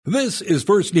This is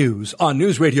First News on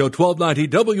News Radio 1290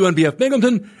 WNBF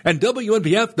Binghamton and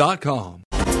WNBF.com.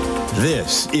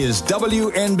 This is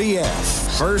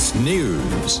WNBF First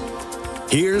News.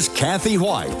 Here's Kathy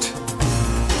Whyte.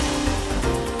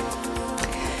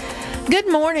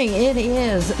 Good morning. It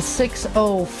is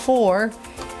 6:04,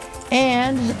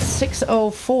 and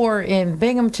 6:04 in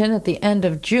Binghamton at the end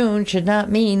of June should not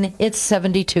mean it's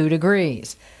 72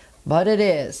 degrees, but it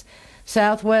is.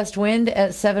 Southwest wind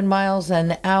at 7 miles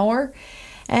an hour,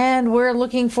 and we're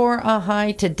looking for a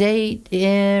high today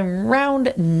in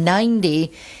around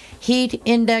 90. Heat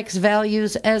index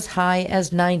values as high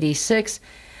as 96.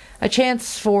 A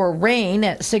chance for rain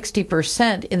at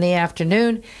 60% in the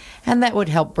afternoon, and that would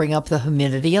help bring up the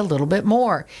humidity a little bit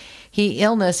more. Heat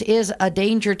illness is a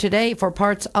danger today for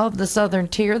parts of the southern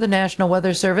tier. The National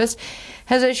Weather Service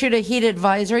has issued a heat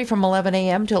advisory from 11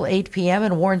 a.m. till 8 p.m.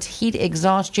 and warns heat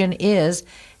exhaustion is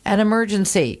an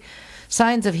emergency.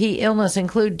 Signs of heat illness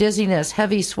include dizziness,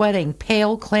 heavy sweating,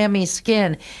 pale, clammy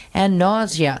skin, and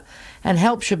nausea. And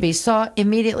help should be sought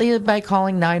immediately by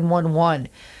calling 911.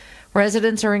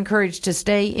 Residents are encouraged to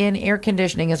stay in air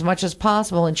conditioning as much as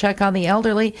possible and check on the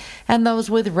elderly and those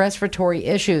with respiratory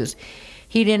issues.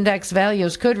 Heat index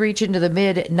values could reach into the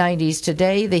mid-90s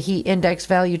today. The heat index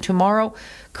value tomorrow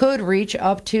could reach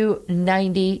up to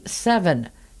 97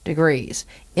 degrees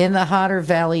in the hotter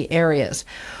valley areas.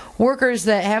 Workers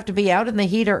that have to be out in the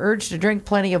heat are urged to drink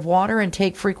plenty of water and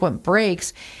take frequent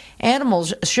breaks.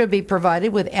 Animals should be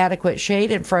provided with adequate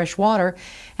shade and fresh water,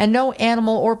 and no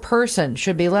animal or person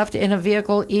should be left in a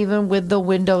vehicle even with the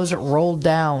windows rolled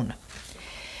down.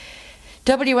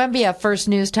 WNBF First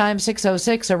News Time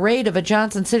 6:06. A raid of a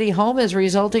Johnson City home is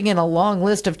resulting in a long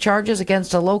list of charges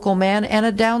against a local man and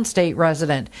a downstate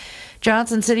resident.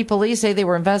 Johnson City police say they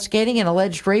were investigating an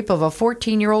alleged rape of a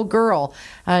 14-year-old girl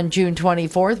on June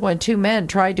 24th when two men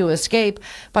tried to escape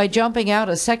by jumping out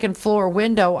a second-floor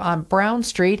window on Brown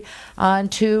Street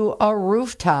onto a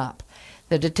rooftop.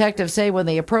 The detectives say when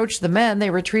they approached the men, they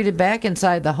retreated back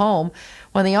inside the home.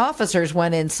 When the officers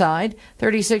went inside,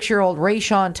 36-year-old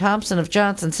Rayshawn Thompson of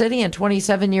Johnson City and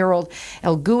 27-year-old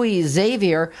Elgui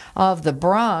Xavier of the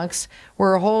Bronx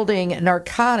were holding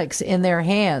narcotics in their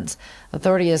hands.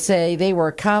 Authorities say they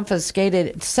were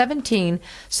confiscated 17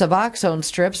 Suboxone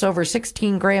strips, over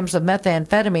 16 grams of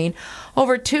methamphetamine,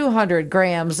 over 200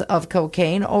 grams of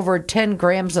cocaine, over 10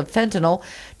 grams of fentanyl,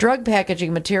 drug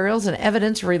packaging materials, and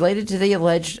evidence related to the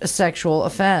alleged sexual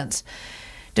offense.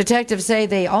 Detectives say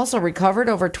they also recovered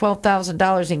over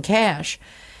 $12,000 in cash.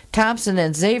 Thompson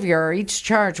and Xavier are each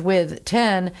charged with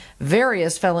 10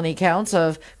 various felony counts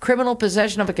of criminal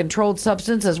possession of a controlled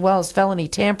substance, as well as felony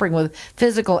tampering with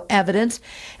physical evidence,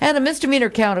 and a misdemeanor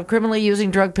count of criminally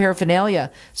using drug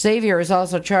paraphernalia. Xavier is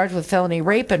also charged with felony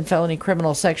rape and felony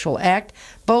criminal sexual act.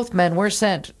 Both men were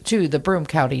sent to the Broome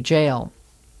County Jail.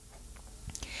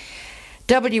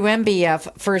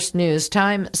 WNBF First News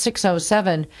Time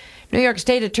 6:07. New York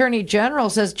State Attorney General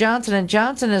says Johnson &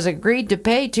 Johnson has agreed to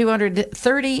pay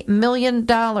 $230 million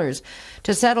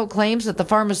to settle claims that the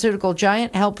pharmaceutical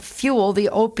giant helped fuel the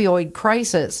opioid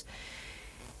crisis.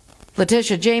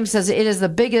 Letitia James says it is the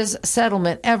biggest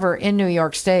settlement ever in New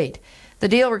York State. The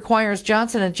deal requires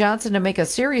Johnson & Johnson to make a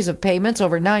series of payments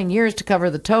over 9 years to cover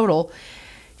the total.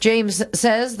 James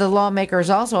says the lawmakers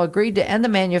also agreed to end the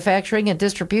manufacturing and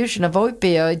distribution of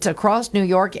opioids across New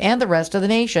York and the rest of the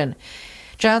nation.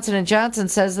 Johnson & Johnson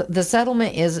says the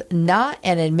settlement is not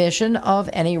an admission of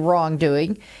any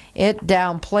wrongdoing. It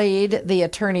downplayed the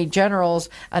Attorney General's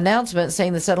announcement,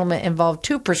 saying the settlement involved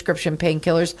 2 prescription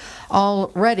painkillers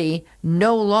already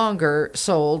no longer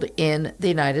sold in the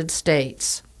United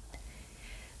States.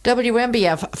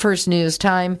 WNBF First News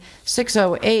Time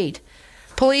 6:08.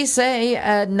 Police say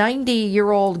a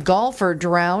 90-year-old golfer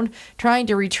drowned trying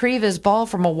to retrieve his ball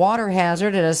from a water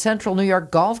hazard at a central New York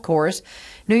golf course.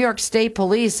 New York State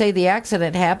Police say the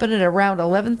accident happened at around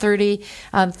 11:30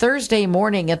 on Thursday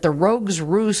morning at the Rogues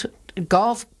Roost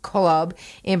Golf Club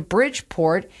in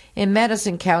Bridgeport in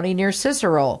Madison County near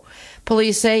Cicero.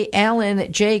 Police say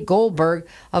Alan J. Goldberg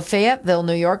of Fayetteville,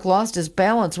 New York, lost his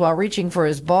balance while reaching for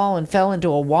his ball and fell into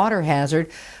a water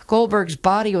hazard. Goldberg's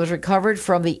body was recovered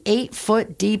from the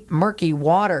 8-foot deep murky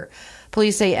water.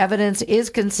 Police say evidence is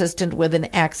consistent with an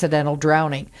accidental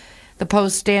drowning. The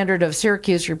Post-Standard of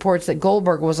Syracuse reports that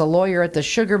Goldberg was a lawyer at the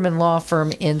Sugarman Law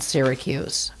Firm in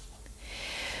Syracuse.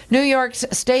 New York's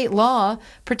state law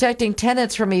protecting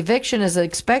tenants from eviction is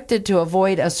expected to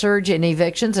avoid a surge in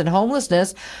evictions and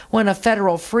homelessness when a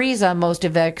federal freeze on most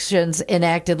evictions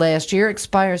enacted last year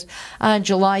expires on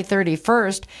July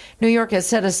 31st. New York has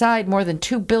set aside more than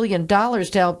 $2 billion to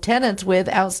help tenants with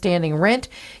outstanding rent,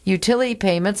 utility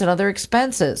payments, and other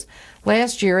expenses.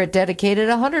 Last year, it dedicated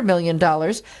 $100 million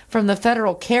from the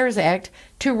Federal CARES Act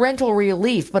to rental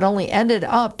relief, but only ended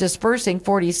up dispersing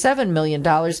 $47 million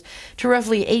to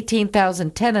roughly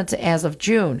 18,000 tenants as of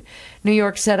June. New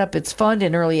York set up its fund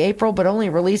in early April, but only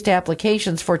released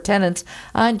applications for tenants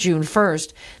on June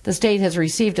 1st. The state has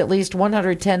received at least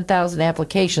 110,000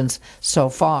 applications so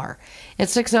far.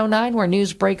 It's 6:09, where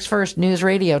news breaks first. News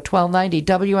Radio 1290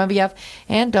 WMBF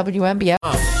and WMBF.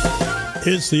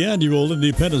 It's the annual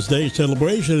Independence Day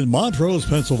celebration in Montrose,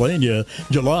 Pennsylvania,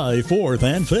 July 4th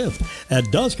and 5th.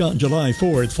 At dusk on July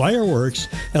 4th, fireworks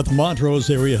at the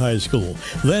Montrose Area High School.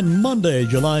 Then Monday,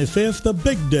 July 5th, the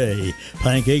big day.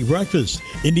 Pancake breakfast,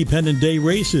 Independence Day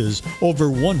races, over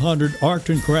 100 art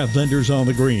and craft vendors on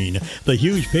the green. The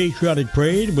huge patriotic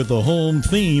parade with the home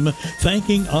theme,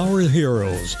 Thanking Our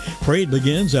Heroes. Parade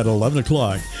begins at 11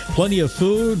 o'clock. Plenty of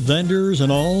food, vendors,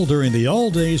 and all during the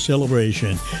all-day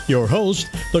celebration. Your host,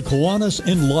 the Kiwanis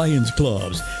and Lions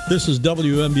Clubs. This is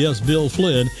WMBS Bill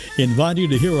Flynn. Invite you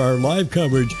to hear our live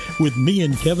coverage with me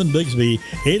and Kevin Bigsby,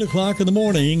 8 o'clock in the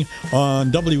morning on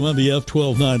WMBF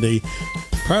 1290.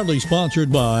 Proudly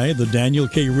sponsored by the Daniel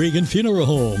K. Regan Funeral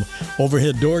Home,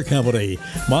 Overhead Door Company,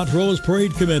 Montrose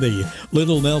Parade Committee,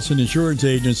 Little Nelson Insurance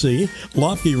Agency,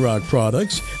 Lopke Rock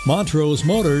Products, Montrose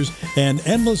Motors, and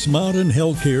Endless Mountain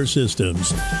Healthcare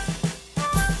Systems.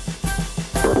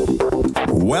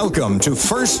 Welcome to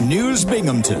First News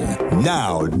Binghamton.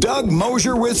 Now, Doug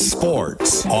Mosher with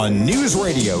sports on News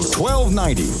Radio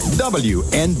 1290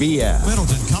 WNBF.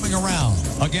 Middleton coming around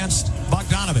against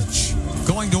Bogdanovich.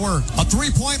 Going to work. A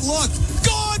three-point look.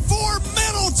 Good for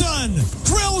Middleton.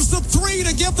 Drills the three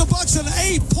to give the Bucks an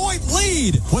 8-point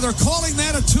lead. Well, they're calling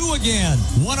that a 2 again.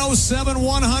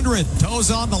 107-100.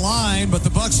 Toes on the line, but the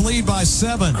Bucks lead by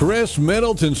 7. Chris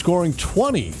Middleton scoring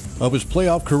 20 of his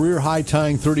playoff career high,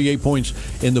 tying 38 points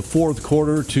in the fourth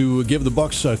quarter to give the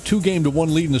Bucks a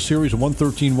 2-1 lead in the series, a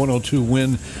 113-102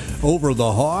 win over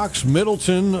the Hawks.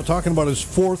 Middleton talking about his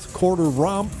fourth quarter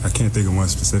romp. I can't think of one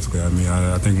specifically. I mean,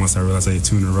 I think once I realized I had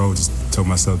 2 in a row, just told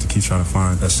myself to keep trying to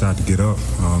find that shot to get up,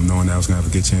 knowing that I was going to have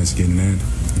a good chance of getting in.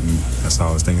 And that's all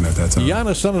I was thinking at that time.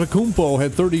 Giannis Antetokounmpo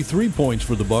had 33 points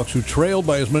for the Bucks, who trailed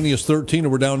by as many as 13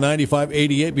 and were down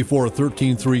 95-88 before a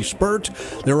 13-3 spurt.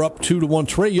 They're up 2-1.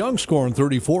 Trae Young scoring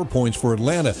 34 points for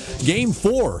Atlanta. Game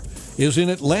 4 is in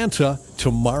Atlanta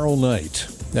tomorrow night.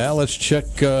 Now let's check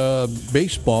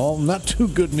baseball. Not too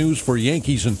good news for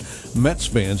Yankees and Mets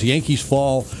fans. The Yankees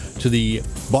fall to the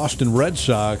Boston Red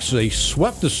Sox. They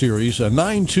swept the series, a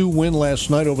 9-2 win last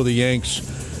night over the Yanks,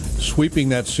 sweeping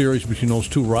that series between those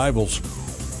two rivals.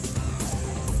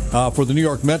 For the New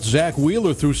York Mets, Zach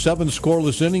Wheeler threw 7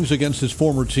 scoreless innings against his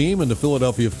former team, and the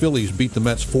Philadelphia Phillies beat the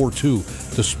Mets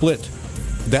 4-2 to split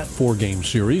that 4-game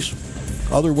series.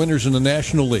 Other winners in the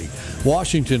National League: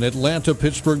 Washington, Atlanta,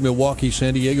 Pittsburgh, Milwaukee,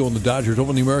 San Diego, and the Dodgers. Over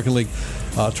in the American League,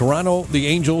 Toronto, the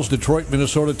Angels, Detroit,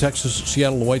 Minnesota, Texas,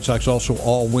 Seattle, the White Sox, also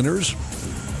all winners.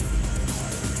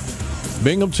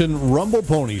 Binghamton Rumble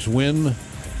Ponies win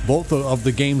both of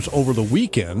the games over the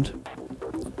weekend.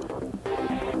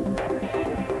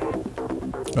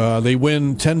 They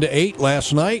win 10-8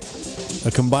 last night.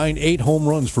 A combined 8 home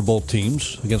runs for both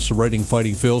teams against the Reading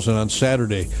Fighting Phils. And on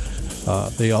Saturday,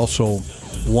 they also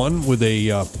won with a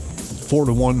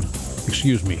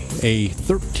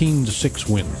 13-6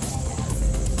 win.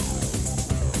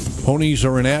 Ponies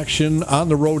are in action on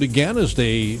the road again as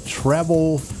they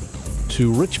travel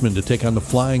to Richmond to take on the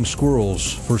Flying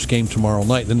Squirrels. First game tomorrow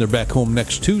night. Then they're back home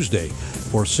next Tuesday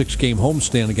for a 6-game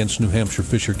homestand against New Hampshire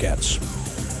Fisher Cats.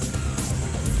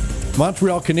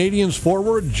 Montreal Canadiens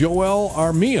forward Joel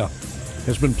Armia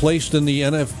has been placed in the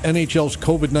NHL's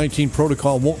COVID-19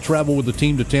 protocol. Won't travel with the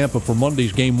team to Tampa for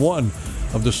Monday's Game 1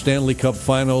 of the Stanley Cup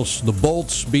Finals. The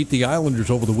Bolts beat the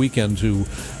Islanders over the weekend to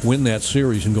win that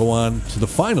series and go on to the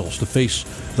finals to face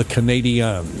the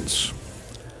Canadiens.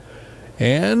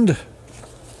 And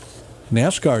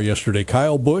NASCAR yesterday,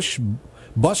 Kyle Busch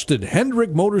busted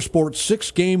Hendrick Motorsports'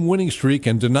 6-game winning streak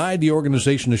and denied the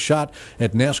organization a shot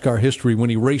at NASCAR history when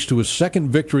he raced to his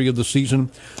second victory of the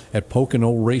season at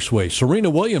Pocono Raceway. Serena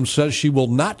Williams says she will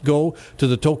not go to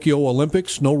the Tokyo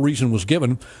Olympics. No reason was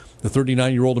given. The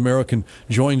 39-year-old American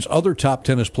joins other top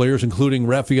tennis players, including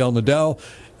Rafael Nadal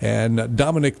and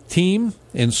Dominic Thiem,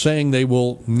 in saying they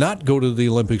will not go to the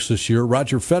Olympics this year.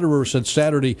 Roger Federer said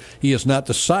Saturday he has not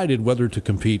decided whether to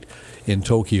compete in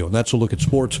Tokyo. And that's a look at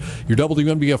sports. Your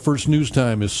WNBF First News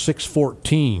Time is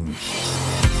 6:14.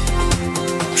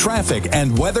 Traffic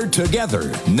and weather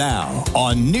together now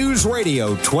on News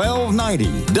Radio 1290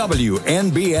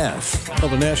 WNBF.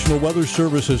 Well, the National Weather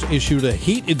Service has issued a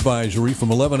heat advisory from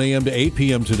 11 a.m. to 8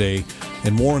 p.m. today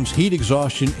and warns heat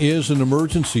exhaustion is an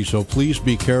emergency, so please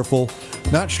be careful.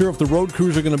 Not sure if the road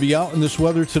crews are going to be out in this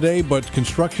weather today, but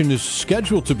construction is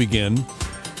scheduled to begin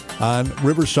on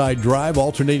Riverside Drive,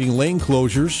 alternating lane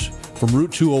closures from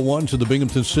Route 201 to the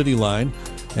Binghamton City line.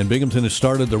 And Binghamton has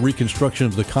started the reconstruction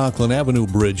of the Conklin Avenue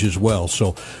Bridge as well.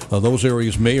 So those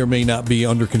areas may or may not be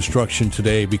under construction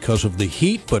today because of the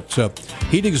heat. But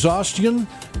heat exhaustion,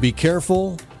 be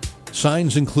careful.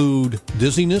 Signs include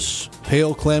dizziness,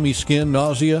 pale, clammy skin,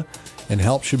 nausea, and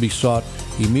help should be sought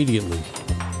immediately.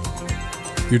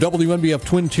 Your WNBF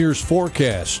Twin Tiers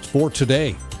forecast for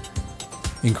today.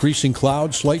 Increasing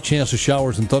clouds, slight chance of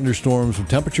showers and thunderstorms. The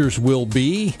temperatures will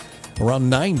be around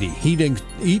 90.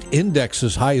 Heat index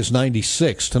as high as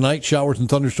 96. Tonight, showers and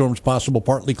thunderstorms possible,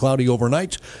 partly cloudy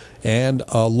overnight, and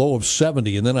a low of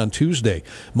 70. And then on Tuesday,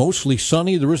 mostly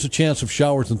sunny. There is a chance of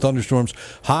showers and thunderstorms,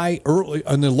 high early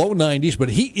in the low 90s, but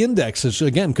heat indexes,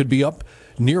 again, could be up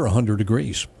near 100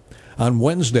 degrees. On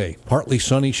Wednesday, partly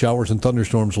sunny, showers and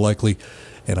thunderstorms likely,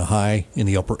 and a high in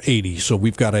the upper 80s. So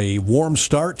we've got a warm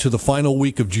start to the final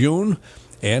week of June.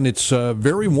 And it's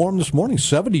very warm this morning,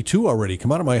 72 already.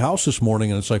 Come out of my house this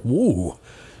morning, and it's like, whoa,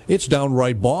 it's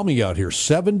downright balmy out here.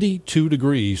 72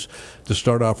 degrees to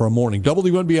start off our morning.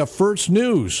 WNBF First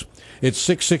News. It's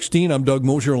 6:16. I'm Doug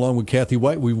Mosher along with Kathy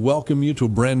Whyte. We welcome you to a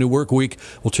brand new work week.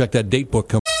 We'll check that date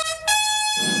book.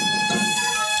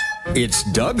 It's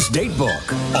Doug's Date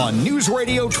Book on News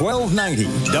Radio 1290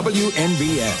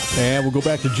 WNBF. And we'll go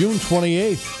back to June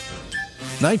 28th.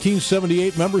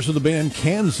 1978, members of the band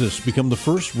Kansas become the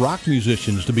first rock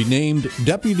musicians to be named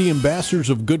Deputy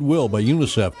Ambassadors of Goodwill by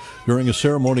UNICEF during a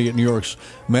ceremony at New York's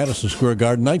Madison Square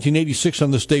Garden. 1986, on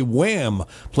this day, Wham!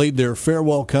 Played their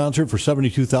farewell concert for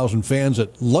 72,000 fans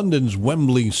at London's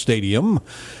Wembley Stadium.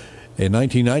 In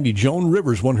 1990, Joan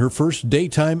Rivers won her first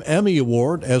Daytime Emmy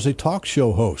Award as a talk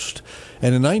show host.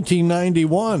 And in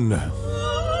 1991,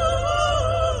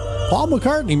 Paul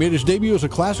McCartney made his debut as a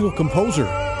classical composer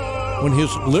when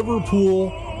his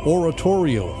Liverpool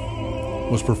Oratorio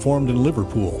was performed in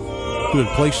Liverpool. Good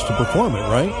place to perform it,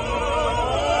 right?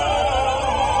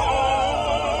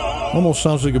 Almost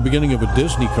sounds like the beginning of a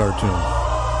Disney cartoon.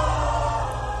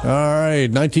 All right,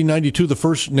 1992, the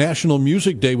first National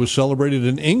Music Day was celebrated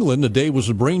in England. The day was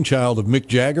the brainchild of Mick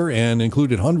Jagger and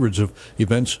included hundreds of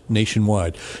events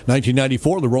nationwide.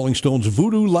 1994, the Rolling Stones'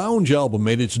 Voodoo Lounge album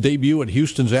made its debut at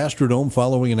Houston's Astrodome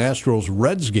following an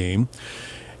Astros-Reds game.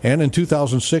 And in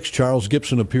 2006, Charles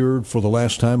Gibson appeared for the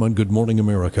last time on Good Morning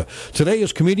America. Today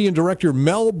is comedian-director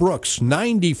Mel Brooks'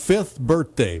 95th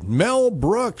birthday. Mel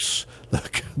Brooks,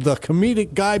 the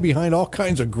comedic guy behind all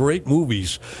kinds of great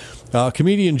movies.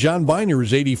 Comedian John Biner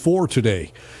is 84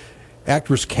 today.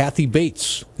 Actress Kathy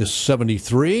Bates is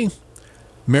 73.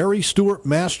 Mary Stuart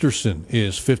Masterson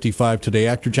is 55 today.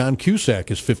 Actor John Cusack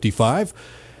is 55.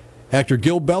 Actor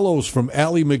Gil Bellows from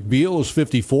Ally McBeal is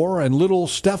 54, and little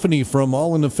Stephanie from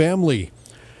All in the Family.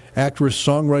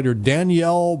 Actress-songwriter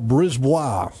Danielle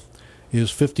Brisbois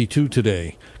is 52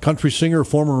 today. Country singer,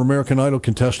 former American Idol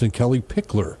contestant Kelly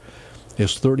Pickler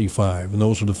is 35. And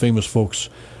those are the famous folks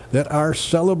that are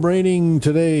celebrating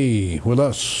today with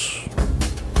us.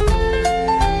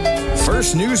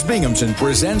 First News Binghamton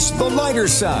presents The Lighter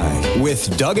Side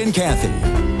with Doug and Kathy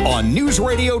on News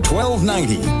Radio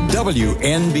 1290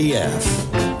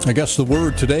 WNBF. I guess the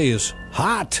word today is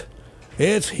hot.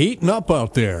 It's heating up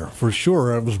out there for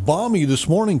sure. It was balmy this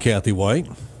morning, Kathy Whyte.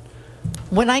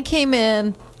 When I came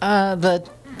in, the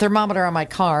thermometer on my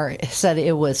car said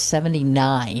it was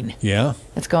 79. Yeah?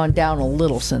 It's gone down a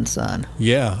little since then.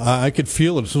 Yeah, I could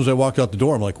feel it as soon as I walked out the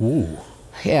door. I'm like, whoa.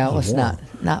 Yeah, it was not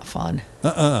fun.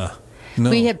 No.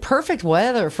 We had perfect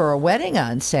weather for a wedding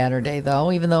on Saturday,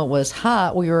 though. Even though it was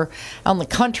hot, we were on the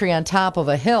country on top of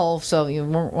a hill, so you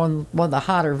were on one of the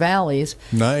hotter valleys.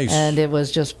 Nice. And it was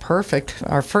just perfect.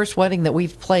 Our first wedding that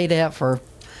we've played at for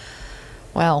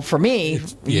me,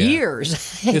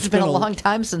 years. It's been a long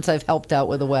time since I've helped out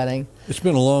with a wedding. It's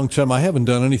been a long time. I haven't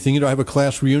done anything either. I have a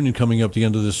class reunion coming up the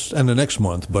end of the next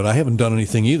month, but I haven't done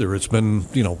anything either. It's been,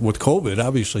 with COVID,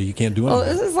 obviously you can't do anything.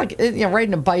 Well, this is like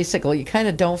riding a bicycle. You kind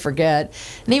of don't forget.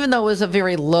 And even though it was a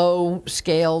very low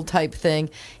scale type thing,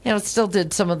 it still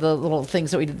did some of the little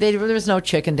things that we did. There was no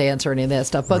chicken dance or any of that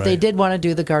stuff, but they did want to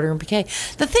do the garter and bouquet.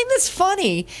 The thing that's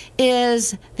funny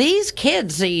is these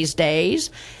kids these days.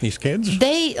 These kids?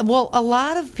 A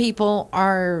lot of people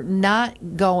are not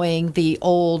going the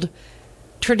old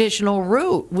traditional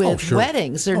route with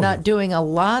weddings. They're not doing a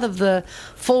lot of the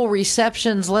full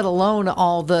receptions, let alone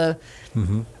all the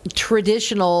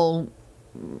traditional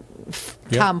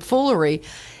tomfoolery.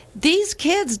 These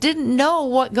kids didn't know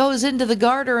what goes into the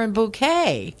garter and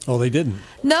bouquet. Oh, they didn't?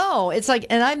 No, it's like,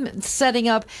 and I'm setting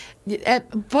up,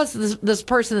 plus this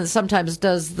person that sometimes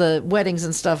does the weddings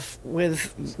and stuff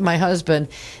with my husband,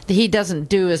 he doesn't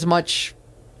do as much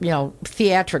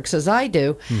theatrics as I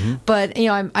do, but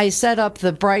I set up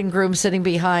the bride and groom sitting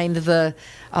behind the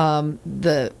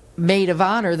maid of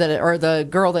honor or the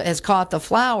girl that has caught the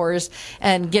flowers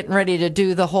and getting ready to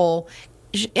do the whole.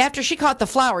 After she caught the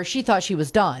flowers, she thought she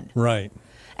was done. Right.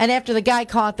 And after the guy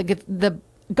caught the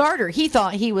garter, he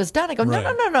thought he was done. I go,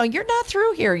 no, you're not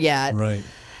through here yet. Right.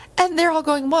 And they're all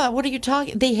going, what are you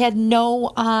talking? They had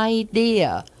no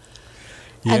idea.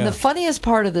 Yeah. And the funniest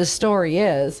part of this story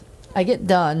is, I get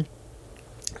done,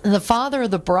 and the father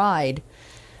of the bride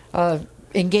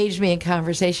engaged me in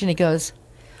conversation. He goes,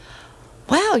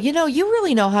 wow, you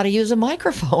really know how to use a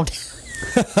microphone.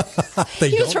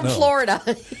 He was from Florida.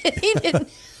 He didn't.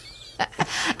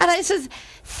 And I says,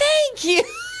 thank you.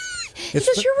 He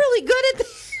says, you're really good at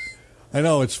this. I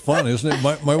know, it's fun, isn't it?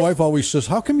 My wife always says,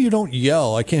 how come you don't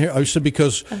yell? I can't hear. I said,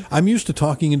 because I'm used to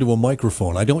talking into a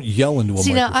microphone. I don't yell into a microphone.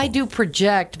 See, now, I do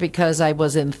project because I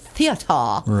was in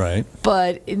theater. Right.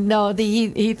 But, no,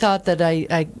 he thought that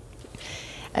I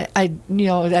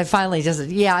finally just,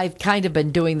 I've kind of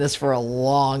been doing this for a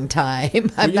long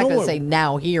time. I'm not going to say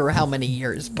now, here, how many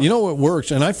years. But. You know what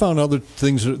works, and I found other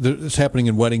things that's happening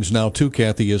in weddings now too,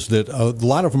 Kathy, is that a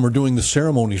lot of them are doing the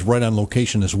ceremonies right on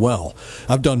location as well.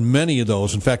 I've done many of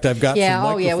those. In fact, I've got some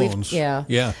microphones.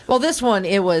 Yeah. Well, this one,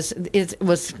 it was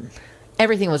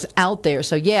everything was out there.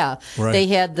 So they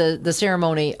had the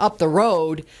ceremony up the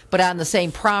road, but on the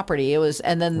same property. It was,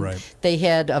 and then they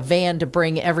had a van to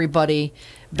bring everybody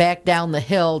back down the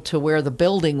hill to where the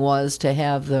building was to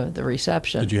have the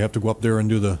reception. Did you have to go up there and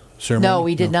do the ceremony? No,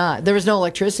 we did not. There was no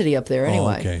electricity up there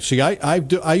anyway. Oh, okay. See,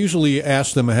 I usually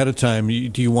ask them ahead of time,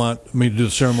 do you want me to do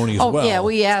the ceremony as well? Oh, yeah,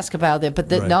 we ask about it, but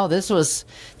no, this was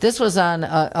on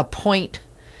a point,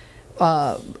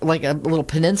 like a little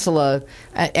peninsula,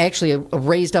 actually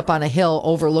raised up on a hill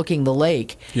overlooking the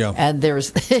lake. Yeah. And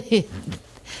there's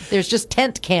just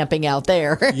tent camping out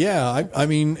there. Yeah, I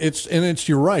mean,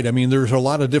 you're right. I mean, there's a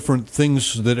lot of different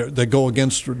things that go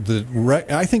against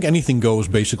I think anything goes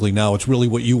basically now. It's really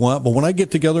what you want. But when I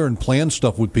get together and plan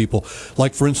stuff with people,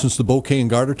 like for instance the bouquet and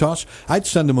garter toss, I'd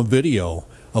send them a video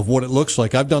of what it looks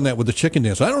like. I've done that with the chicken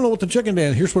dance. I don't know what the chicken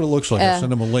dance. Here's what it looks like. I'll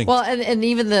send them a link. Well, and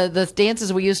even the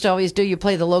dances we used to always do. You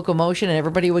play the locomotion, and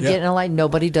everybody would get in a line.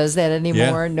 Nobody does that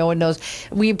anymore. Yeah. No one knows.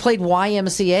 We played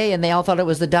YMCA, and they all thought it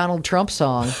was the Donald Trump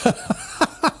song.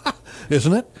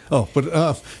 Isn't it? Oh, but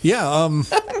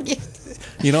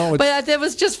but it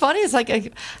was just funny. It's like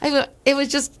it was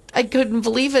just, I couldn't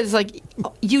believe it. It's like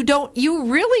you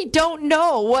really don't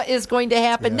know what is going to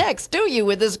happen next, do you,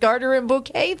 with this garter and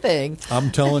bouquet thing? I'm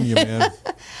telling you, man.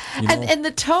 And the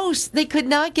toast, they could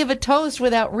not give a toast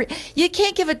without. You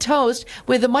can't give a toast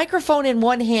with a microphone in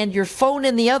one hand, your phone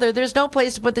in the other. There's no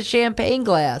place to put the champagne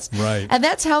glass. Right. And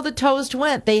that's how the toast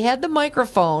went. They had the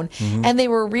microphone, and they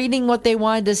were reading what they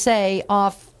wanted to say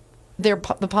off the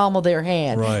palm of their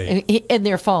hand, in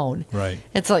their phone. Right.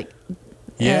 It's like,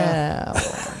 yeah,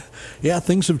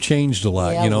 things have changed a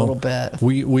lot. A little bit.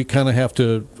 We kind of have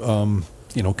to,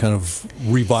 kind of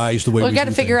revise the way we got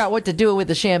to figure things. out what to do with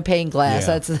the champagne glass.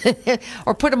 Yeah. That's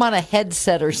or put them on a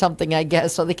headset or something, I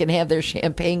guess, so they can have their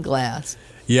champagne glass.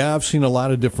 Yeah, I've seen a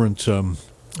lot of different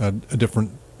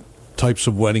types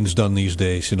of weddings done these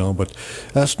days, but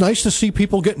it's nice to see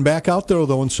people getting back out there,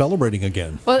 though, and celebrating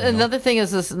again. Well, another thing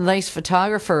is this nice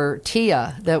photographer,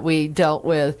 Tia, that we dealt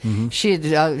with.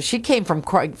 She came from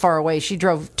quite far away. She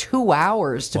drove 2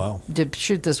 hours to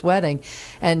shoot this wedding,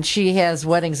 and she has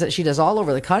weddings that she does all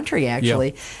over the country,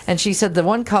 actually. Yeah. And she said the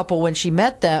one couple, when she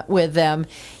met with them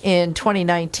in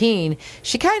 2019,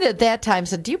 she kind of at that time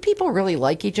said, do you people really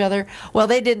like each other? Well,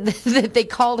 they didn't. They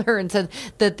called her and said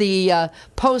that the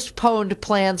post postponed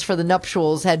plans for the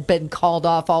nuptials had been called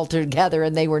off altogether,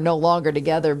 and they were no longer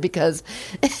together because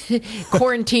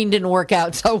quarantine didn't work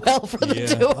out so well for the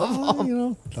two of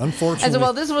them. Unfortunately. I said,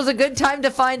 well, this was a good time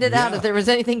to find it out. If there was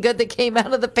anything good that came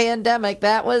out of the pandemic,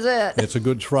 that was it. It's a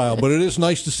good trial, but it is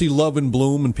nice to see love and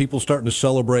bloom and people starting to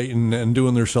celebrate and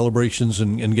doing their celebrations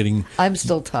and getting... I'm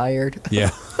still tired.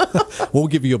 Yeah. We'll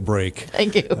give you a break.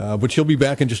 Thank you. But she'll be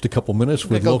back in just a couple minutes.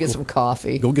 With go get some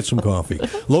coffee. Go get some coffee.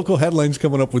 Local headlines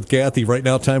coming up with Kathy. Right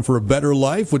now, time for A Better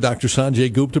Life with Dr.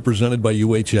 Sanjay Gupta, presented by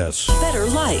UHS. Better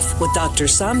Life with Dr.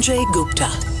 Sanjay Gupta.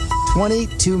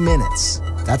 22 minutes.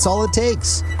 That's all it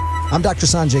takes. I'm Dr.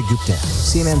 Sanjay Gupta,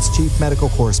 CNN's chief medical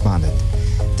correspondent.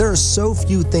 There are so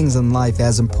few things in life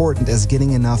as important as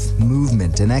getting enough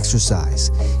movement and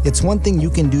exercise. It's one thing you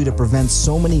can do to prevent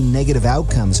so many negative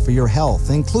outcomes for your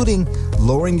health, including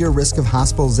lowering your risk of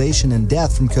hospitalization and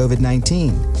death from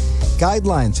COVID-19.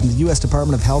 Guidelines from the U.S.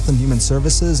 Department of Health and Human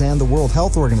Services and the World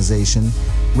Health Organization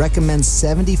recommend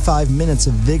 75 minutes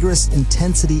of vigorous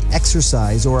intensity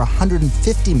exercise or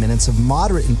 150 minutes of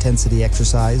moderate intensity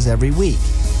exercise every week.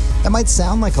 That might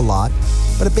sound like a lot,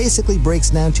 but it basically breaks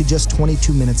down to just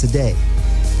 22 minutes a day.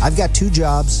 I've got 2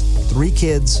 jobs, 3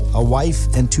 kids, a wife,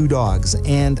 and 2 dogs,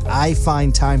 and I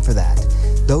find time for that.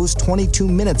 Those 22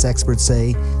 minutes, experts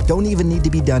say, don't even need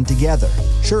to be done together.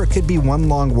 Sure, it could be one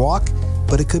long walk,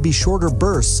 but it could be shorter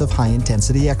bursts of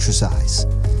high-intensity exercise.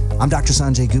 I'm Dr.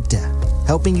 Sanjay Gupta,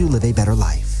 helping you live a better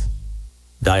life.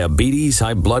 Diabetes,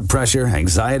 high blood pressure,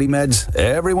 anxiety meds,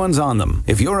 everyone's on them.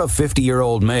 If you're a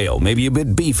 50-year-old male, maybe a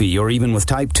bit beefy, or even with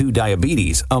type 2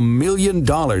 diabetes, $1 million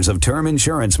of term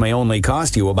insurance may only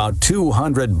cost you about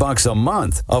 $200 a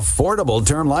month. Affordable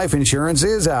term life insurance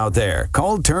is out there.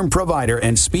 Call Term Provider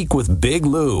and speak with Big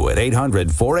Lou at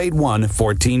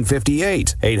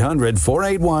 800-481-1458.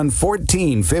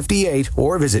 800-481-1458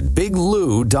 or visit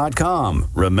biglou.com.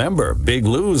 Remember, Big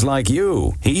Lou's like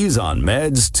you. He's on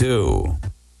meds too.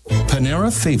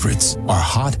 Panera favorites are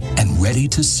hot and ready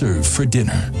to serve for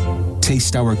dinner.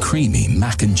 Taste our creamy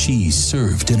mac and cheese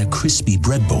served in a crispy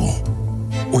bread bowl.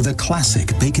 Or the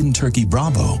classic bacon turkey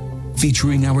Bravo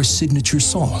featuring our signature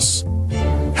sauce.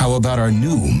 How about our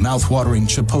new mouth-watering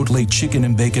Chipotle chicken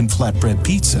and bacon flatbread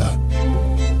pizza?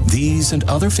 These and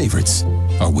other favorites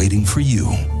are waiting for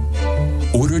you.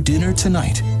 Order dinner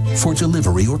tonight for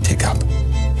delivery or pickup.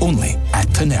 Only at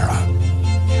Panera.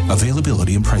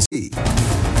 Availability and price.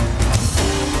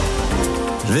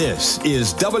 This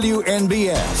is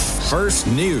WNBF First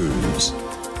News.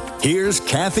 Here's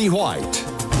Kathy Whyte.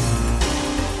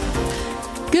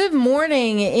 Good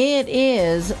morning. It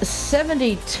is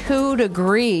 72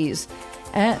 degrees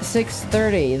at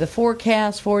 6:30. The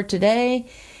forecast for today,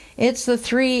 it's the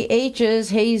 3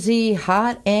 H's, hazy,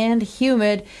 hot, and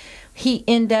humid. Heat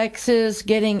indexes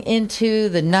getting into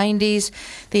the 90s.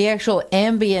 The actual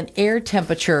ambient air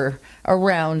temperature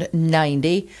around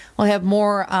 90. We'll have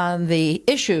more on the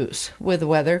issues with the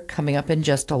weather coming up in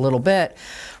just a little bit.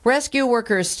 Rescue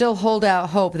workers still hold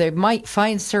out hope they might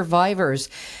find survivors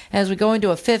as we go into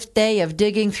a 5th day of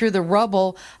digging through the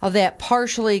rubble of that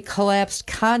partially collapsed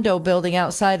condo building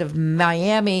outside of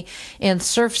Miami in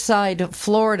Surfside,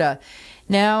 Florida.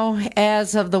 Now,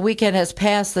 as of the weekend has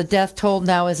passed, the death toll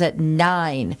now is at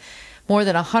 9. More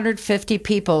than 150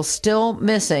 people still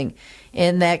missing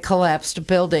in that collapsed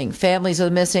building. Families of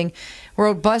the missing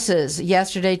rode buses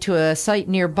yesterday to a site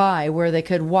nearby where they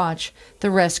could watch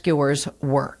the rescuers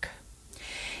work.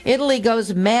 Italy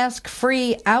goes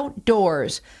mask-free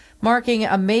outdoors, marking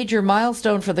a major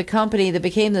milestone for the company that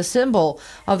became the symbol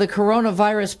of the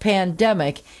coronavirus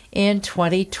pandemic in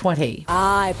 2020.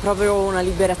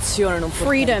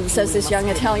 Freedom, says this young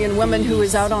Italian woman who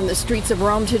is out on the streets of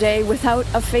Rome today without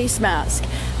a face mask.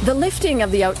 The lifting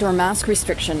of the outdoor mask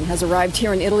restriction has arrived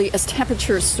here in Italy as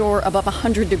temperatures soar above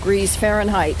 100 degrees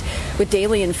Fahrenheit, with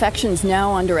daily infections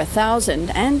now under 1,000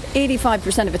 and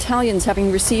 85% of Italians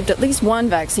having received at least one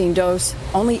vaccine dose.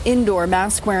 Only indoor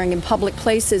mask wearing in public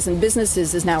places and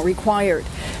businesses is now required.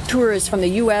 Tourists from the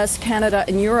U.S., Canada,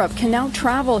 and Europe can now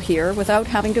travel here without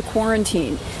having to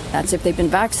quarantine. That's if they've been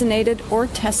vaccinated or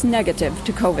test negative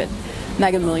to COVID.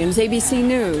 Megan Williams, ABC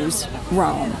News,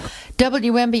 Rome.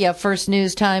 WNBF First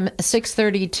News Time,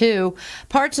 6:32.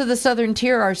 Parts of the southern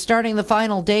tier are starting the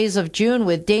final days of June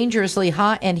with dangerously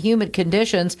hot and humid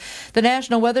conditions. The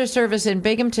National Weather Service in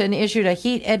Binghamton issued a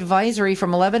heat advisory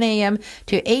from 11 a.m.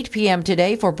 to 8 p.m.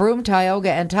 today for Broome,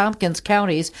 Tioga, and Tompkins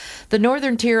counties. The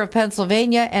northern tier of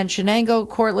Pennsylvania and Shenango,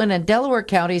 Cortland, and Delaware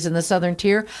counties in the southern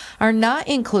tier are not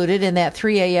included in that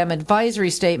 3 a.m.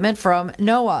 advisory statement from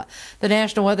NOAA. The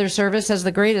National Weather Service has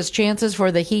the greatest chances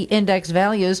for the heat index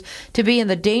values to be in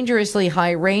the dangerously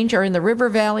high range are in the river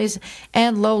valleys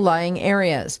and low-lying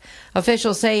areas.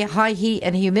 Officials say high heat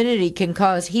and humidity can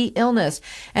cause heat illness,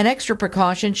 and extra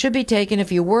precautions should be taken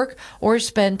if you work or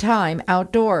spend time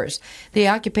outdoors. The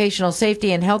Occupational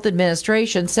Safety and Health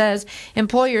Administration says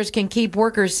employers can keep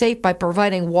workers safe by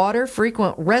providing water,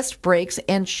 frequent rest breaks,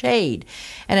 and shade.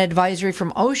 An advisory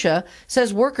from OSHA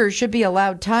says workers should be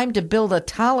allowed time to build a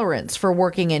tolerance for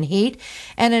working in heat,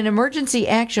 and an emergency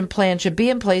action plan should be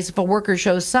in place if a worker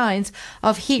shows signs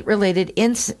of heat-related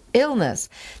illness.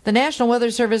 The National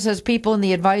Weather Service says people in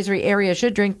the advisory area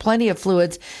should drink plenty of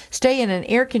fluids, stay in an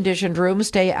air-conditioned room,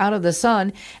 stay out of the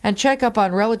sun, and check up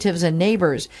on relatives and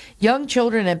neighbors. Young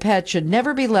children and pets should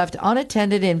never be left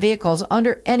unattended in vehicles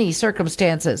under any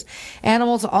circumstances.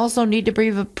 Animals also need to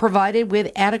be provided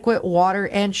with adequate water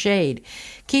and shade.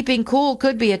 Keeping cool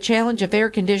could be a challenge if air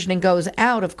conditioning goes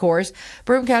out, of course.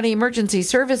 Broome County Emergency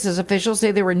Services officials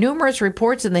say there were numerous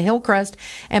reports in the Hillcrest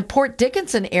and Port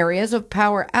Dickinson areas of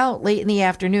power out late in the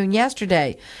afternoon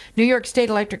yesterday. New York State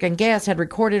Electric and Gas had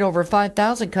recorded over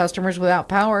 5,000 customers without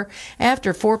power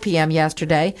after 4 p.m.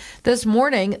 yesterday. This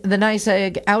morning, the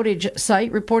NYSEG outage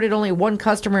site reported only one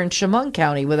customer in Chemung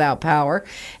County without power.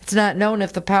 It's not known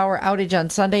if the power outage on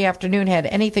Sunday afternoon had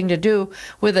anything to do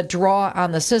with a draw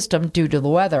on the system due to the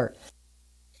weather.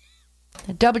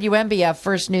 WNBF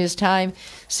First News Time,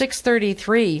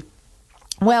 6:33.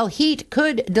 Well, heat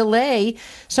could delay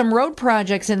some road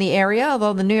projects in the area,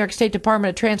 although the New York State Department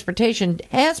of Transportation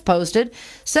has posted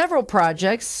several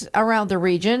projects around the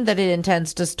region that it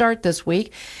intends to start this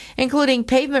week, including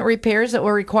pavement repairs that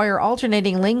will require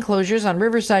alternating lane closures on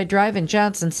Riverside Drive in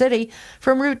Johnson City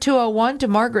from Route 201 to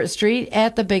Margaret Street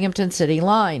at the Binghamton City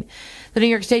line. The New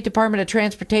York State Department of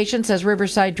Transportation says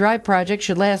Riverside Drive project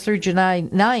should last through July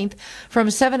 9th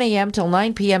from 7 a.m. till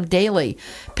 9 p.m. daily.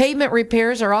 Pavement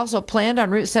repairs are also planned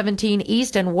on Route 17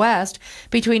 east and west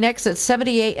between exits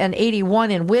 78 and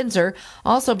 81 in Windsor,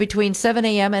 also between 7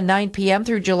 a.m. and 9 p.m.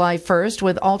 through July 1st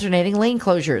with alternating lane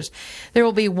closures. There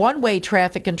will be one-way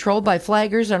traffic controlled by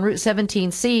flaggers on Route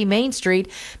 17C Main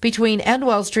Street between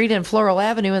Endwell Street and Floral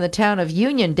Avenue in the town of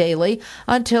Union daily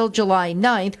until July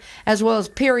 9th, as well as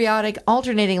periodic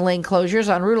alternating lane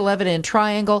closures on Route 11 in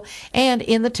Triangle and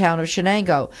in the town of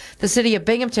Shenango. The city of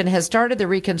Binghamton has started the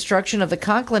reconstruction of the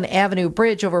Conklin Avenue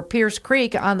Bridge over Pierce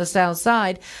Creek on the south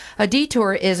side. A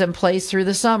detour is in place through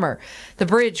the summer. The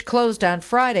bridge closed on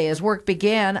Friday as work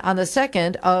began on the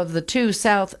second of the two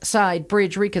south side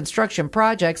bridge reconstruction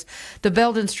projects. The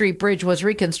Belden Street Bridge was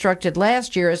reconstructed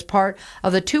last year as part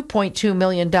of the $2.2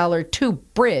 million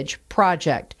two-bridge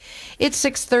project. It's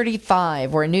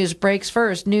 6:35, where news breaks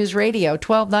first. News Radio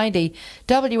 1290,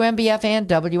 WNBF and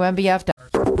WNBF.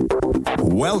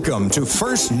 Welcome to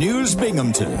First News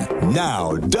Binghamton.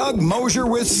 Now, Doug Mosher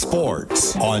with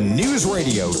sports on News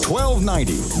Radio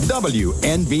 1290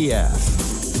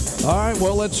 WNBF. All right,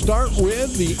 well, let's start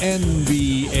with the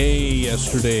NBA.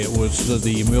 Yesterday it was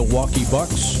the Milwaukee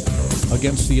Bucks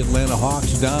against the Atlanta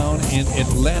Hawks down in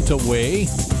Atlanta way.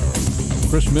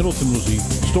 Chris Middleton was the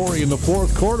story in the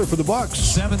fourth quarter for the Bucks.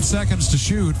 7 seconds to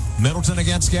shoot. Middleton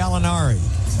against Gallinari.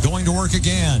 Going to work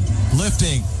again.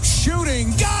 Lifting.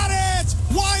 Shooting. Got it!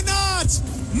 Why not?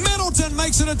 Middleton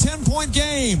makes it a 10-point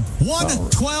game.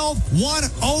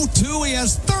 112-102. He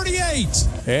has 38.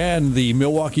 And the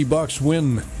Milwaukee Bucks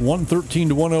win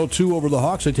 113-102 over the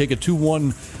Hawks. They take a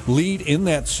 2-1 lead in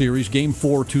that series. Game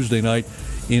 4 Tuesday night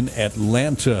in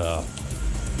Atlanta.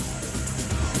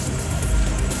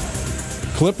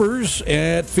 Clippers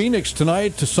at Phoenix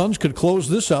tonight. The Suns could close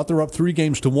this out. They're up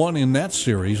 3-1 in that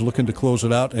series, looking to close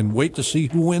it out and wait to see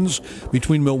who wins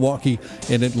between Milwaukee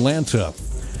and Atlanta.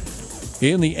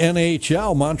 In the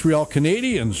NHL, Montreal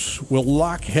Canadiens will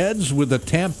lock heads with the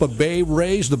Tampa Bay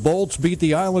Rays. The Bolts beat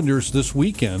the Islanders this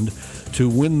weekend to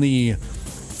win the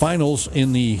finals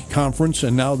in the conference,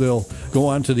 and now they'll go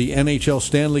on to the NHL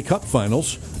Stanley Cup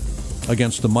Finals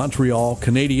against the Montreal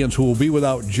Canadiens, who will be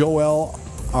without Joel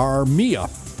Armia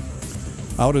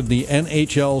out in the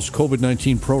NHL's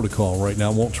COVID-19 protocol right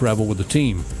now, won't travel with the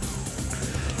team.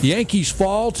 The Yankees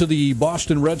fall to the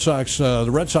Boston Red Sox. The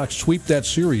Red Sox sweep that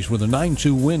series with a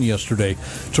 9-2 win yesterday.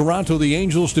 Toronto, the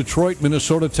Angels, Detroit,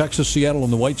 Minnesota, Texas, Seattle,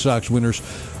 and the White Sox winners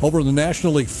over the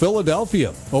National League.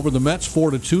 Philadelphia over the Mets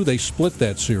 4-2. They split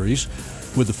that series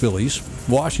with the Phillies.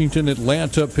 Washington,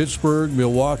 Atlanta, Pittsburgh,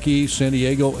 Milwaukee, San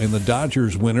Diego, and the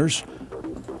Dodgers winners.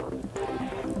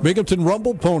 Binghamton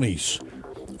Rumble Ponies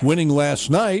winning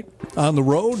last night on the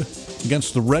road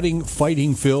against the Reading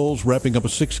Fighting Phils, wrapping up a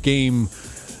 6-game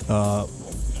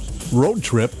road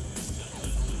trip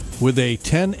with a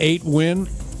 10-8 win,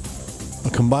 a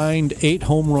combined 8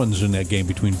 home runs in that game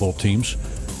between both teams.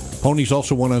 Ponies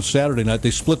also won on Saturday night.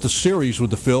 They split the series with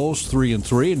the Phils,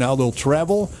 3-3. Now they'll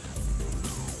travel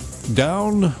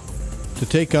down to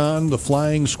take on the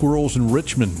Flying Squirrels in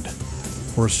Richmond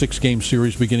for a 6-game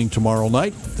series beginning tomorrow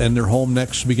night. And they're home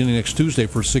beginning next Tuesday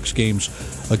for 6 games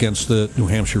against the New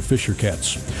Hampshire Fisher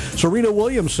Cats. Serena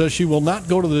Williams says she will not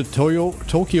go to the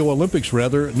Tokyo Olympics.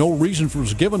 No reason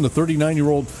was given. The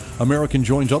 39-year-old American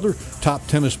joins other top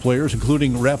tennis players,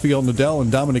 including Rafael Nadal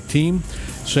and Dominic Thiem,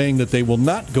 saying that they will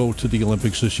not go to the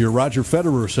Olympics this year. Roger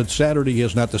Federer said Saturday he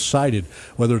has not decided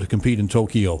whether to compete in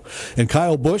Tokyo. And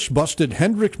Kyle Busch busted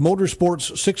Hendrick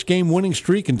Motorsports' 6-game winning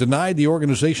streak and denied the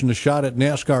organization a shot at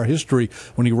NASCAR history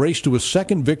when he raced to his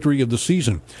second victory of the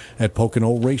season at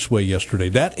Pocono Raceway yesterday.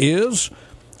 That is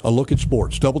a look at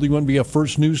sports. WNBF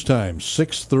First News Time,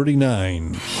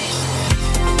 6:39.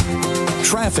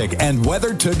 Traffic and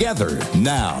weather together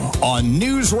now on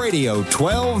News Radio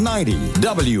 1290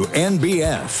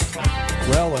 WNBF.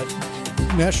 Well,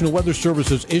 National Weather Service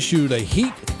has issued a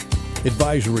heat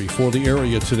advisory for the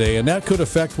area today, and that could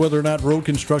affect whether or not road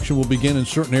construction will begin in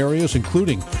certain areas,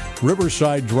 including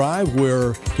Riverside Drive,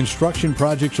 where construction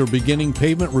projects are beginning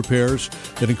pavement repairs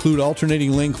that include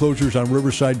alternating lane closures on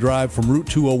Riverside Drive from Route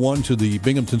 201 to the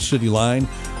Binghamton City line.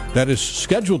 That is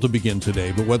scheduled to begin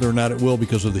today, but whether or not it will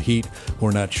because of the heat,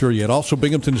 we're not sure yet. Also,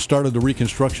 Binghamton has started the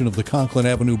reconstruction of the Conklin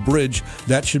Avenue Bridge.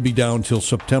 That should be down till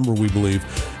September, we believe,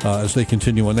 as they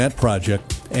continue on that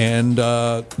project. And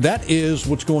that is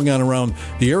what's going on around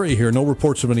the area here. No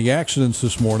reports of any accidents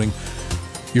this morning.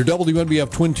 Your WNBF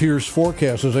Twin Tiers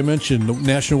forecast, as I mentioned, the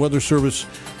National Weather Service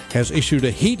has issued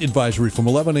a heat advisory from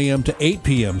 11 a.m. to 8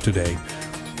 p.m. today.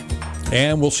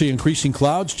 And we'll see increasing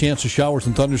clouds, chance of showers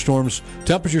and thunderstorms.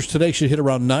 Temperatures today should hit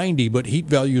around 90, but heat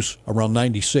values around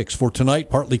 96. For tonight,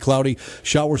 partly cloudy,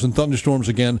 showers and thunderstorms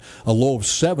again, a low of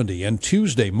 70. And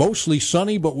Tuesday, mostly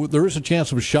sunny, but there is a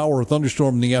chance of a shower or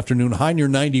thunderstorm in the afternoon, high near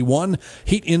 91.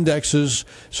 Heat indexes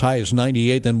as high as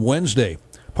 98. Then Wednesday,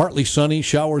 partly sunny,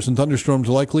 showers and thunderstorms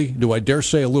likely. Do I dare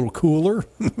say a little cooler?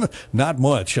 Not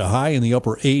much. A high in the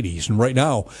upper 80s. And right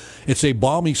now, it's a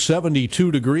balmy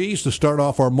 72 degrees to start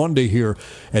off our Monday here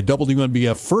at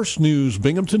WNBF First News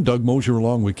Binghamton. Doug Mosher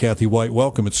along with Kathy Whyte.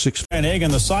 Welcome at 6. An egg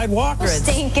on the sidewalk.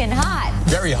 Stinking hot.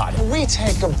 Very hot. We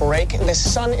take a break. The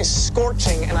sun is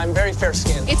scorching, and I'm very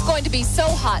fair-skinned. It's going to be so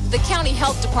hot, the county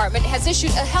health department has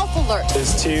issued a health alert.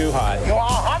 It's too hot. You are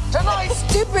hot tonight.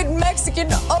 Stupid Mexican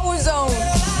ozone.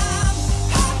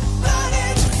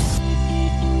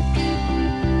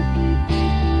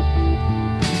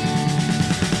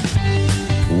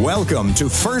 Welcome to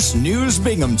First News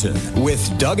Binghamton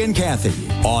with Doug and Kathy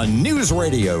on News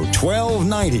Radio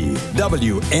 1290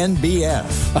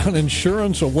 WNBF. On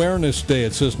Insurance Awareness Day,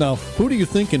 it says, now, who do you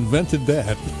think invented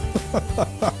that?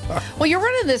 Well, you're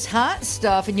running this hot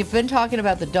stuff, and you've been talking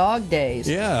about the dog days.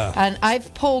 Yeah. And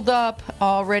I've pulled up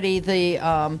already the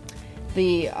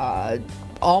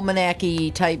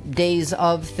almanac-y type days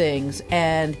of things,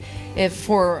 and if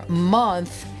for a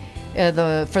month,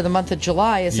 for the month of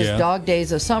July, it says Dog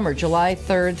Days of Summer, July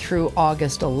 3rd through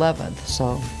August 11th.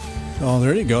 So,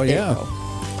 there you go. Yeah.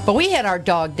 But we had our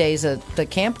dog days at the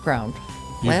campground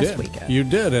last weekend. You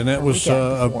did, and that was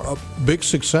a big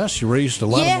success. You raised a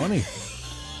lot of money,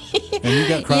 and you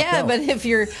got cropped out. But if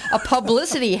you're a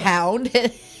publicity hound,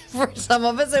 for some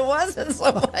of us, it wasn't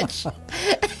so much.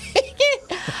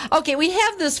 Okay, we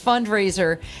have this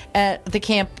fundraiser at the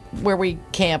camp where we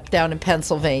camp down in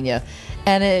Pennsylvania,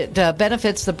 and it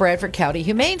benefits the Bradford County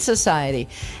Humane Society,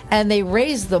 and they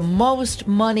raise the most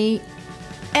money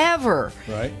ever.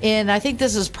 Right. And I think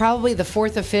this is probably the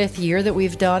 4th or 5th year that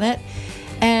we've done it.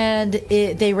 And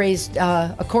they raised,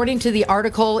 according to the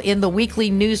article in the weekly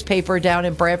newspaper down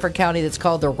in Bradford County that's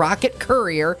called the Rocket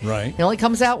Courier. Right. It only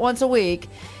comes out once a week.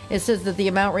 It says that the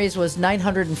amount raised was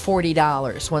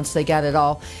 $940 once they got it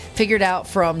all figured out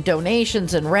from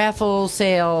donations and raffle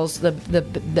sales,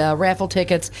 the raffle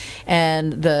tickets,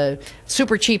 and the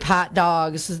super cheap hot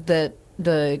dogs that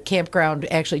the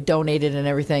campground actually donated and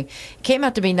everything. It came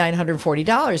out to be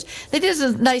 $940. They did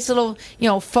a nice little,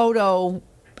 photo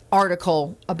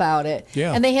article about it.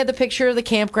 Yeah. And they had the picture of the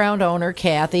campground owner,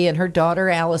 Kathy, and her daughter,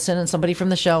 Allison, and somebody from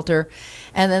the shelter.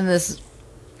 And then this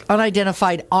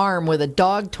unidentified arm with a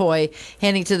dog toy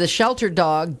handing to the shelter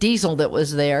dog, Diesel, that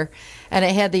was there. And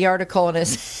it had the article, and it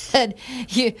said,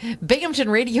 Binghamton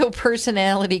radio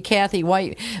personality Kathy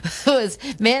Whyte was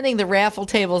manning the raffle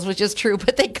tables, which is true,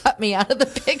 but they cut me out of the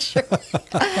picture,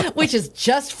 which is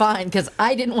just fine, because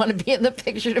I didn't want to be in the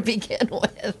picture to begin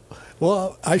with.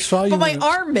 Well, I saw you. But my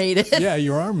arm made it. Yeah,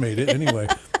 your arm made it anyway.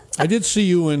 I did see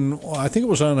you in, I think it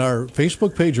was on our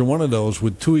Facebook page or one of those,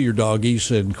 with two of your doggies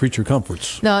and Creature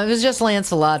Comforts. No, it was just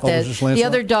Lancelot. Oh, it was just Lancelot? The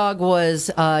other dog was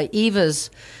Eva's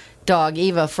dog,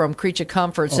 Eva from Creature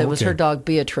Comforts. It was her dog,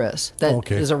 Beatrice.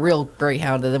 That is a real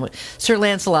greyhound. And then Sir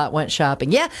Lancelot went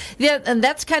shopping. Yeah, and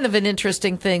that's kind of an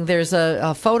interesting thing. There's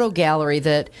a photo gallery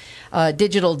that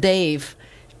Digital Dave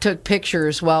took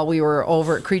pictures while we were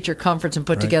over at Creature Comforts and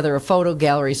put together a photo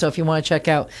gallery. So if you want to check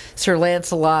out Sir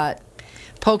Lancelot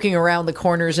poking around the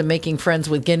corners and making friends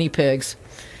with guinea pigs,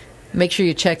 make sure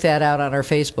you check that out on our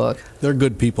Facebook. They're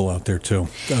good people out there, too.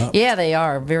 Yeah, they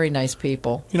are. Very nice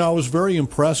people. You know, I was very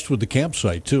impressed with the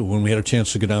campsite, too, when we had a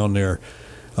chance to go down there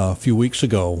a few weeks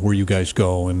ago, where you guys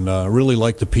go, and really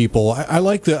liked the people. I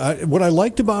liked what I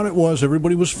liked about it was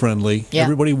everybody was friendly. Yeah.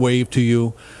 Everybody waved to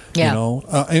you. Yeah. You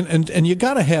know, and you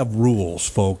got to have rules,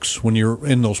 folks, when you're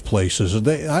in those places.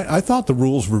 I thought the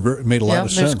rules made a lot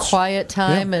of sense. There's quiet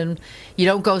time, and you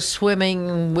don't go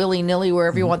swimming willy-nilly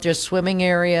wherever you want. There's swimming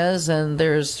areas, and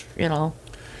there's,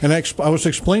 And I was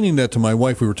explaining that to my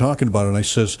wife. We were talking about it, and I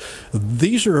says,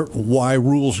 these are why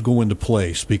rules go into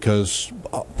place, because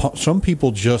some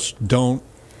people just don't.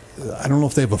 I don't know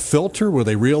if they have a filter where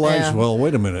they realize, well,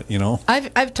 wait a minute,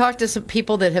 I've talked to some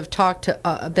people that have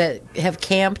that have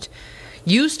camped,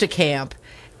 used to camp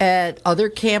at other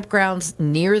campgrounds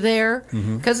near there,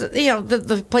 because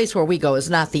the place where we go is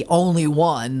not the only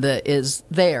one that is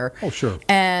there. Oh, sure.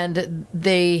 And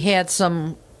they had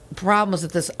some problems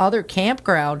at this other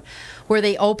campground where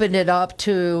they opened it up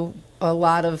to a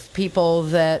lot of people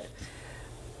that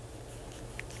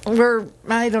were,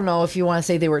 I don't know if you want to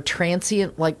say they were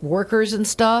transient, like workers and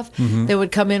stuff. They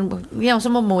would come in,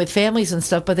 some of them with families and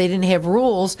stuff, but they didn't have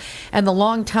rules. And the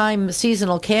long-time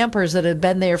seasonal campers that had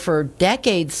been there for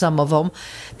decades, some of them,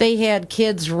 they had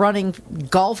kids running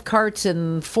golf carts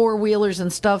and four-wheelers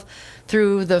and stuff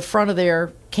through the front of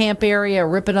their camp area,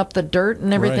 ripping up the dirt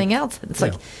and everything else. It's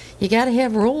like, you got to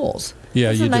have rules.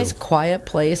 Yeah, it's a nice, quiet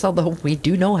place, although we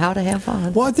do know how to have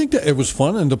fun. Well, I think that it was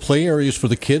fun, and the play areas for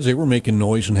the kids, they were making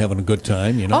noise and having a good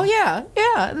time, Oh, yeah,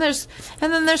 and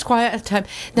then there's quiet time.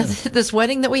 Now, this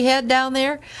wedding that we had down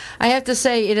there, I have to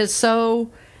say, it is so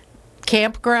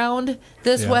campground,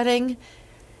 this wedding.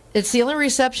 It's the only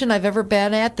reception I've ever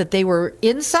been at that they were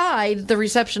inside the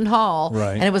reception hall,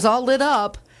 and it was all lit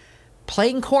up,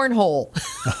 playing cornhole.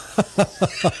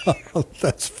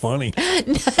 That's funny.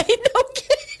 No kidding.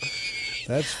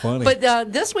 That's funny. But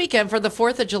this weekend, for the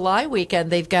 4th of July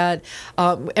weekend, they've got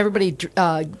everybody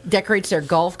decorates their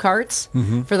golf carts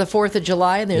for the 4th of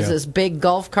July, and there's this big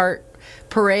golf cart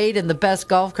parade, and the best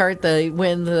golf cart, they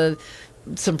win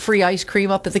some free ice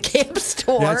cream up at the camp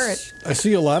store. I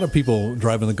see a lot of people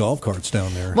driving the golf carts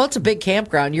down there. Well, it's a big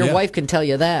campground. Your wife can tell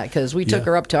you that, because we took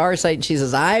her up to our site, and she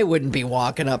says, I wouldn't be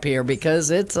walking up here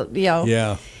because it's,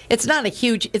 it's not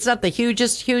the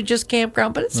hugest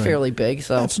campground, but it's fairly big.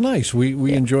 So that's nice.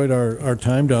 We enjoyed our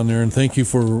time down there, and thank you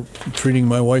for treating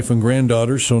my wife and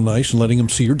granddaughters so nice and letting them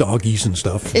see your doggies and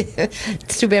stuff.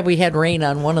 It's too bad we had rain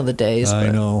on one of the days. I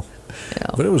know.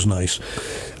 But it was nice.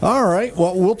 All right.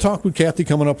 Well, we'll talk with Kathy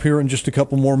coming up here in just a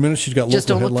couple more minutes. She's got just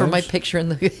don't headlines. Look for my picture in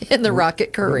the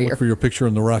Rocket Courier. Look for your picture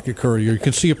in the Rocket Courier. You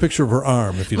can see a picture of her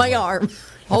arm if you my arm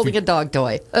holding a dog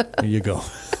toy. There you go.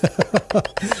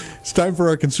 It's time for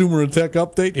our consumer and tech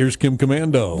update. Here's Kim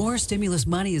Commando. More stimulus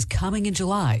money is coming in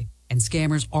July, and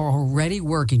scammers are already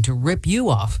working to rip you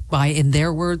off by, in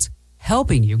their words,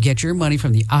 helping you get your money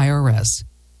from the IRS.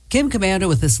 Kim Commando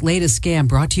with this latest scam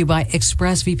brought to you by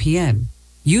ExpressVPN.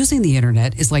 Using the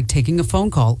internet is like taking a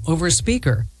phone call over a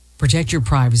speaker. Protect your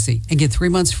privacy and get 3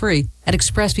 months free at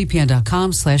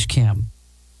expressvpn.com/Kim.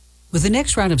 With the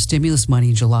next round of stimulus money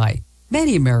in July,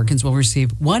 many Americans will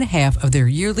receive 1/2 of their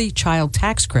yearly child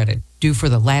tax credit due for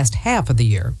the last half of the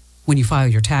year. When you file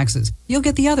your taxes, you'll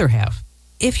get the other half.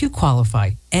 If you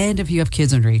qualify and if you have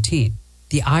kids under 18,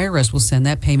 the IRS will send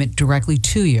that payment directly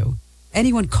to you.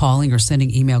 Anyone calling or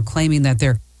sending email claiming that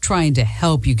they're trying to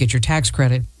help you get your tax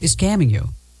credit is scamming you.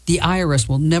 The IRS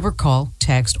will never call,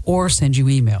 text, or send you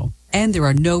email, and there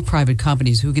are no private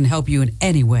companies who can help you in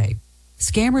any way.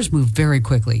 Scammers move very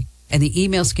quickly, and the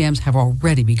email scams have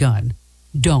already begun.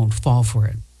 Don't fall for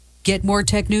it. Get more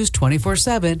tech news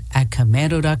 24/7 at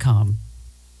commando.com.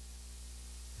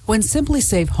 When Simply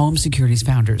Safe Home Security's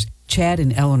founders, Chad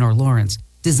and Eleanor Lawrence,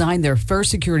 designed their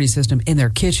first security system in their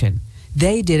kitchen,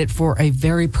 they did it for a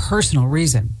very personal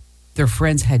reason. Their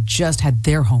friends had just had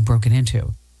their home broken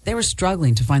into. They were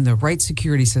struggling to find the right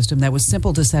security system that was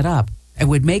simple to set up and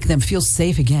would make them feel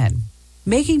safe again.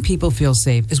 Making people feel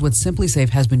safe is what Simply Safe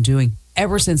has been doing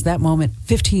ever since that moment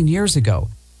 15 years ago.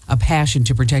 A passion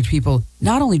to protect people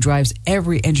not only drives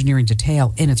every engineering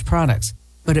detail in its products,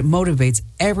 but it motivates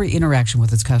every interaction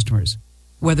with its customers.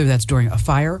 Whether that's during a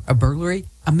fire, a burglary,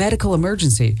 a medical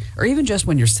emergency, or even just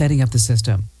when you're setting up the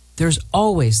system, there's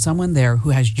always someone there who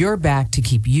has your back to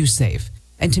keep you safe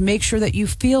and to make sure that you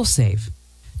feel safe.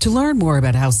 To learn more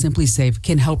about how Simply Safe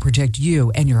can help protect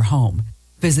you and your home,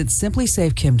 visit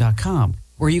simplysafekim.com,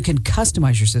 where you can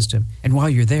customize your system, and while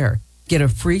you're there, get a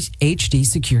free HD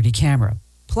security camera.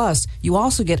 Plus, you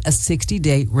also get a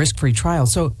 60-day risk-free trial,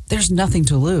 so there's nothing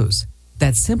to lose.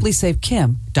 That's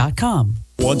simplysafekim.com.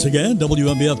 Once again,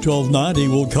 WMBF 1290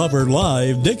 will cover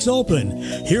live Dick's Open.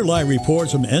 Hear live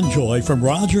reports from Enjoy from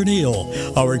Roger Neal.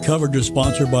 Our coverage is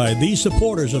sponsored by the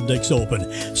supporters of Dick's Open: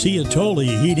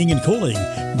 Ciatoli Heating and Cooling,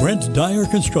 Brent Dyer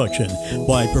Construction,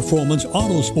 by Performance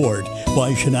Auto Sport,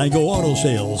 by Shenango Auto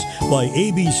Sales, by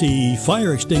ABC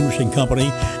Fire Extinguishing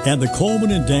Company, and the Coleman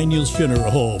and Daniels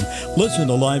Funeral Home. Listen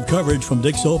to live coverage from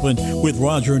Dick's Open with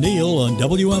Roger Neal on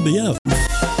WMBF.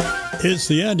 It's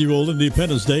the annual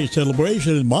Independence Day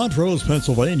celebration in Montrose,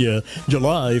 Pennsylvania,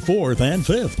 July 4th and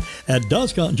 5th. At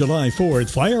dusk on July 4th,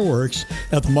 fireworks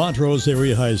at the Montrose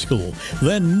Area High School.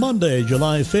 Then Monday,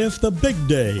 July 5th, the big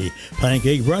day.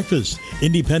 Pancake breakfast,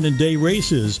 Independence Day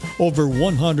races, over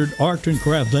 100 art and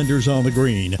craft vendors on the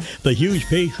green. The huge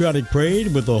patriotic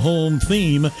parade with the home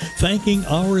theme, Thanking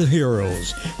Our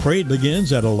Heroes. Parade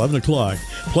begins at 11 o'clock.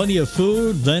 Plenty of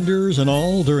food, vendors, and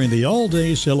all during the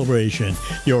all-day celebration.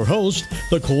 Your host,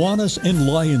 the Kiwanis and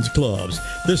Lions Clubs.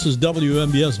 This is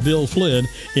WMBS Bill Flynn,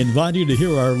 inviting you to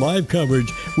hear our live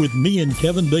coverage with me and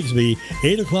Kevin Bigsby,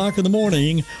 8 o'clock in the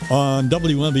morning on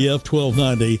WMBF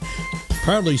 1290.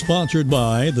 Proudly sponsored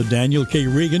by the Daniel K.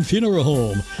 Regan Funeral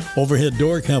Home, Overhead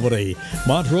Door Company,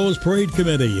 Montrose Parade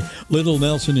Committee, Little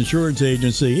Nelson Insurance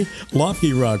Agency,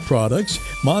 Lopke Rock Products,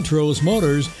 Montrose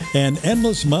Motors, and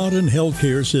Endless Mountain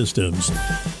Healthcare Systems.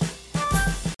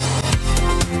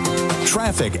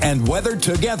 Traffic and weather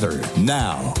together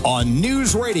now on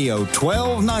News Radio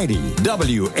 1290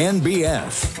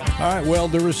 WNBF. All right, well,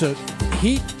 there is a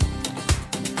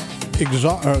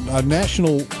a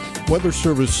National Weather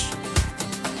Service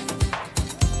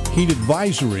heat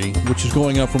advisory, which is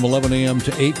going up from 11 a.m.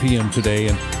 to 8 p.m. today,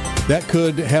 and that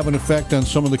could have an effect on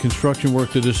some of the construction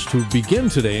work that is to begin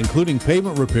today, including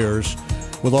pavement repairs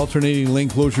with alternating lane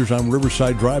closures on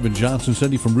Riverside Drive and Johnson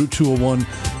City from Route 201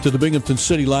 to the Binghamton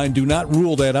City line. Do not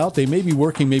rule that out. They may be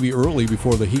working maybe early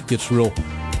before the heat gets real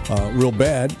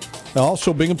bad.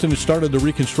 Also, Binghamton has started the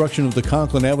reconstruction of the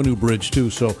Conklin Avenue Bridge,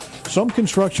 too. So some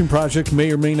construction projects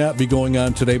may or may not be going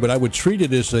on today, but I would treat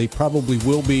it as they probably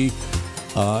will be,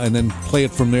 and then play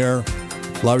it from there.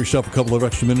 Allow yourself a couple of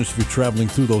extra minutes if you're traveling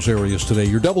through those areas today.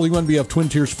 Your WNBF Twin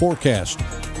Tiers forecast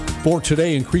for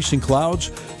today: increasing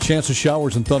clouds, chance of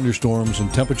showers and thunderstorms,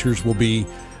 and temperatures will be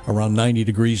around 90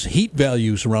 degrees. Heat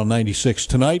values around 96.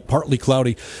 Tonight, partly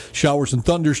cloudy, showers and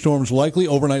thunderstorms likely.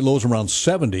 Overnight lows around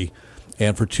 70.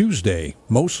 And for Tuesday,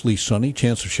 mostly sunny,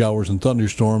 chance of showers and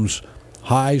thunderstorms.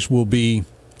 Highs will be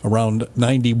around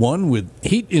 91 with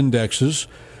heat indexes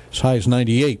as high as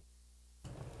 98.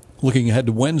 Looking ahead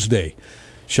to Wednesday,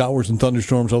 showers and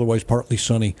thunderstorms, otherwise partly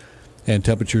sunny, and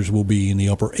temperatures will be in the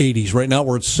upper 80s. Right now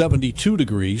we're at 72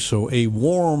 degrees, so a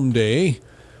warm day.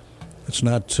 Let's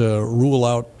not rule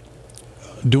out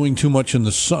doing too much in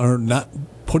the sun, or not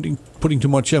putting too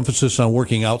much emphasis on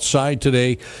working outside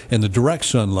today in the direct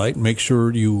sunlight. Make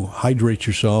sure you hydrate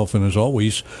yourself, and as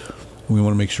always, we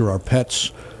want to make sure our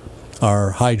pets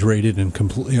are hydrated and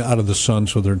completely out of the sun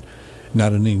so they're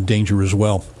not in any danger as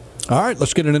well. All right,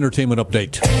 let's get an entertainment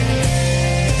update.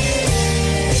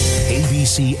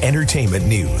 ABC Entertainment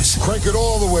News. Crank it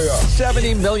all the way up.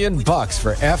 $70 million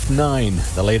for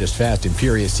F9. The latest Fast and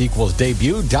Furious sequel's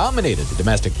debut dominated the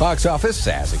domestic box office,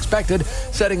 as expected,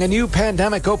 setting a new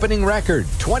pandemic opening record.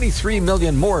 $23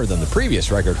 million more than the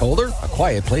previous record holder, A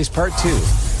Quiet Place Part 2.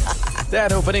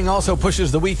 That opening also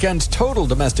pushes the weekend's total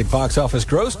domestic box office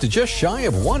gross to just shy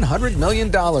of $100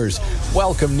 million.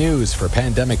 Welcome news for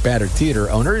pandemic-battered theater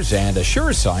owners, and a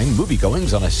sure sign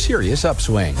moviegoing's on a serious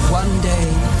upswing. One day,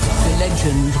 the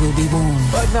legend will be born.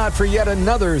 But not for yet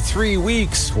another 3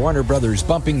 weeks. Warner Brothers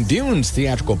bumping Dune's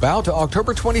theatrical bout to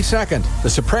October 22nd. The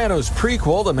Sopranos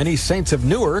prequel, The Many Saints of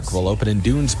Newark, will open in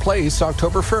Dune's place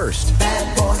October 1st.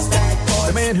 Bad boys, bad boys.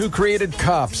 The man who created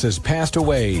Cops has passed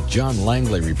away. John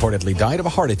Langley reportedly died of a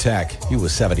heart attack. He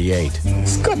was 78.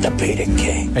 It's good to be the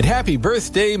king. And happy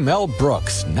birthday, Mel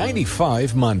Brooks,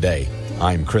 95 Monday.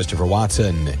 I'm Christopher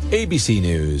Watson, ABC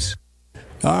News.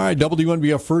 All right,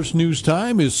 WNBF First News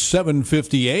Time is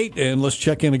 7:58, and let's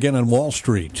check in again on Wall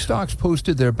Street. Stocks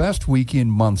posted their best week in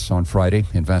months on Friday.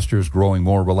 Investors growing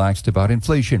more relaxed about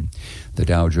inflation. The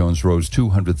Dow Jones rose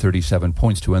 237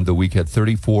 points to end the week at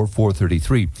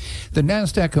 34,433. The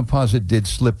Nasdaq Composite did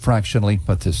slip fractionally,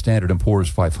 but the Standard & Poor's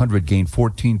 500 gained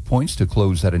 14 points to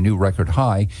close at a new record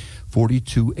high,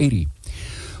 4280.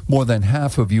 More than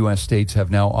half of U.S. states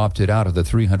have now opted out of the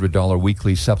 $300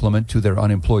 weekly supplement to their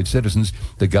unemployed citizens.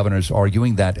 The governor's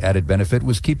arguing that added benefit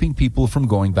was keeping people from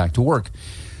going back to work.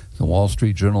 The Wall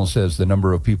Street Journal says the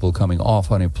number of people coming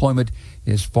off unemployment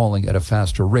is falling at a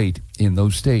faster rate in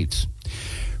those states.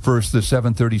 First, the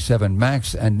 737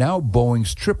 MAX, and now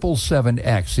Boeing's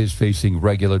 777X is facing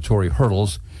regulatory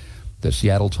hurdles. The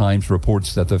Seattle Times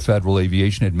reports that the Federal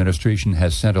Aviation Administration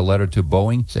has sent a letter to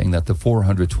Boeing saying that the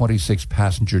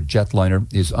 426-passenger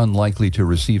jetliner is unlikely to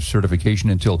receive certification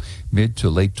until mid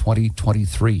to late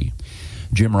 2023.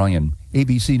 Jim Ryan,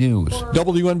 ABC News.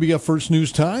 WNBF First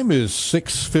News Time is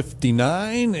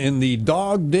 6:59, and the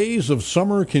dog days of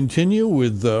summer continue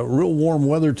with real warm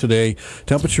weather today.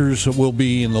 Temperatures will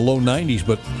be in the low 90s,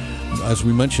 but as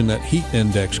we mentioned, that heat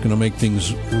index going to make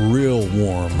things real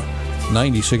warm.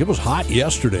 96. It was hot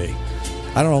yesterday.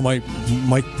 I don't know,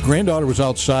 my granddaughter was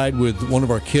outside with one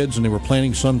of our kids, and they were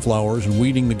planting sunflowers and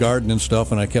weeding the garden and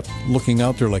stuff, and I kept looking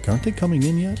out there like, aren't they coming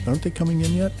in yet? Aren't they coming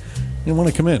in yet? They didn't want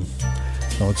to come in.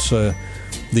 So it's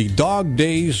the dog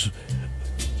days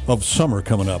of summer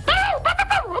coming up.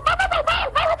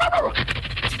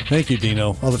 Thank you,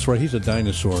 Dino. Oh, that's right. He's a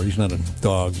dinosaur. He's not a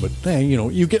dog, but hey,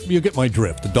 you get my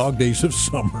drift. The dog days of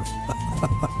summer.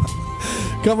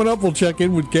 Coming up, we'll check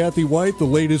in with Kathy Whyte, the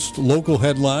latest local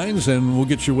headlines, and we'll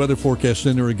get your weather forecast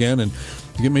in there again and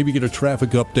maybe get a traffic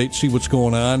update, see what's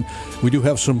going on. We do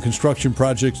have some construction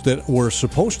projects that were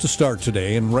supposed to start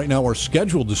today and right now are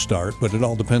scheduled to start, but it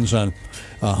all depends on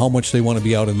how much they want to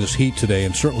be out in this heat today,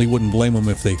 and certainly wouldn't blame them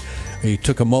if they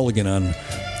took a mulligan on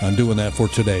doing that for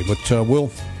today. But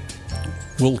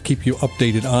we'll keep you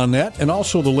updated on that. And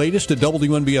also the latest at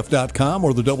WNBF.com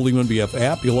or the WNBF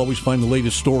app. You'll always find the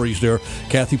latest stories there.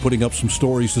 Kathy putting up some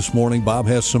stories this morning. Bob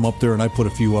has some up there, and I put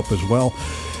a few up as well.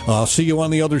 See you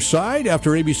on the other side. After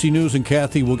ABC News and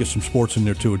Kathy, we'll get some sports in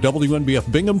there too.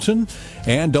 WNBF Binghamton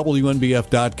and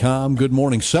WNBF.com. Good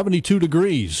morning. 72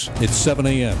 degrees. It's 7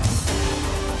 a.m.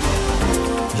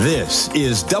 This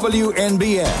is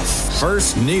WNBF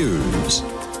First News.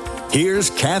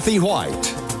 Here's Kathy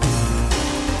Whyte.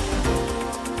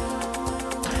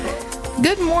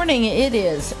 Good morning. It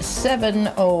is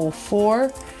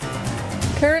 7:04.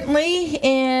 Currently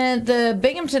in the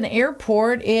Binghamton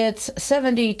Airport, it's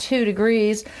 72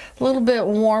 degrees, a little bit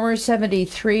warmer,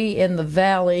 73 in the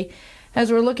valley.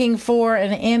 As we're looking for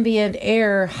an ambient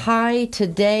air high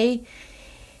today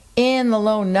in the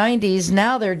low 90s.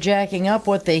 Now they're jacking up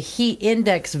what the heat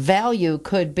index value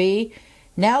could be.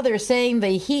 Now they're saying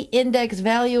the heat index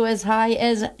value as high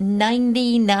as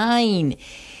 99.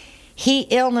 Heat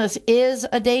illness is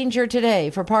a danger today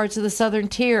for parts of the southern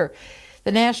tier.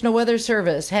 The National Weather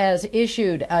Service has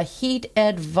issued a heat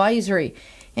advisory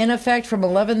in effect from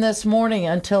 11 this morning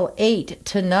until 8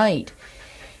 tonight.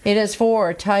 It is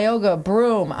for Tioga,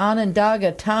 Broome,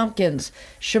 Onondaga, Tompkins,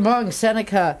 Chemung,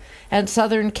 Seneca, and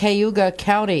southern Cayuga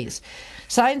counties.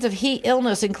 Signs of heat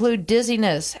illness include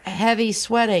dizziness, heavy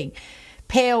sweating,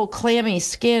 pale, clammy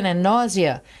skin, and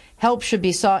nausea. Help should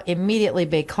be sought immediately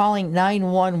by calling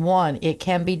 911. It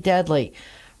can be deadly.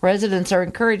 Residents are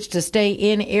encouraged to stay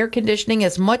in air conditioning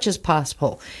as much as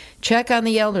possible. Check on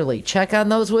the elderly. Check on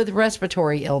those with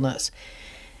respiratory illness.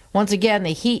 Once again,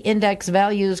 the heat index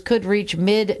values could reach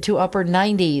mid to upper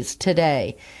 90s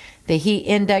today. The heat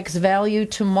index value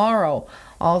tomorrow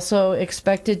also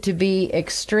expected to be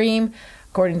extreme.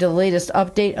 According to the latest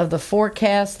update of the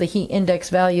forecast, the heat index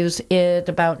values at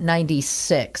about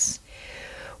 96.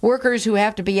 Workers who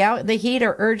have to be out in the heat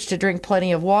are urged to drink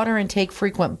plenty of water and take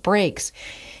frequent breaks.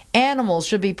 Animals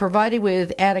should be provided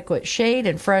with adequate shade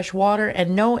and fresh water,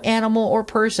 and no animal or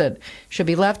person should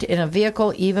be left in a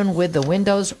vehicle even with the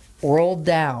windows rolled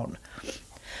down.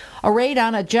 A raid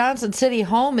on a Johnson City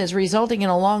home is resulting in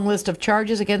a long list of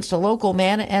charges against a local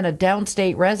man and a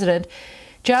downstate resident.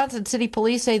 Johnson City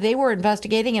police say they were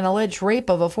investigating an alleged rape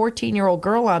of a 14-year-old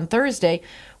girl on Thursday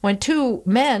when two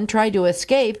men tried to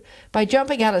escape by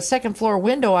jumping out a second-floor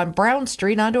window on Brown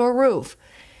Street onto a roof.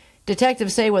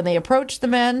 Detectives say when they approached the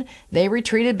men, they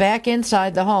retreated back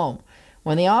inside the home.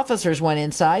 When the officers went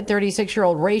inside,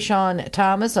 36-year-old Rayshawn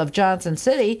Thomas of Johnson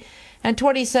City and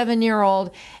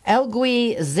 27-year-old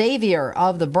Elgui Xavier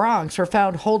of the Bronx were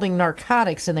found holding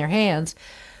narcotics in their hands.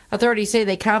 Authorities say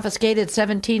they confiscated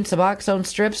 17 Suboxone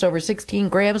strips, over 16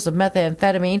 grams of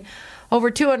methamphetamine,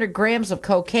 over 200 grams of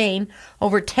cocaine,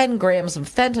 over 10 grams of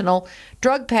fentanyl,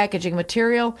 drug packaging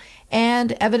material,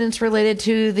 and evidence related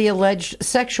to the alleged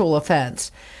sexual offense.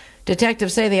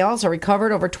 Detectives say they also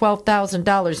recovered over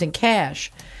 $12,000 in cash.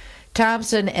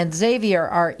 Thompson and Xavier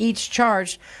are each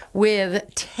charged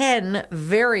with 10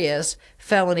 various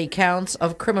felony counts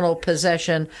of criminal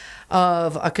possession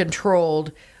of a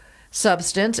controlled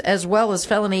substance, as well as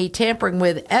felony tampering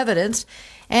with evidence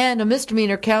and a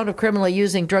misdemeanor count of criminally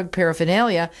using drug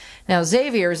paraphernalia. Now,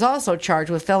 Xavier is also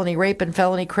charged with felony rape and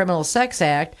felony criminal sex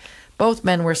act. Both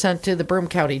men were sent to the Broome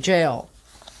County Jail.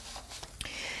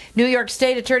 New York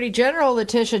State Attorney General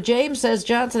Letitia James says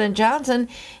Johnson & Johnson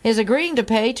is agreeing to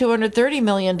pay $230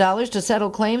 million to settle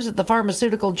claims that the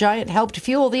pharmaceutical giant helped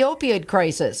fuel the opioid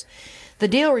crisis. The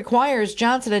deal requires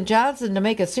Johnson & Johnson to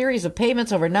make a series of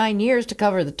payments over 9 years to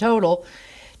cover the total.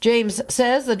 James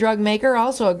says the drug maker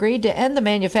also agreed to end the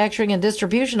manufacturing and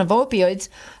distribution of opioids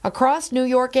across New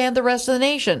York and the rest of the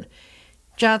nation.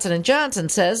 Johnson & Johnson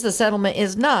says the settlement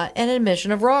is not an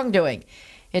admission of wrongdoing.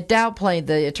 It downplayed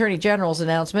the Attorney General's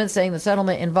announcement, saying the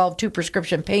settlement involved 2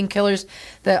 prescription painkillers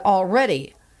that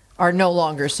already are no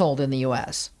longer sold in the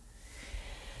U.S.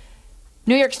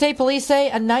 New York State Police say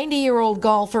a 90-year-old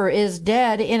golfer is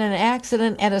dead in an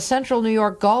accident at a central New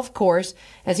York golf course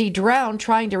as he drowned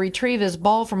trying to retrieve his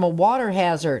ball from a water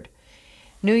hazard.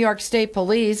 New York State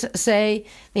Police say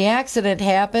the accident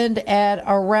happened at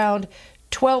around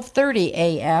 12:30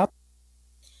 a.m.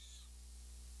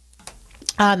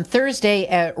 on Thursday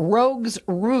at Rogue's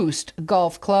Roost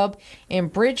Golf Club in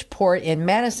Bridgeport in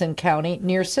Madison County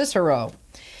near Cicero.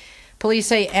 Police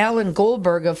say Alan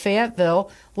Goldberg of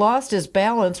Fayetteville lost his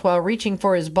balance while reaching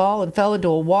for his ball and fell into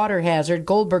a water hazard.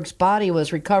 Goldberg's body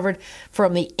was recovered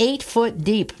from the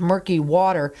 8-foot-deep murky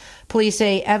water. Police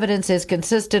say evidence is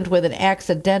consistent with an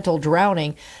accidental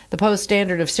drowning. The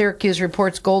Post-Standard of Syracuse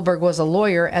reports Goldberg was a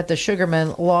lawyer at the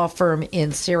Sugarman Law Firm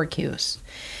in Syracuse.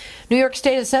 New York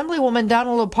State Assemblywoman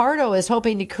Donna Lupardo is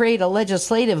hoping to create a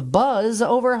legislative buzz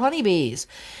over honeybees.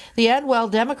 The Endwell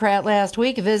Democrat last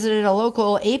week visited a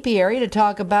local apiary to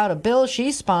talk about a bill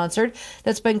she sponsored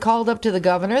that's been called up to the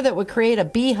governor that would create a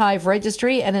beehive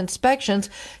registry and inspections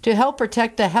to help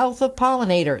protect the health of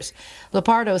pollinators.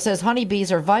 Lupardo says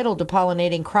honeybees are vital to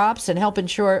pollinating crops and help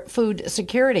ensure food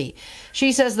security.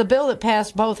 She says the bill that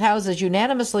passed both houses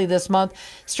unanimously this month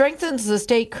strengthens the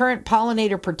state current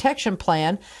pollinator protection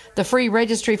plan. The free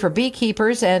registry for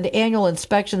beekeepers and annual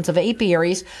inspections of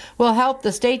apiaries will help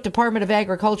the State Department of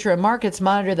Agriculture and Markets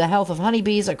monitor the health of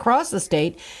honeybees across the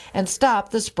state and stop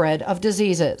the spread of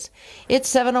diseases. It's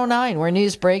 7:09 where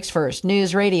news breaks first.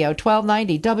 News Radio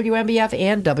 1290 WMBF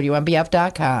and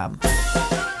WMBF.com.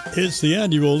 It's the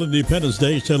annual Independence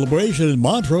Day celebration in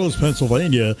Montrose,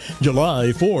 Pennsylvania,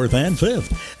 July 4th and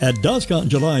 5th. At dusk on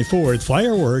July 4th,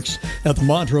 fireworks at the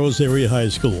Montrose Area High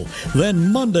School. Then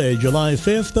Monday, July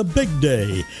 5th, the big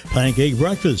day. Pancake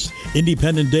breakfast,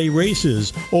 Independence Day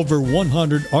races, over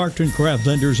 100 art and craft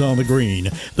vendors on the green.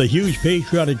 The huge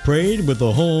patriotic parade with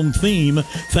the home theme,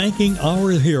 Thanking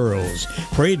Our Heroes.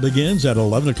 Parade begins at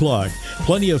 11 o'clock.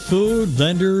 Plenty of food,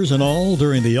 vendors, and all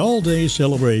during the all-day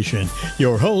celebration.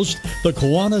 Your host, the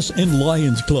Kiwanis and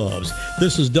Lions Clubs.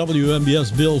 This is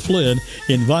WMBS Bill Flynn,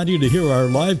 inviting you to hear our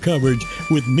live coverage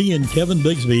with me and Kevin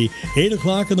Bigsby, 8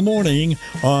 o'clock in the morning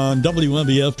on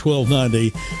WMBF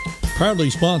 1290.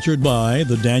 Proudly sponsored by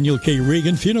the Daniel K.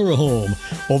 Regan Funeral Home,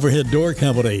 Overhead Door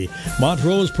Company,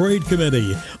 Montrose Parade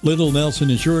Committee, Little Nelson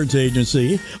Insurance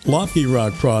Agency, Lofty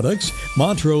Rock Products,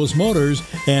 Montrose Motors,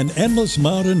 and Endless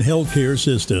Mountain Healthcare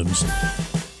Systems.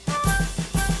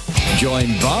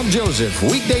 Join Bob Joseph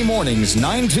weekday mornings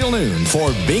 9 till noon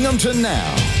for Binghamton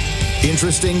Now.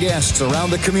 Interesting guests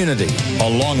around the community,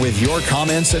 along with your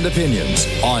comments and opinions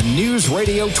on News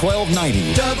Radio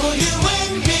 1290.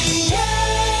 WNBF.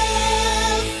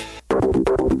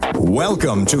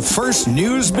 Welcome to First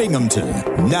News Binghamton.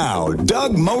 Now,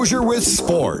 Doug Mosher with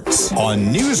sports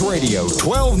on News Radio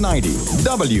 1290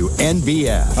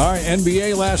 WNBF. All right,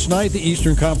 NBA last night, the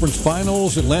Eastern Conference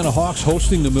Finals. Atlanta Hawks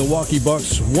hosting the Milwaukee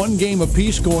Bucks. 1 game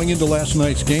apiece going into last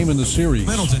night's game in the series.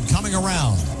 Middleton coming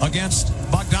around against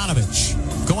Bogdanovich.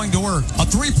 Going to work. A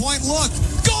three-point look.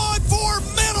 Good for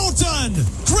Middleton.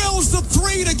 Drills the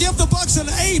 3 to give the Bucks an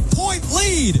 8-point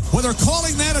lead. Well, they're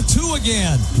calling that a 2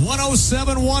 again.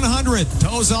 107-100.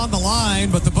 Toes on the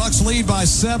line, but the Bucks lead by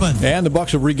 7. And the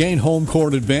Bucks have regained home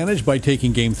court advantage by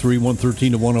taking Game 3,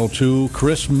 113-102.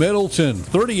 Chris Middleton,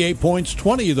 38 points,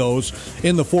 20 of those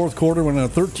in the fourth quarter, went on a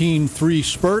 13-3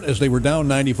 spurt as they were down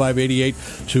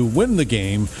 95-88 to win the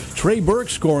game. Trey Burke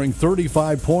scoring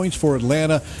 35 points for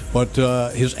Atlanta, but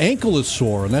his ankle is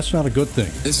sore, and that's not a good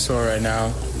thing. It's sore right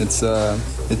now. It's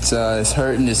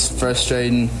hurting. It's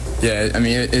frustrating. Yeah, I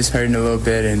mean, it's hurting a little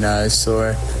bit, and it's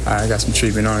sore. I got some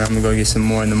treatment on it. I'm gonna go get some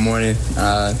more in the morning.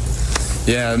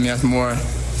 Yeah, I mean, that's more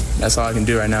that's all I can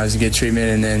do right now is get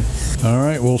treatment, and then. All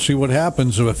right, we'll see what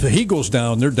happens. If he goes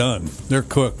down, they're done. They're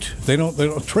cooked. They don't.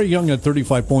 Trae Young had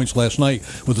 35 points last night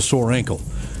with a sore ankle.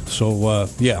 So,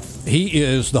 he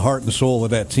is the heart and soul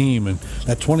of that team. And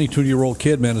that 22-year-old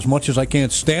kid, man, as much as I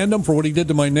can't stand him for what he did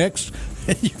to my Knicks,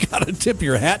 you got to tip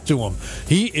your hat to him.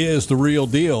 He is the real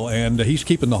deal, and he's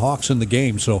keeping the Hawks in the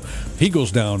game. So, he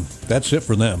goes down. That's it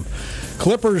for them.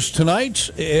 Clippers tonight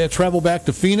travel back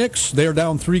to Phoenix. They're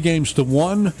down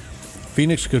 3-1.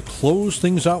 Phoenix could close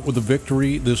things out with a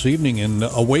victory this evening and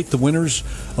await the winners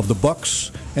of the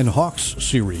Bucks and Hawks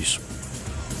series.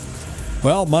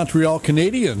 Well, Montreal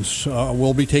Canadiens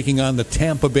will be taking on the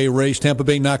Tampa Bay Rays. Tampa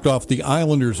Bay knocked off the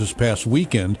Islanders this past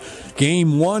weekend.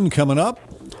 Game 1 coming up.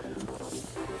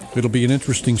 It'll be an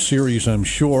interesting series, I'm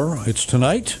sure. It's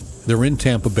tonight. They're in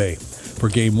Tampa Bay for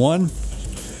Game 1.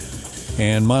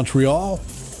 And Montreal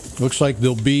looks like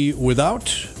they'll be without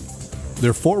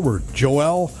their forward,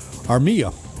 Joel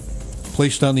Armia,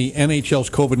 placed on the NHL's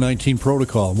COVID-19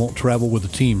 protocol, won't travel with the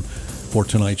team for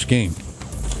tonight's game.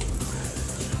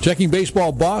 Checking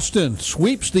baseball, Boston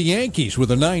sweeps the Yankees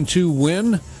with a 9-2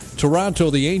 win.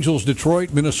 Toronto, the Angels,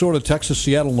 Detroit, Minnesota, Texas,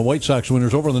 Seattle, and the White Sox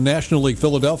winners over the National League.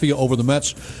 Philadelphia over the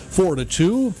Mets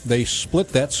 4-2. They split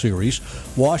that series.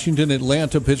 Washington,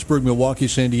 Atlanta, Pittsburgh, Milwaukee,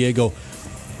 San Diego,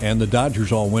 and the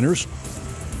Dodgers all winners.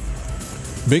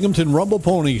 Binghamton Rumble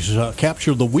Ponies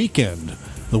captured the weekend.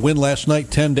 The win last night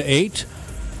 10-8,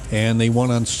 and they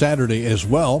won on Saturday as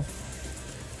well.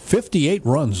 58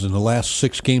 runs in the last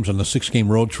 6 games on the 6-game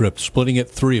road trip, splitting it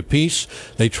 3 apiece.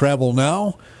 They travel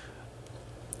now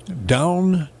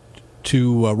down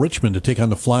to Richmond to take on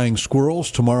the Flying Squirrels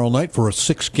tomorrow night for a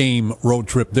 6-game road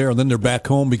trip there. And then they're back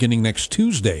home beginning next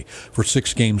Tuesday for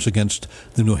 6 games against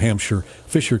the New Hampshire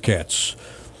Fisher Cats.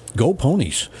 Go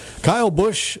Ponies. Kyle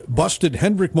Busch busted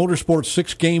Hendrick Motorsports'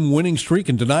 6-game winning streak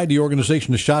and denied the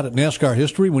organization a shot at NASCAR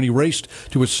history when he raced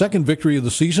to his second victory of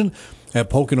the season at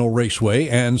Pocono Raceway.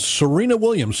 And Serena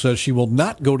Williams says she will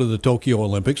not go to the Tokyo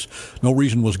Olympics. No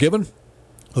reason was given.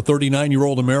 The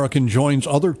 39-year-old American joins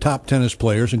other top tennis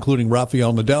players, including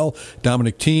Rafael Nadal,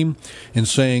 Dominic Thiem, in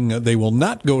saying they will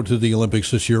not go to the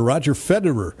Olympics this year. Roger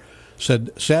Federer said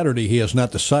Saturday he has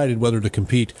not decided whether to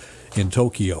compete in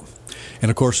Tokyo. And,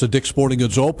 of course, the Dick's Sporting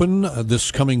Goods Open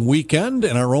this coming weekend,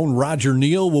 and our own Roger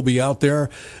Neal will be out there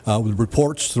with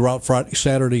reports throughout Friday,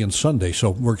 Saturday, and Sunday.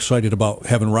 So we're excited about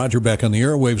having Roger back on the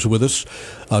airwaves with us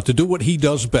to do what he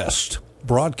does best,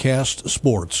 broadcast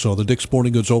sports. So the Dick's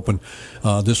Sporting Goods Open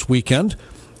this weekend,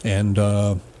 and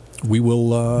we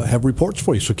will have reports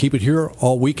for you. So keep it here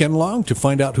all weekend long to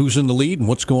find out who's in the lead and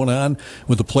what's going on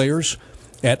with the players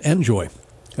at Enjoy.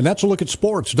 And that's a look at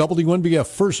sports. WNBF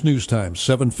First News Time,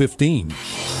 7:15.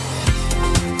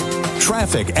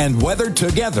 Traffic and weather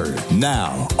together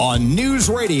now on News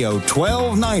Radio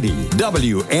 1290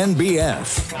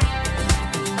 WNBF.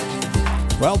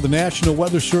 Well, the National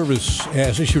Weather Service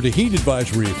has issued a heat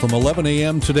advisory from 11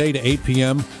 a.m. today to 8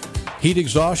 p.m. Heat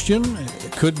exhaustion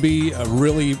could be a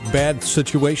really bad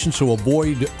situation, so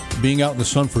avoid being out in the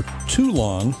sun for too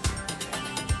long.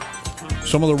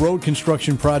 Some of the road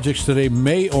construction projects today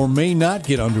may or may not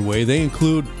get underway. They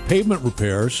include pavement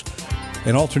repairs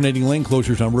and alternating lane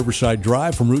closures on Riverside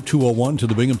Drive from Route 201 to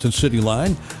the Binghamton City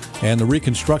line, and the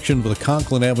reconstruction of the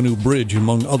Conklin Avenue Bridge,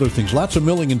 among other things. Lots of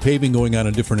milling and paving going on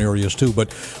in different areas, too.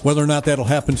 But whether or not that'll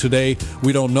happen today,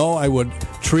 we don't know. I would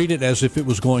treat it as if it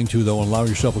was going to, though, and allow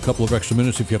yourself a couple of extra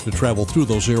minutes if you have to travel through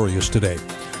those areas today.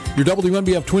 Your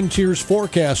WNBF Twin Tiers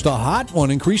forecast, a hot one,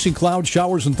 increasing clouds,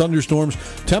 showers, and thunderstorms.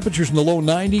 Temperatures in the low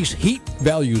 90s, heat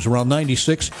values around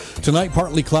 96. Tonight,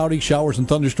 partly cloudy, showers and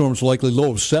thunderstorms, likely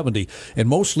low of 70. And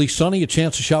mostly sunny, a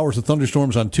chance of showers and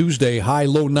thunderstorms on Tuesday, high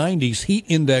low 90s, heat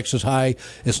index as high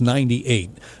as 98.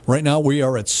 Right now, we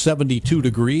are at 72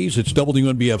 degrees. It's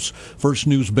WNBF's First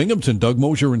News Binghamton. Doug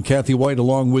Mosher and Kathy Whyte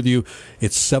along with you.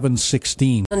 It's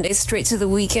 7:16. Monday straight to the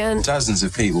weekend. Dozens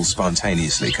of people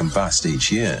spontaneously combust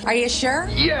each year. Are you sure?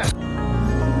 Yeah.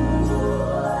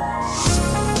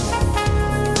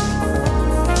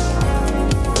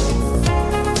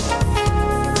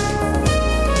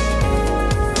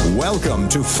 Welcome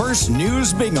to First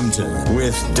News Binghamton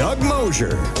with Doug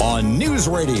Mosher on News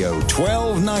Radio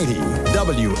 1290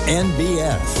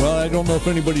 WNBF. Well, I don't know if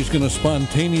anybody's going to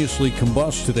spontaneously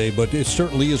combust today, but it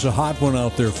certainly is a hot one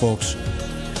out there, folks.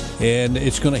 And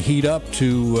it's going to heat up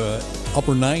to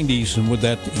upper 90s, and with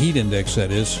that heat index,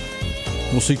 that is.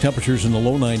 We'll see temperatures in the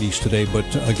low 90s today, but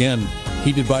again,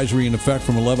 heat advisory in effect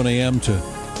from 11 a.m. to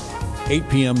 8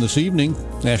 p.m. this evening.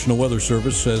 National Weather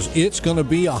Service says it's going to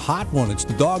be a hot one. It's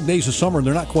the dog days of summer.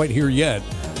 They're not quite here yet.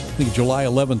 I think July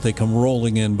 11th they come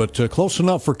rolling in, but close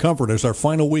enough for comfort as our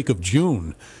final week of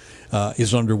June.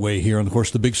 is underway here. And, of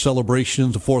course, the big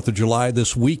celebration, the 4th of July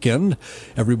this weekend.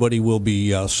 Everybody will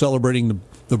be celebrating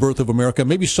the birth of America,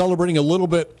 maybe celebrating a little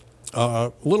bit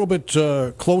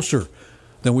closer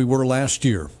than we were last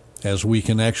year, as we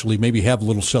can actually maybe have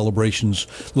little celebrations,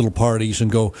 little parties,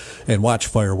 and go and watch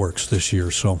fireworks this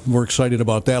year. So we're excited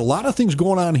about that. A lot of things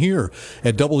going on here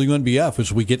at WNBF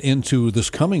as we get into this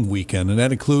coming weekend, and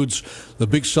that includes the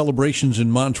big celebrations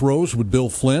in Montrose with Bill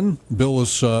Flynn. Bill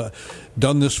has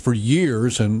done this for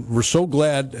years, and we're so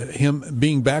glad him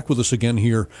being back with us again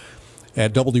here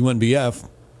at WNBF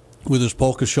with his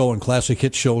polka show and classic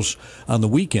hit shows on the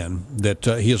weekend, that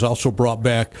he has also brought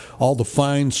back all the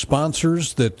fine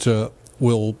sponsors that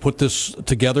will put this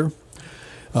together.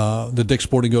 The Dick's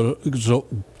Sporting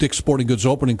Goods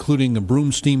Open, including the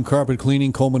Broom Steam Carpet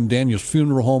Cleaning, Coleman Daniels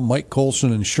Funeral Home, Mike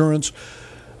Colson Insurance,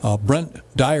 Brent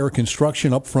Dyer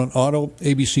Construction, Upfront Auto,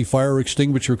 ABC Fire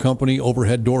Extinguisher Company,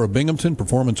 Overhead Door of Binghamton,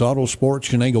 Performance Auto Sports,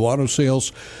 Shenago Auto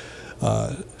Sales,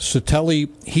 Satelli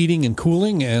Heating and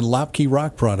Cooling, and Lopke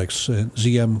Rock Products,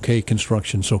 ZMK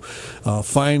Construction. So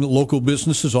fine local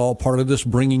businesses, all part of this,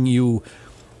 bringing you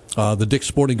the Dick's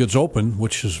Sporting Goods Open,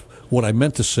 which is what I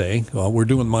meant to say. We're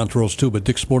doing Montrose too, but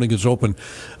Dick's Sporting Goods Open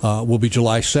will be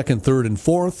July 2nd, 3rd, and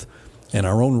 4th, and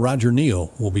our own Roger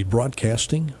Neal will be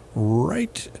broadcasting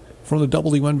right from the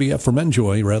WNBF, from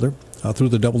Enjoy, rather, through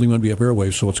the WNBF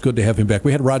airwaves. So it's good to have him back.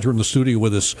 We had Roger in the studio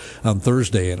with us on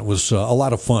Thursday, and it was a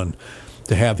lot of fun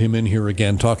to have him in here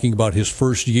again, talking about his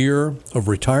first year of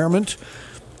retirement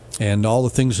and all the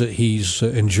things that he's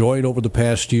enjoyed over the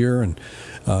past year. And,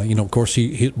 of course,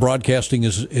 broadcasting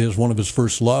is one of his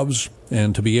first loves,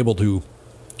 and to be able to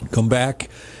come back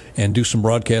and do some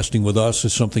broadcasting with us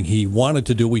is something he wanted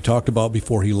to do. We talked about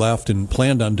before he left and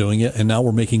planned on doing it, and now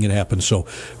we're making it happen. So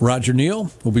Roger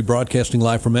Neal will be broadcasting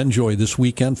live from Enjoy this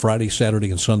weekend, Friday, Saturday,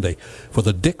 and Sunday, for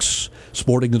the Dick's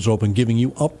Sporting Goods Open, giving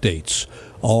you updates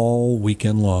all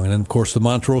weekend long. And then, of course, the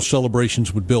Montrose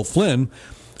celebrations with Bill Flynn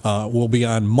will be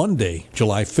on Monday,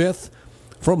 July 5th,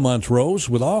 from Montrose,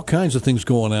 with all kinds of things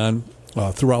going on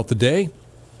throughout the day.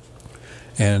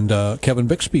 And Kevin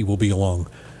Bixby will be along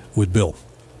with Bill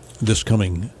this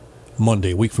coming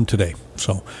Monday, a week from today.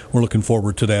 So we're looking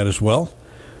forward to that as well.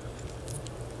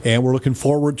 And we're looking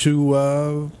forward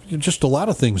to just a lot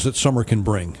of things that summer can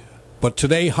bring. But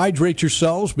today, hydrate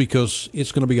yourselves, because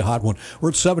it's going to be a hot one. We're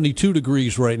at 72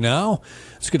 degrees right now.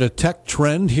 Let's get a tech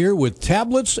trend here with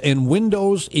tablets and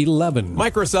Windows 11.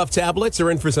 Microsoft tablets are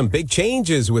in for some big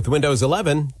changes with Windows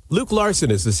 11. Luke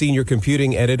Larson is the senior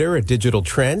computing editor at Digital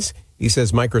Trends. He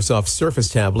says Microsoft's Surface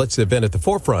tablets have been at the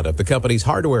forefront of the company's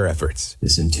hardware efforts.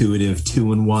 This intuitive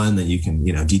two-in-one that you can,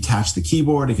 detach the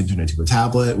keyboard, it can turn into a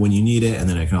tablet when you need it, and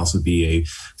then it can also be a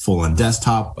full-on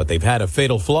desktop. But they've had a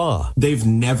fatal flaw. They've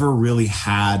never really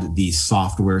had the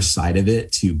software side of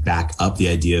it to back up the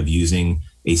idea of using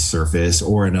a Surface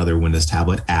or another Windows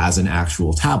tablet as an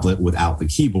actual tablet without the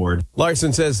keyboard.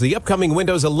 Larson says the upcoming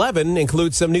Windows 11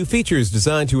 includes some new features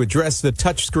designed to address the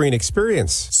touchscreen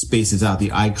experience. Spaces out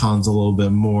the icons a little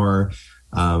bit more.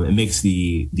 It makes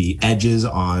the edges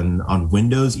on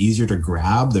Windows easier to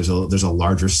grab. There's a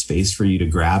larger space for you to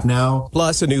grab now.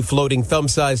 Plus a new floating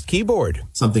thumb-sized keyboard.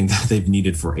 Something that they've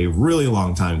needed for a really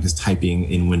long time, because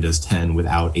typing in Windows 10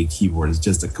 without a keyboard is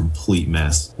just a complete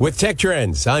mess. With Tech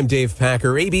Trends, I'm Dave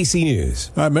Packer, ABC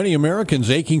News. Many Americans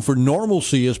aching for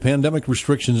normalcy as pandemic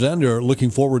restrictions end are looking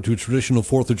forward to traditional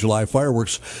 4th of July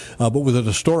fireworks. But with a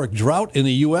historic drought in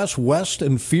the U.S. West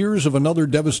and fears of another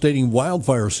devastating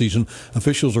wildfire season,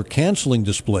 officials are canceling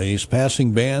displays,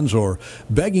 passing bans, or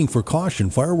begging for caution.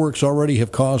 Fireworks already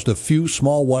have caused a few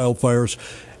small wildfires,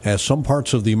 as some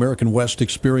parts of the American West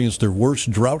experienced their worst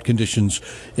drought conditions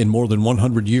in more than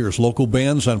 100 years. Local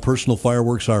bans on personal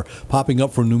fireworks are popping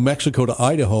up from New Mexico to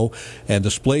Idaho, and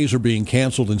displays are being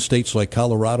canceled in states like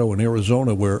Colorado and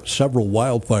Arizona, where several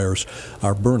wildfires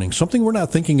are burning. Something we're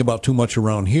not thinking about too much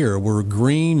around here. We're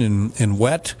green and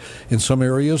wet in some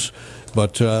areas,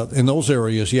 but in those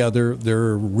areas,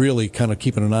 they're really kind of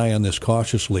keeping an eye on this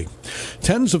cautiously.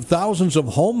 Tens of thousands of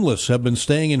homeless have been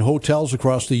staying in hotels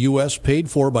across the U.S., paid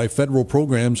for by federal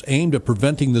programs aimed at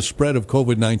preventing the spread of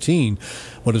COVID-19.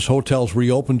 But as hotels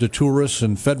reopen to tourists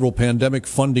and federal pandemic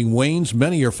funding wanes,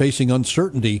 many are facing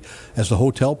uncertainty as the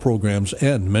hotel programs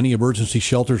end. Many emergency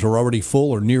shelters are already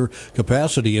full or near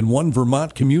capacity. In one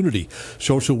Vermont community,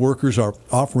 social workers are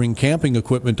offering camping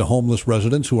equipment to homeless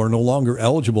residents who are no longer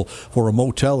eligible for a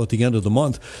motel at the end of the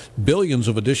month. Billions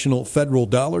of additional federal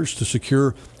dollars to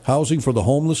secure housing for the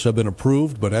homeless have been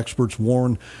approved, but experts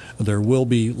warn there will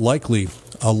be likely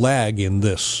a lag in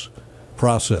this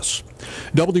process.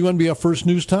 WNBF First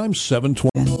News Time,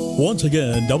 7:20. Once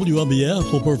again,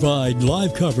 WMBF will provide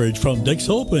live coverage from Dick's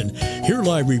Open. Hear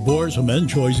live reports from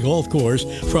Men's Choice Golf Course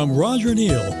from Roger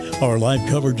Neal. Our live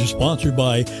coverage is sponsored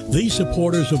by the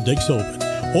supporters of Dick's Open.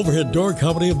 Overhead Door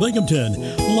Company of Binghamton,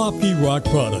 Lopke Rock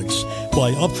Products,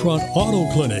 by Upfront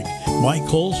Auto Clinic, Mike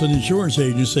Colson Insurance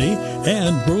Agency,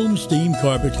 and Broom Steam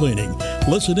Carpet Cleaning.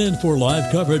 Listen in for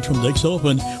live coverage from Dick's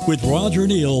Open with Roger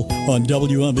Neal on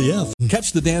WMBF.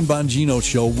 Catch the Dan Bongino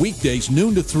Show weekdays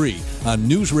noon to 3 on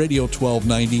News Radio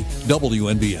 1290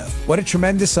 WNBF. What a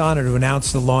tremendous honor to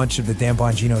announce the launch of the Dan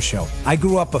Bongino Show. I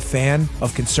grew up a fan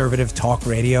of conservative talk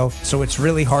radio, so it's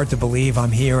really hard to believe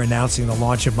I'm here announcing the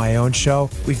launch of my own show.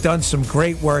 We've done some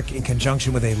great work in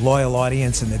conjunction with a loyal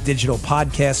audience in the digital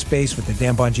podcast space with the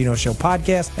Dan Bongino Show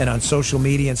podcast, and on social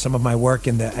media and some of my work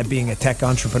in being a tech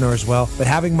entrepreneur as well. But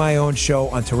having my own show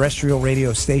on terrestrial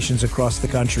radio stations across the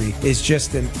country is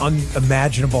just an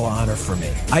unimaginable honor for me.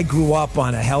 I grew up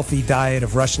on a healthy diet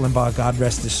of Rush Limbaugh, God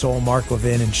rest his soul, Mark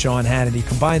Levin, and Sean Hannity.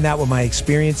 Combine that with my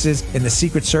experiences in the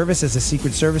Secret Service as a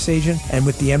Secret Service agent and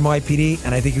with the NYPD,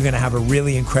 and I think you're going to have a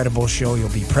really incredible show you'll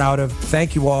be proud of.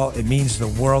 Thank you all. It means the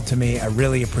world to me. I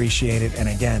really appreciate it. And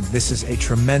again, this is a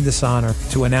tremendous honor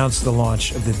to announce the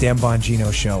launch of the Dan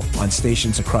Bongino Show on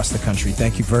stations across the country.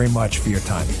 Thank you very much for your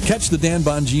time. Catch the Dan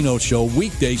Bongino Show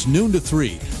weekdays noon to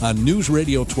 3 on News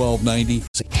Radio 1290.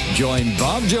 Join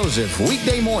Bob Joseph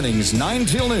weekday mornings 9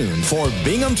 till noon for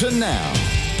Binghamton Now.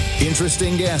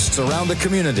 Interesting guests around the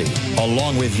community,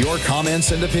 along with your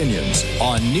comments and opinions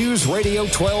on News Radio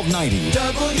 1290.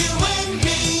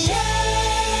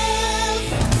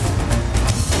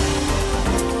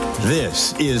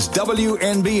 This is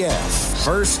WNBF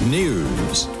First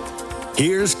News.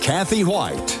 Here's Kathy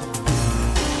Whyte.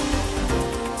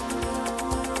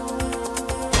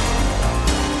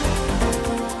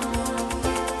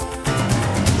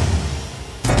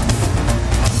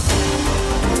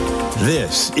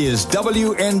 This is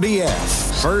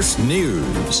WNBF First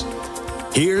News.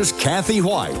 Here's Kathy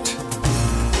Whyte.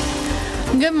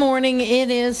 Good morning.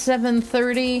 It is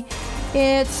 7:30.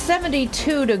 It's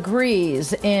 72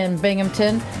 degrees in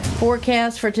Binghamton.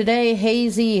 Forecast for today,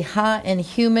 hazy, hot, and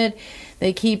humid.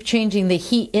 They keep changing the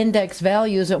heat index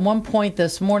values. At one point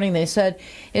this morning, they said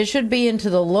it should be into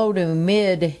the low to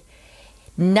mid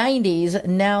 90s.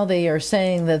 Now they are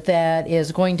saying that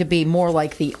is going to be more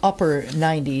like the upper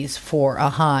 90s for a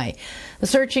high. The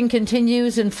searching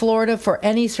continues in Florida for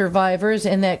any survivors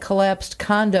in that collapsed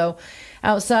condo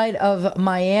outside of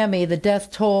Miami. The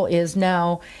death toll is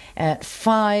now at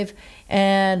 5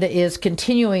 and is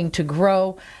continuing to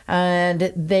grow.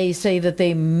 And they say that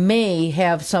they may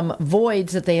have some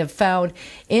voids that they have found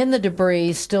in the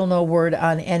debris. Still no word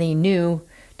on any new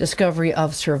discovery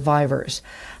of survivors.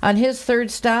 On his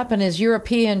third stop in his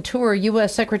European tour,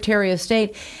 U.S. Secretary of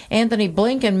State Anthony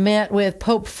Blinken met with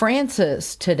Pope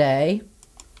Francis today.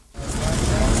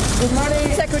 Good morning.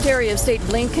 Secretary of State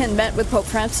Blinken met with Pope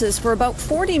Francis for about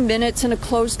 40 minutes in a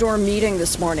closed-door meeting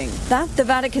this morning. That, the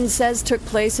Vatican says, took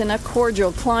place in a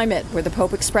cordial climate where the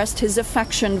Pope expressed his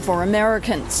affection for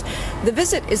Americans. The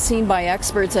visit is seen by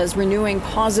experts as renewing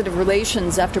positive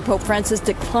relations after Pope Francis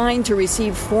declined to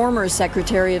receive former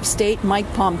Secretary of State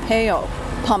Mike Pompeo.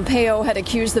 Pompeo had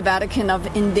accused the Vatican of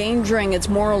endangering its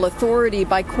moral authority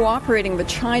by cooperating with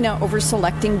China over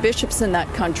selecting bishops in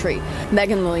that country.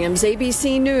 Megan Williams,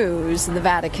 ABC News, the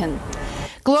Vatican.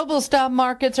 Global stock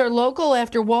markets are local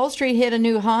after Wall Street hit a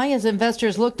new high as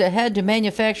investors looked ahead to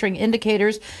manufacturing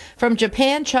indicators from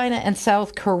Japan, China, and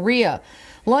South Korea.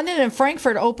 London and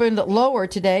Frankfurt opened lower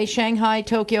today. Shanghai,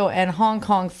 Tokyo, and Hong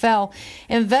Kong fell.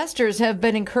 Investors have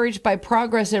been encouraged by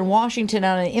progress in Washington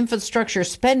on an infrastructure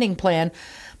spending plan.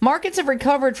 Markets have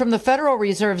recovered from the Federal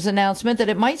Reserve's announcement that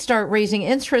it might start raising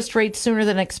interest rates sooner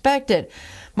than expected.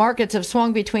 Markets have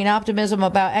swung between optimism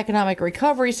about economic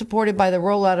recovery supported by the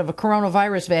rollout of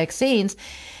coronavirus vaccines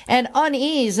and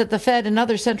unease that the Fed and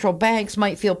other central banks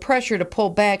might feel pressure to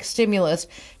pull back stimulus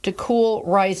to cool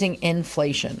rising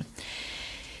inflation.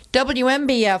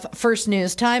 WMBF First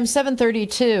News Time,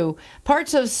 7:32.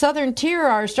 Parts of southern tier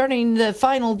are starting the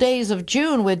final days of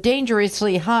June with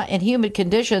dangerously hot and humid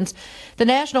conditions. The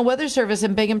National Weather Service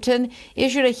in Binghamton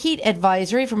issued a heat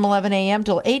advisory from 11 a.m.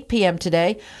 till 8 p.m.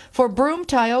 today for Broome,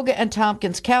 Tioga, and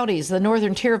Tompkins counties. The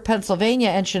northern tier of Pennsylvania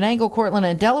and Shenango, Cortland,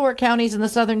 and Delaware counties in the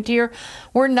southern tier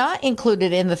were not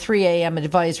included in the 3 a.m.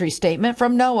 advisory statement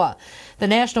from NOAA. The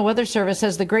National Weather Service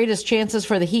says the greatest chances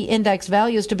for the heat index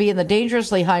values to be in the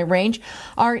dangerously high range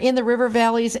are in the river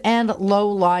valleys and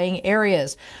low-lying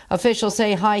areas. Officials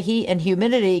say high heat and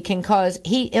humidity can cause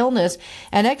heat illness,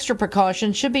 and extra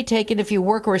precautions should be taken if you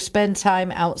work or spend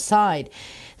time outside.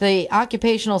 The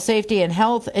Occupational Safety and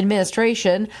Health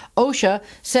Administration, OSHA,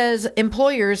 says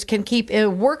employers can keep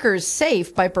workers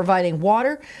safe by providing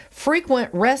water,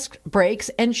 frequent rest breaks,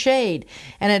 and shade.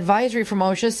 An advisory from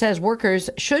OSHA says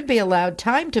workers should be allowed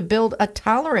time to build a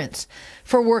tolerance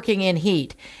for working in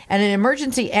heat, and an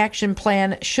emergency action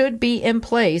plan should be in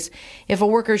place if a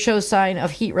worker shows sign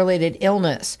of heat-related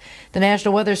illness. The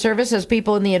National Weather Service says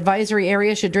people in the advisory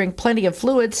area should drink plenty of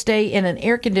fluids, stay in an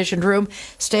air-conditioned room,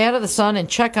 stay out of the sun, and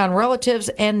check on relatives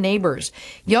and neighbors.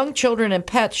 Young children and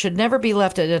pets should never be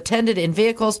left unattended in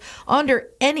vehicles under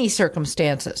any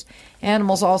circumstances.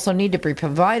 Animals also need to be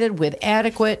provided with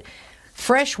adequate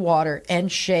fresh water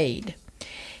and shade.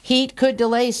 Heat could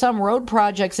delay some road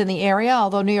projects in the area,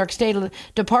 although New York State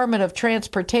Department of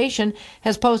Transportation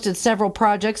has posted several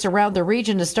projects around the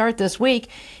region to start this week,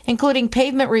 including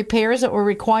pavement repairs that will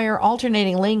require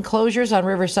alternating lane closures on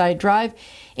Riverside Drive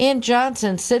in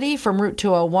Johnson City from Route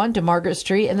 201 to Margaret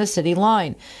Street and the City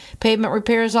Line. Pavement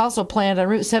repairs also planned on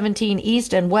Route 17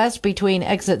 east and west between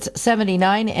exits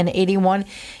 79 and 81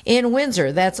 in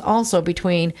Windsor. That's also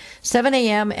between 7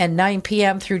 a.m. and 9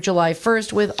 p.m. through July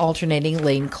 1st with alternating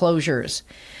lane closures.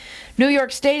 New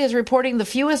York State is reporting the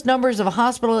fewest numbers of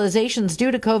hospitalizations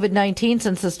due to COVID-19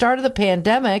 since the start of the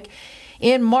pandemic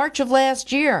in March of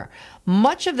last year.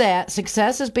 Much of that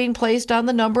success is being placed on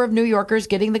the number of New Yorkers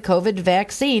getting the COVID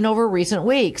vaccine over recent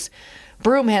weeks.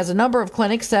 Broome has a number of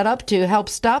clinics set up to help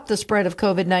stop the spread of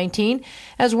COVID-19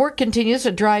 as work continues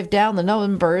to drive down the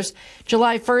numbers.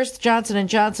 July 1st, Johnson &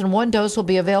 Johnson 1 dose will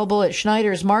be available at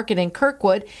Schneider's Market in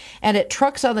Kirkwood and at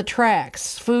Trucks on the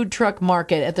Tracks food truck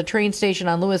market at the train station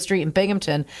on Lewis Street in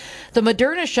Binghamton. The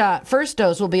Moderna shot first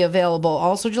dose will be available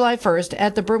also July 1st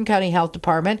at the Broome County Health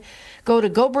Department. Go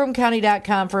to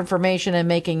gobroomcounty.com for information and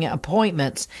making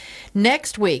appointments.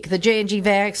 Next week, the J&G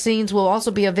vaccines will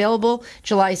also be available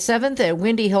July 7th at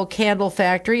Windy Hill Candle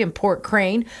Factory in Port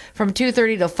Crane from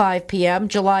 2:30 to 5 p.m.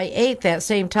 July 8th, that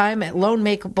same time at Lone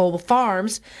Maple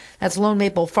Farms. That's Lone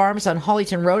Maple Farms on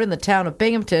Hollyton Road in the town of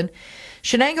Binghamton.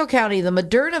 Shenango County, the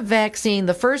Moderna vaccine,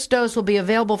 the first dose will be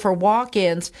available for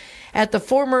walk-ins at the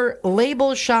former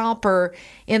Label Shopper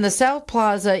in the South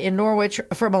Plaza in Norwich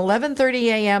from 11:30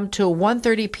 a.m. to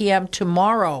 1:30 p.m.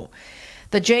 tomorrow.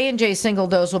 The J&J single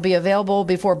dose will be available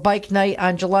before Bike Night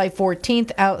on July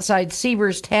 14th outside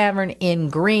Seaver's Tavern in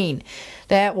Green.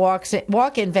 That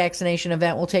walk-in vaccination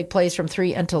event will take place from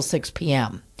 3 until 6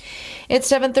 p.m.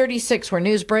 It's 7:36 where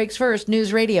news breaks first.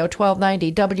 News Radio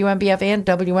 1290 WMBF and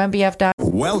WMBF.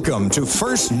 Welcome to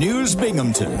First News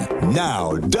Binghamton.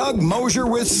 Now, Doug Mosher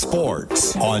with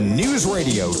sports on News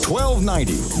Radio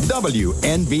 1290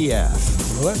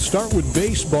 WNBF. Well, let's start with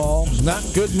baseball. Not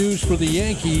good news for the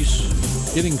Yankees,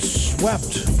 getting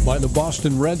swept by the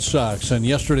Boston Red Sox. And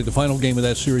yesterday, the final game of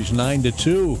that series,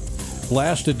 9-2,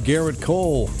 blasted Garrett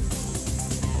Cole.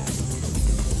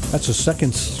 That's a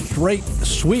second straight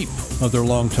sweep of their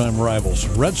longtime rivals.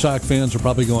 Red Sox fans are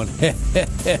probably going, heh, heh,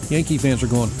 heh. Yankee fans are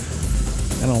going,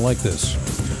 I don't like this.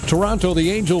 Toronto,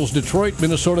 the Angels, Detroit,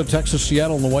 Minnesota, Texas,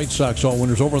 Seattle, and the White Sox all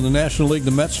winners. Over in the National League,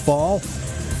 the Mets fall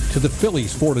to the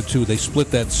Phillies 4-2. They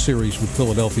split that series with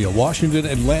Philadelphia. Washington,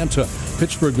 Atlanta,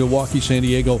 Pittsburgh, Milwaukee, San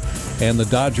Diego, and the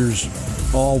Dodgers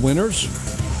all winners.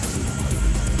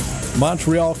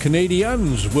 Montreal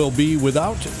Canadiens will be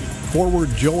without forward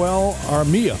Joel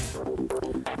Armia.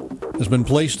 Has been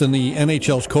placed in the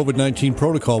NHL's COVID-19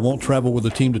 protocol. Won't travel with the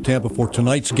team to Tampa for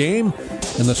tonight's game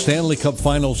in the Stanley Cup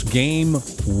Finals Game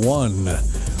 1.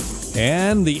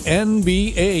 And the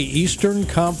NBA Eastern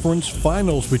Conference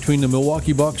Finals between the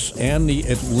Milwaukee Bucks and the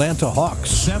Atlanta Hawks.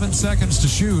 7 seconds to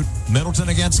shoot. Middleton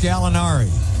against Gallinari.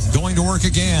 Going to work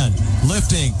again.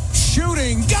 Lifting.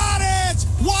 Shooting. Got it!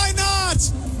 Why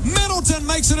not? Middleton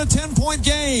makes it a 10-point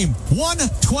game.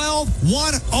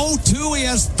 112-102. He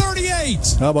has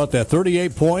 38. How about that?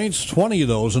 38 points, 20 of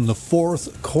those in the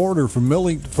fourth quarter for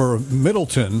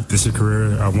Middleton. This is a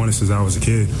career I wanted since I was a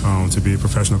kid, to be a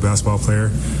professional basketball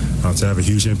player, to have a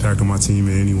huge impact on my team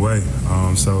in any way.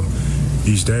 So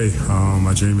each day,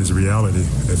 my dream is a reality.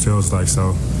 It feels like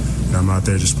so. And I'm out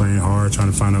there just playing hard, trying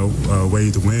to find a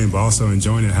way to win, but also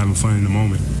enjoying it, having fun in the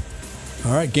moment.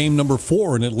 All right, game number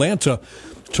 4 in Atlanta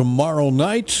tomorrow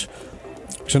night.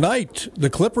 Tonight, the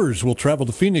Clippers will travel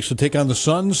to Phoenix to take on the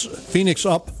Suns. Phoenix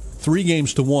up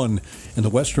 3-1 in the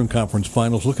Western Conference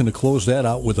Finals, looking to close that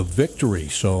out with a victory.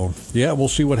 So, yeah, we'll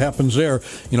see what happens there.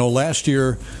 You know, last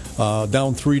year,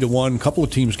 down 3-1, a couple of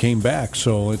teams came back,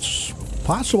 so it's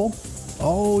possible.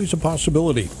 Always a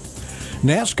possibility.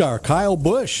 NASCAR, Kyle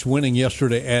Busch winning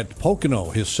yesterday at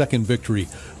Pocono, his second victory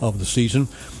of the season.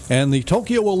 And the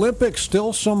Tokyo Olympics,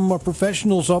 still some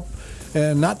professionals up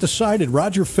and not decided.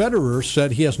 Roger Federer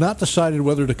said he has not decided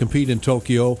whether to compete in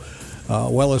Tokyo,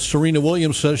 while as Serena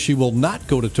Williams says she will not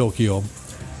go to Tokyo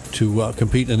to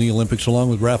compete in the Olympics, along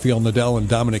with Rafael Nadal and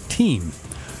Dominic Thiem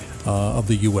of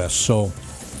the U.S. So,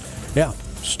 yeah,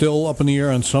 still up in the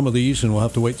air on some of these, and we'll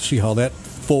have to wait to see how that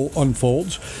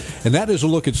unfolds. And that is a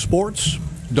look at sports.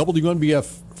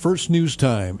 WNBF first news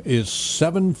time is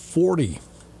 7:40.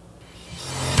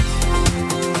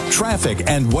 Traffic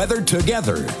and weather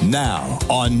together now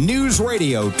on News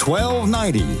Radio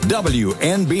 1290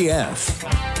 WNBF.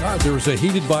 All right, there was a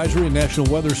heat advisory in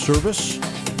National Weather Service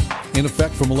in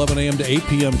effect from 11 a.m. to 8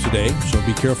 p.m. today, so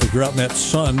be careful if you're out in that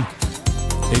sun.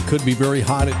 It could be very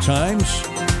hot at times.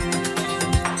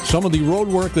 Some of the road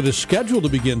work that is scheduled to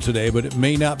begin today, but it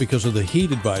may not because of the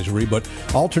heat advisory. But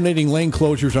alternating lane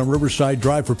closures on Riverside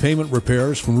Drive for pavement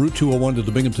repairs from Route 201 to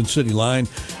the Binghamton City line.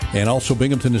 And also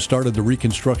Binghamton has started the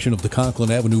reconstruction of the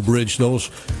Conklin Avenue Bridge.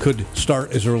 Those could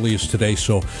start as early as today.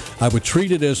 So I would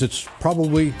treat it as it's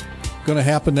probably going to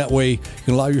happen that way. You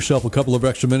can allow yourself a couple of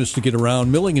extra minutes to get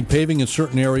around. Milling and paving in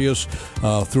certain areas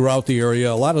throughout the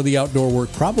area. A lot of the outdoor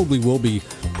work probably will be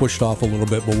pushed off a little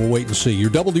bit, but we'll wait and see.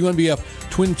 Your WNBF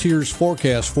Twin Tiers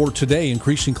forecast for today: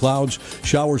 increasing clouds,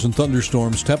 showers, and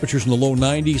thunderstorms. Temperatures in the low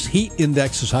 90s. Heat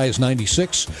index as high as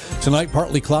 96. Tonight,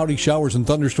 partly cloudy, showers and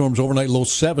thunderstorms. Overnight, low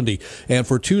 70. And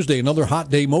for Tuesday, another hot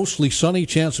day, mostly sunny.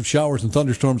 Chance of showers and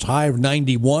thunderstorms, high of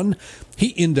 91.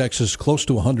 Heat index is close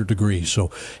to 100 degrees. So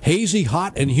hazy,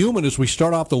 hot, and humid as we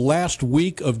start off the last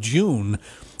week of June.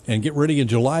 And get ready, and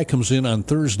July comes in on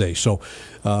Thursday. So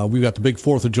we've got the big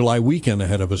 4th of July weekend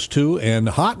ahead of us, too. And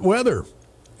hot weather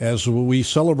as we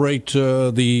celebrate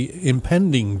the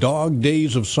impending dog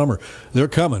days of summer. They're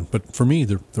coming, but for me,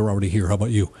 they're already here. How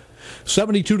about you?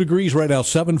 72 degrees right now,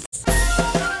 7.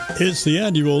 It's the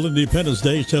annual Independence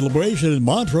Day celebration in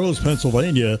Montrose,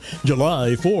 Pennsylvania,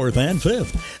 July 4th and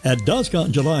 5th. At dusk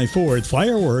on July 4th,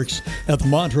 fireworks at the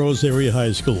Montrose Area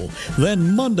High School.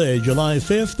 Then Monday, July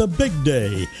 5th, the big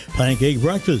day, pancake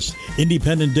breakfast,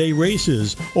 Independence Day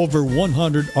races, over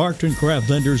 100 art and craft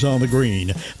vendors on the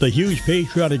green. The huge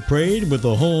patriotic parade with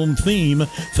the home theme,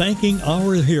 thanking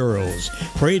our heroes.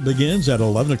 Parade begins at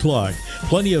 11 o'clock.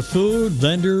 Plenty of food,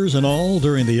 vendors, and all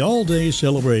during the all-day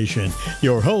celebration.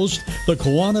 Your host, the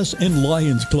Kiwanis and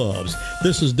Lions Clubs.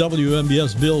 This is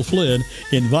WMBS Bill Flynn,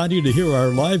 inviting you to hear our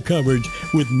live coverage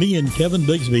with me and Kevin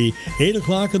Bigsby, 8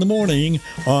 o'clock in the morning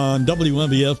on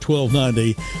WMBF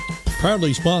 1290.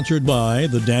 Proudly sponsored by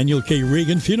the Daniel K.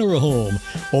 Regan Funeral Home,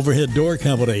 Overhead Door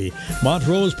Company,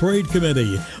 Montrose Parade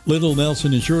Committee, Little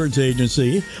Nelson Insurance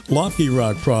Agency, Lofty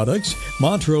Rock Products,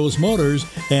 Montrose Motors,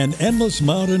 and Endless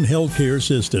Mountain Healthcare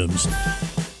Systems.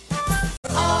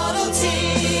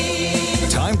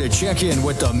 Time to check in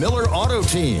with the Miller Auto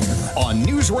Team on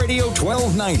News Radio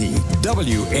 1290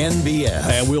 WNBF.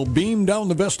 And we'll beam down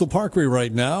the Vestal Parkway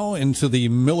right now into the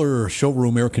Miller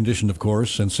showroom, air conditioned, of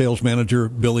course, and sales manager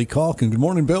Billy Calkin. Good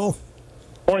morning, Bill.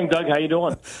 Morning, Doug. How you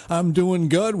doing? I'm doing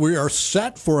good. We are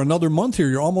set for another month here.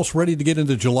 You're almost ready to get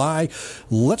into July.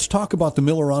 Let's talk about the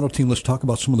Miller Auto Team. Let's talk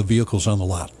about some of the vehicles on the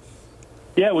lot.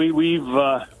 Yeah,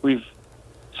 we've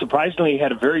surprisingly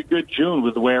had a very good June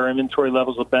with the way our inventory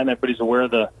levels have been. Everybody's aware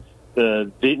of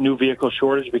the new vehicle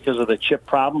shortage because of the chip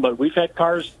problem, but we've had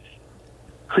cars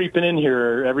creeping in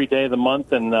here every day of the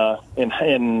month. And in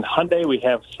Hyundai, we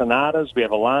have Sonatas, we have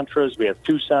Elantras, we have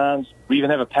Tucsons, we even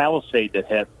have a Palisade that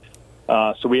hit.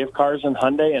 So we have cars in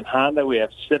Hyundai and Honda. We have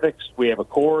Civics, we have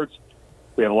Accords,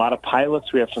 we have a lot of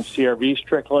Pilots, we have some CRVs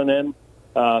trickling in.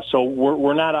 So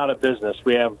we're not out of business.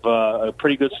 We have a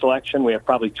pretty good selection. We have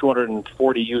probably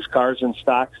 240 used cars in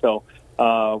stock. So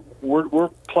we're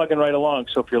plugging right along.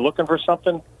 So if you're looking for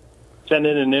something, send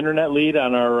in an internet lead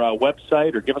on our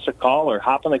website, or give us a call, or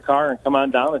hop in the car and come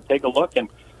on down and take a look. And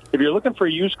if you're looking for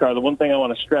a used car, the one thing I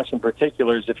want to stress in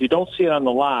particular is if you don't see it on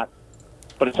the lot,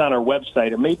 but it's on our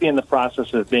website, it may be in the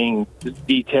process of being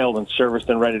detailed and serviced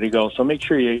and ready to go. So make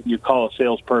sure you call a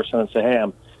salesperson and say, hey,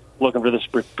 I'm looking for this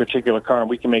particular car, and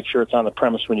we can make sure it's on the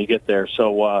premise when you get there.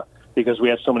 So because we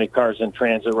have so many cars in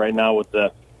transit right now with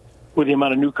the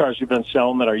amount of new cars we've been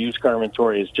selling, that our used car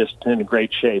inventory is just in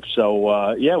great shape.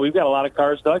 So, we've got a lot of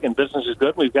cars, Doug, and business is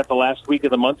good. We've got the last week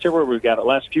of the month here, where we've got the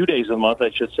last few days of the month,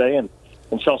 I should say, and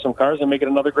sell some cars and make it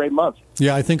another great month.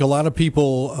 Yeah, I think a lot of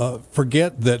people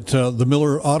forget that the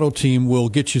Miller Auto Team will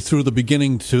get you through the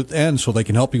beginning to the end, so they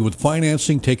can help you with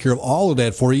financing, take care of all of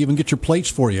that for you, even get your plates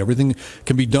for you. Everything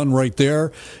can be done right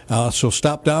there. So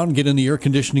stop down, get in the air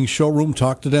conditioning showroom,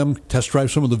 talk to them, test drive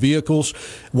some of the vehicles.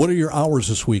 What are your hours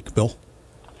this week, Bill?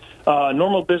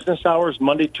 Normal business hours,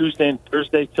 Monday, Tuesday, and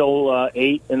Thursday till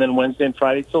 8, and then Wednesday and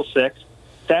Friday till 6.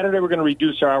 Saturday, we're going to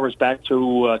reduce our hours back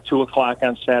to 2 o'clock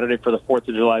on Saturday for the 4th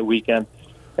of July weekend.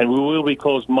 And we will be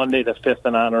closed Monday the 5th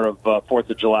in honor of 4th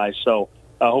of July. So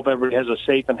I hope everybody has a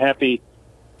safe and happy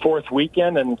 4th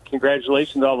weekend, and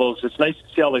congratulations to all those. It's nice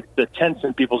to see all the tents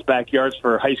in people's backyards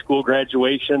for high school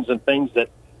graduations and things that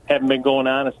haven't been going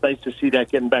on. It's nice to see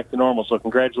that getting back to normal. So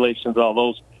congratulations to all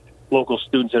those local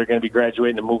students that are going to be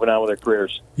graduating and moving on with their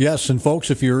careers. Yes, and folks,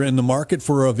 if you're in the market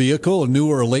for a vehicle, a new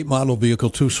or a late model vehicle,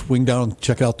 too, swing down and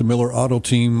check out the Miller Auto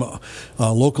Team.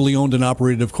 Locally owned and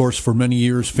operated, of course, for many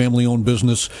years, family-owned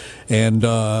business. And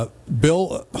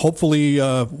Bill, hopefully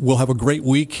we'll have a great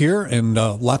week here, and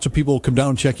lots of people will come down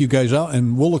and check you guys out,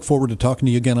 and we'll look forward to talking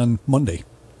to you again on Monday.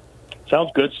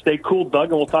 Sounds good. Stay cool, Doug,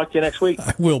 and we'll talk to you next week.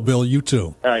 I will, Bill. You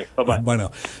too. All right. Bye-bye. Bye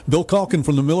now. Bill Calkin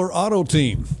from the Miller Auto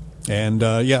Team. And,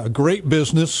 a great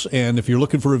business. And if you're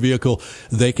looking for a vehicle,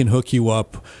 they can hook you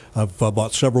up. I've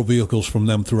bought several vehicles from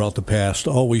them throughout the past.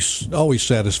 Always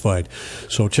satisfied.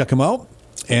 So check them out.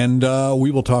 And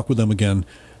we will talk with them again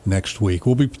next week.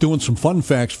 We'll be doing some fun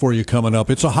facts for you coming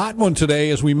up. It's a hot one today,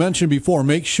 as we mentioned before.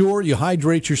 Make sure you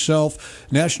hydrate yourself.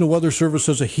 National Weather Service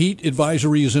says a heat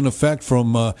advisory is in effect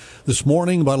from this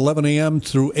morning, about 11 a.m.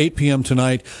 through 8 p.m.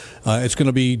 tonight. It's going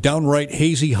to be downright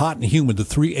hazy, hot, and humid, the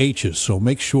 3 H's. So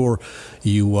make sure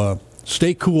you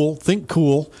stay cool, think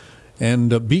cool,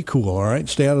 and be cool, all right?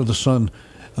 Stay out of the sun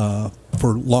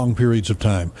for long periods of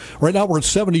time. Right now we're at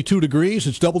 72 degrees.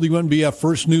 It's WNBF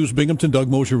First News Binghamton. Doug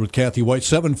Mosher with Kathy Whyte.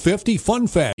 7:50 Fun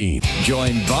Fact.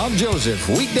 Join Bob Joseph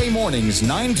weekday mornings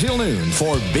 9 till noon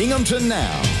for Binghamton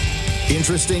Now.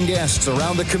 Interesting guests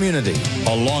around the community,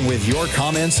 along with your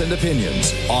comments and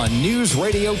opinions on News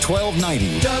Radio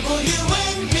 1290.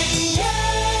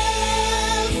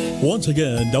 Once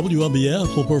again,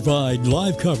 WNBF will provide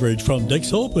live coverage from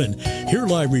Dick's Open. Hear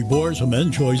live reports from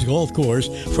Men's Choice Golf Course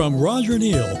from Roger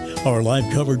Neal. Our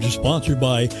live coverage is sponsored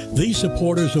by the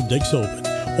supporters of Dick's Open,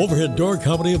 Overhead Door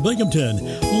Company of Binghamton,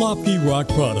 Lopke Rock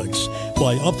Products,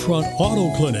 by Upfront Auto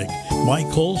Clinic,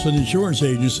 Mike Colson Insurance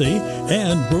Agency,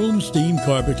 and Broomstein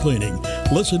Carpet Cleaning.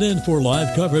 Listen in for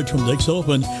live coverage from Dick's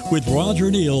Open with Roger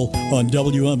Neal on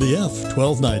WNBF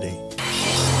 1290.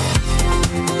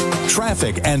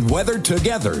 Traffic and weather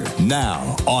together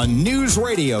now on News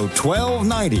Radio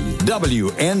 1290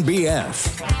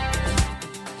 WNBF.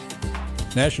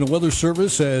 National Weather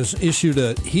Service has issued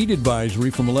a heat advisory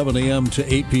from 11 a.m. to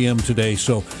 8 p.m. today,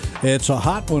 so it's a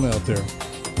hot one out there.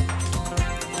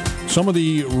 Some of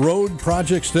the road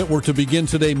projects that were to begin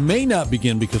today may not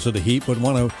begin because of the heat, but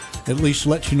want to at least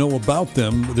let you know about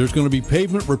them. There's going to be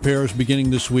pavement repairs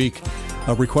beginning this week,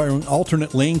 requiring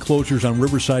alternate lane closures on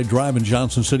Riverside Drive in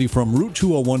Johnson City from Route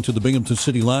 201 to the Binghamton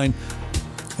City line.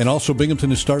 And also, Binghamton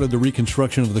has started the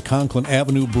reconstruction of the Conklin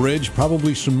Avenue Bridge,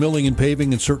 probably some milling and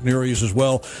paving in certain areas as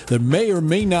well that may or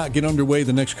may not get underway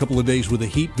the next couple of days with the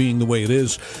heat being the way it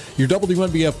is. Your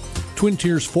WNBF Twin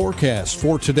Tiers forecast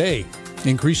for today.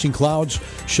 Increasing clouds,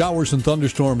 showers and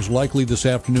thunderstorms likely this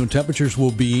afternoon. Temperatures will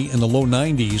be in the low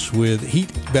 90s with heat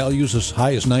values as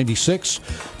high as 96.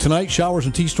 Tonight, showers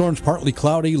and T-storms, partly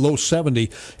cloudy, low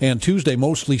 70. And Tuesday,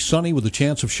 mostly sunny with a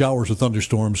chance of showers or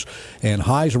thunderstorms. And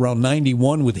highs around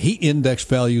 91 with heat index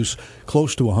values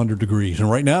close to 100 degrees. And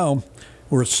right now,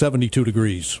 we're at 72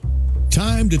 degrees.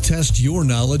 Time to test your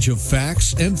knowledge of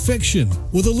facts and fiction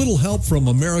with a little help from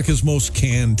America's most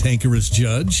cantankerous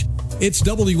judge. It's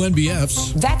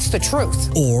WNBF's That's the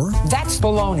Truth. Or That's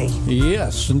Baloney.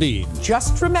 Yes, indeed.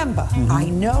 Just remember, I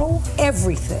know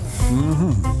everything.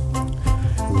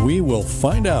 We will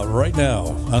find out right now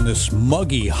on this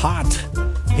muggy, hot,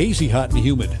 hazy, hot, and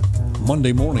humid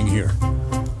Monday morning here.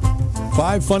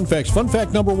 5 fun facts. Fun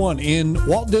fact number 1. In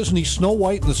Walt Disney's Snow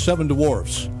White and the Seven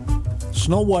Dwarfs,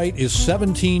 Snow White is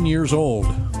 17 years old.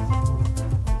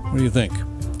 What do you think?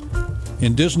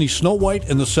 In Disney's Snow White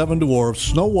and the Seven Dwarfs,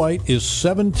 Snow White is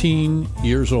 17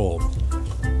 years old.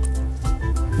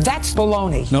 That's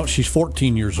baloney. No, she's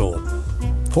 14 years old.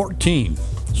 14.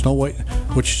 Snow White,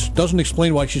 which doesn't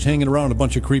explain why she's hanging around a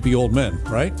bunch of creepy old men,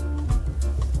 right?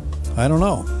 I don't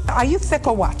know. Are you thick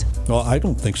or what? Well, I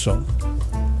don't think so.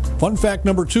 Fun fact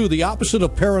number 2, the opposite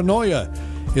of paranoia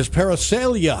is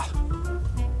paraphernalia.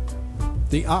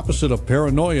 The opposite of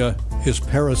paranoia is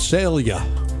paraphernalia.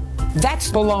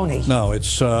 That's baloney. No,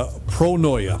 it's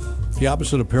pronoia. The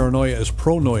opposite of paranoia is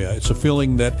pronoia. It's a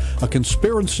feeling that a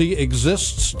conspiracy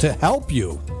exists to help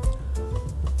you.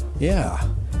 Yeah.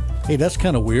 Hey, that's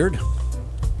kind of weird.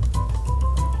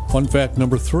 Fun fact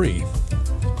number 3.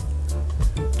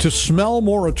 To smell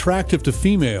more attractive to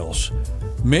females,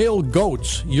 male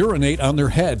goats urinate on their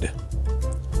head.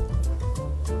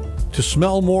 To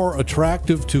smell more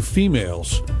attractive to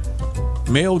females,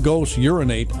 male goats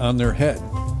urinate on their head.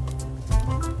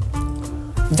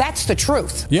 That's the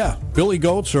truth. Yeah, billy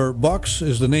goats or bucks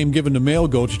is the name given to male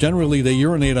goats. Generally, they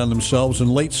urinate on themselves in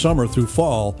late summer through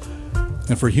fall.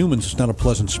 And for humans, it's not a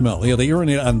pleasant smell. Yeah, they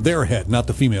urinate on their head, not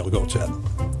the female goat's head.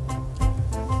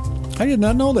 I did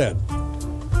not know that.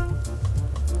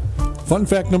 Fun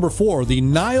fact number 4, the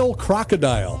Nile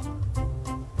crocodile.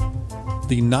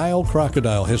 The Nile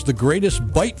crocodile has the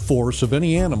greatest bite force of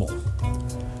any animal.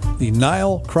 The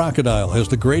Nile crocodile has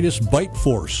the greatest bite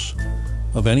force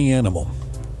of any animal.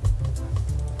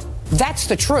 That's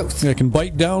the truth. It can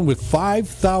bite down with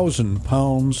 5,000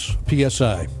 pounds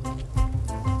PSI.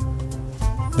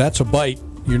 That's a bite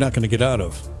you're not going to get out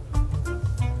of.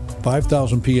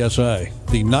 5,000 PSI.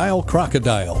 The Nile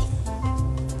crocodile.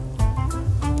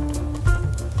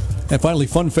 And finally,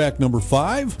 fun fact number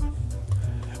 5.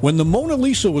 When the Mona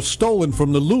Lisa was stolen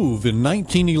from the Louvre in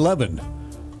 1911,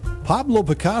 Pablo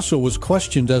Picasso was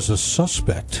questioned as a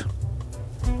suspect.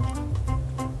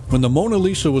 When the Mona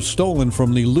Lisa was stolen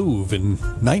from the Louvre in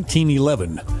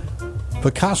 1911,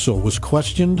 Picasso was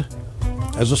questioned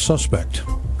as a suspect.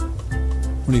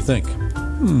 What do you think?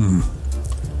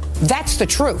 That's the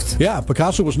truth. Yeah,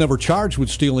 Picasso was never charged with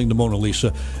stealing the Mona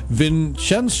Lisa.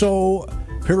 Vincenzo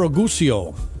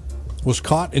Peruguscio was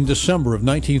caught in December of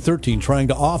 1913 trying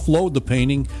to offload the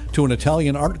painting to an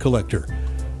Italian art collector.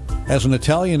 As an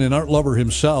Italian and art lover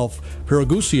himself,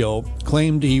 Peruguscio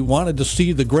claimed he wanted to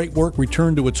see the great work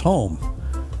return to its home.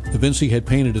 Da Vinci had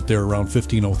painted it there around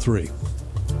 1503.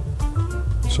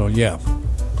 So yeah,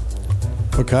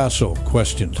 Picasso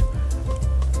questioned.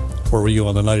 Where were you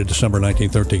on the night of December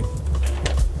 1913?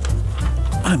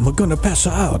 I'm going to pass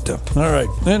out. All right,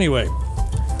 anyway.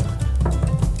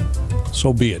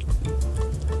 So be it.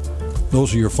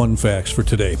 Those are your fun facts for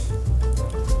today.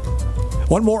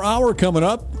 One more hour coming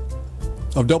up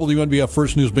of WNBF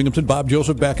First News Binghamton. Bob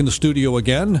Joseph back in the studio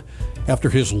again after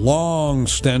his long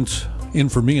stint in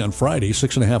for me on Friday,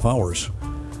 6.5 hours.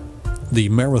 The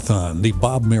marathon, the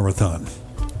Bob Marathon.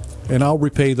 And I'll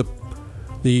repay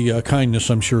the kindness,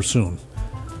 I'm sure, soon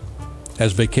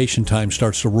as vacation time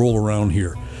starts to roll around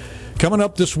here. Coming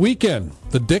up this weekend,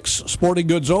 the Dick's Sporting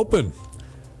Goods Open.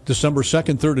 December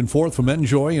 2nd, 3rd, and 4th from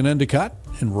Enjoy and Endicott.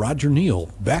 And Roger Neal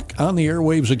back on the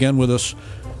airwaves again with us,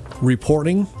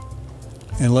 reporting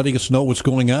and letting us know what's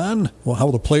going on, how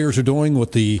the players are doing,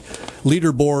 what the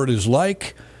leaderboard is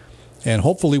like, and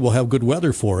hopefully we'll have good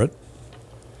weather for it.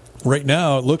 Right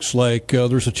now, it looks like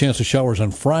there's a chance of showers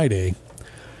on Friday.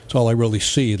 That's all I really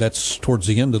see. That's towards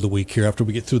the end of the week here after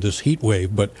we get through this heat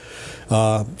wave. But,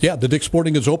 yeah, the Dick's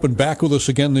Sporting Goods Open back with us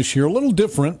again this year. A little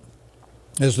different,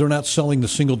 as they're not selling the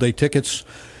single-day tickets.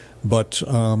 But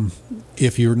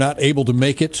if you're not able to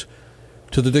make it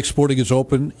to the Dick's Sporting Goods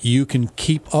Open, you can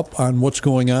keep up on what's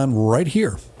going on right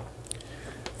here.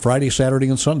 Friday, Saturday,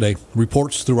 and Sunday.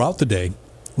 Reports throughout the day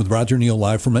with Roger Neal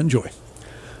live from Enjoy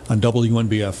on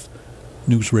WNBF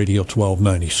News Radio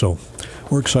 1290. So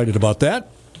we're excited about that.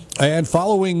 And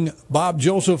following Bob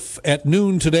Joseph at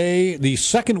noon today, the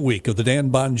second week of the Dan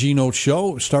Bongino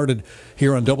Show started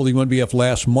here on WNBF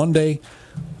last Monday.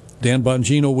 Dan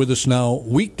Bongino with us now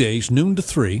weekdays, noon to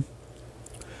 3.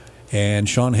 And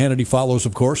Sean Hannity follows,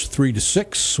 of course, 3 to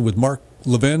 6 with Mark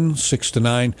Levin, 6 to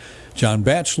 9. John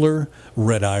Batchelor,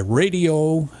 Red Eye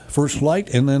Radio, First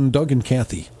Light, and then Doug and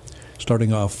Kathy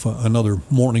starting off another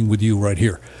morning with you right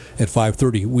here at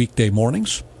 5:30 weekday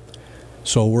mornings.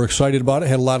 So we're excited about it.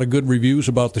 Had a lot of good reviews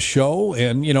about the show.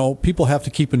 And, you know, people have to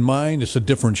keep in mind it's a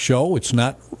different show. It's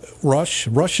not Rush.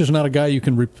 Rush is not a guy you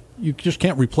just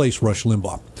can't replace Rush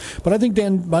Limbaugh. But I think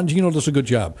Dan Bongino does a good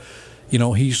job. You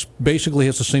know, he's basically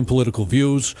has the same political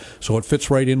views, so it fits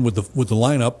right in with the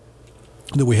lineup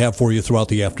that we have for you throughout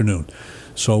the afternoon.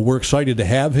 So we're excited to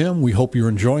have him. We hope you're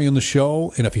enjoying the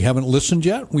show. And if you haven't listened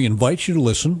yet, we invite you to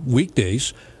listen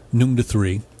weekdays, noon to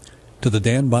 3, to the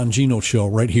Dan Bongino Show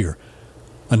right here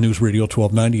on News Radio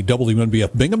 1290,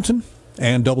 WNBF Binghamton,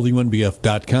 and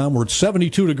WNBF.com. We're at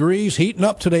 72 degrees, heating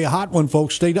up today. A hot one,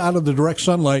 folks. Stay out of the direct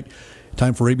sunlight.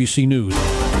 Time for ABC News.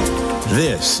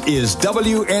 This is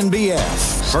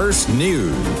WNBF First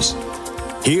News.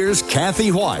 Here's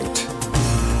Kathy Whyte.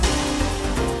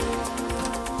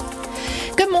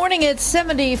 Good morning. It's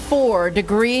 74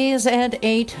 degrees and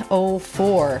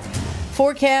 8:04.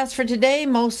 Forecast for today,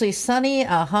 mostly sunny,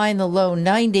 a high in the low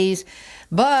 90s,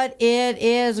 but it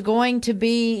is going to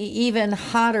be even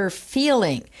hotter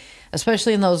feeling.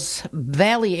 especially in those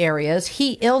valley areas.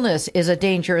 Heat illness is a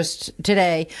dangerous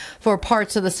today for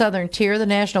parts of the southern tier. The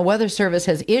National Weather Service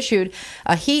has issued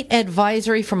a heat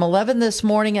advisory from 11 this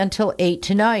morning until 8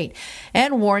 tonight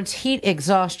and warns heat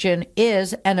exhaustion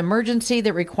is an emergency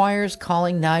that requires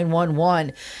calling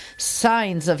 911.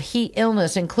 Signs of heat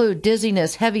illness include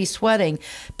dizziness, heavy sweating,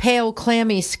 pale,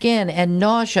 clammy skin, and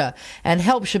nausea, and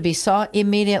help should be sought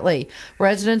immediately.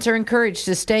 Residents are encouraged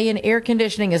to stay in air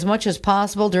conditioning as much as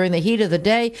possible during the heat of the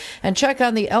day and check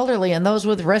on the elderly and those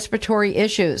with respiratory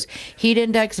issues. Heat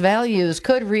index values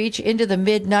could reach into the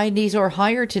mid-90s or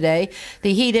higher today.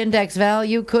 The heat index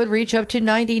value could reach up to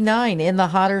 99 in the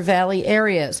hotter valley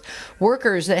areas.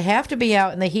 Workers that have to be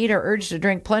out in the heat are urged to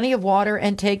drink plenty of water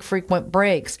and take frequent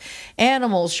breaks.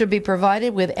 Animals should be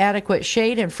provided with adequate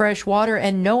shade and fresh water,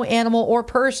 and no animal or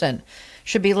person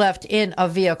should be left in a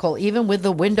vehicle, even with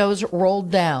the windows rolled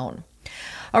down.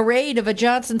 A raid of a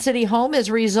Johnson City home is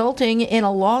resulting in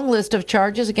a long list of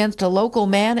charges against a local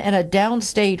man and a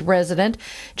downstate resident.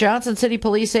 Johnson City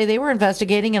police say they were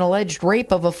investigating an alleged rape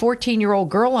of a 14-year-old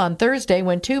girl on Thursday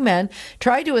when two men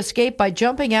tried to escape by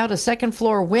jumping out a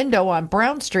second-floor window on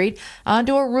Brown Street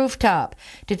onto a rooftop.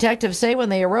 Detectives say when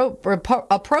they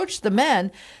approached the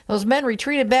men, those men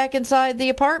retreated back inside the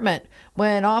apartment.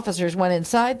 When officers went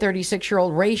inside,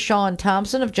 36-year-old Ray Sean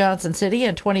Thompson of Johnson City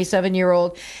and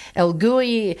 27-year-old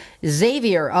Elgui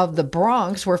Xavier of the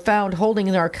Bronx were found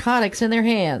holding narcotics in their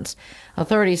hands.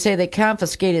 Authorities say they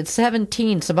confiscated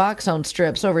 17 Suboxone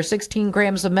strips, over 16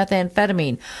 grams of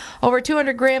methamphetamine, over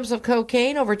 200 grams of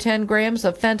cocaine, over 10 grams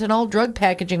of fentanyl, drug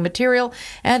packaging material,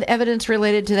 and evidence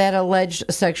related to that alleged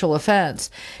sexual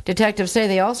offense. Detectives say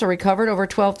they also recovered over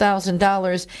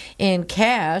 $12,000 in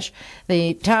cash.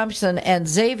 The Thompson and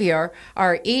Xavier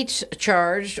are each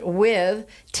charged with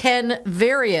 10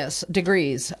 various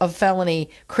degrees of felony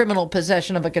criminal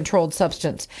possession of a controlled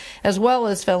substance, as well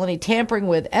as felony tampering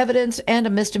with evidence and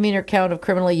a misdemeanor count of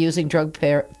criminally using drug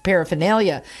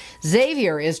paraphernalia.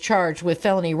 Xavier is charged with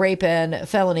felony rape and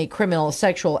felony criminal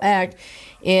sexual act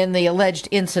in the alleged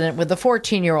incident with the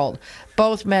 14-year-old.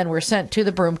 Both men were sent to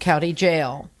the Broome County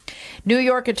Jail. New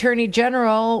York Attorney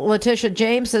General Letitia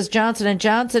James says Johnson &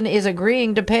 Johnson is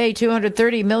agreeing to pay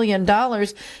 $230 million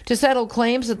to settle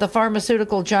claims that the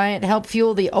pharmaceutical giant helped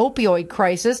fuel the opioid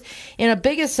crisis in a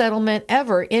biggest settlement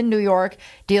ever in New York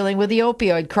dealing with the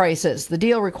opioid crisis. The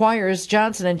deal requires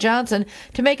Johnson & Johnson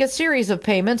to make a series of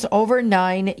payments over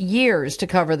 9 years to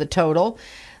cover the total.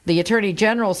 The Attorney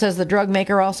General says the drug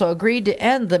maker also agreed to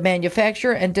end the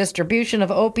manufacture and distribution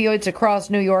of opioids across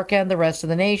New York and the rest of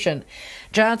the nation.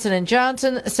 Johnson &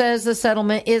 Johnson says the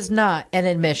settlement is not an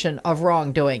admission of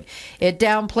wrongdoing. It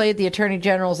downplayed the Attorney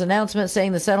General's announcement,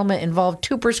 saying the settlement involved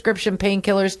 2 prescription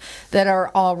painkillers that are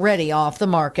already off the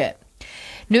market.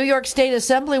 New York State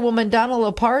Assemblywoman Donna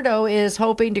Lupardo is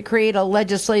hoping to create a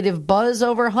legislative buzz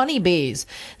over honeybees.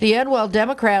 The Endwell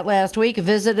Democrat last week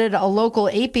visited a local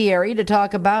apiary to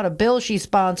talk about a bill she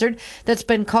sponsored that's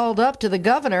been called up to the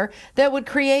governor that would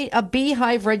create a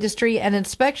beehive registry and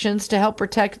inspections to help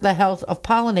protect the health of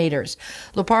pollinators.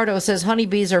 Lupardo says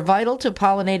honeybees are vital to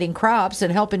pollinating crops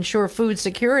and help ensure food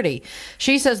security.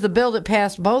 She says the bill that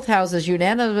passed both houses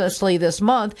unanimously this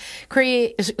month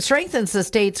strengthens the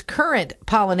state's current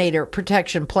pollinator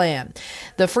protection plan.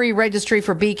 The free registry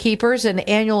for beekeepers and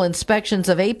annual inspections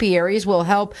of apiaries will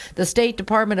help the State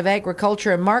Department of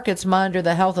Agriculture and Markets monitor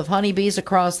the health of honeybees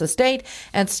across the state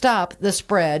and stop the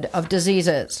spread of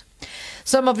diseases.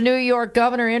 Some of New York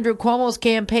Governor Andrew Cuomo's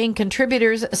campaign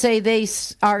contributors say they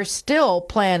are still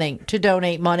planning to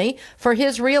donate money for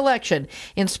his reelection,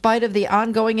 in spite of the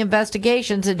ongoing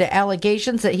investigations into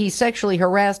allegations that he sexually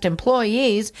harassed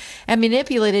employees and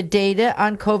manipulated data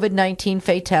on COVID-19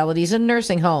 fatalities in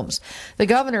nursing homes. The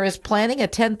governor is planning a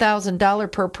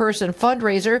 $10,000 per person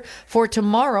fundraiser for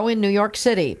tomorrow in New York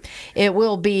City. It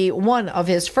will be one of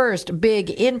his first big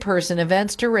in-person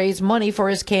events to raise money for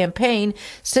his campaign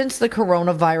since the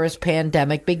coronavirus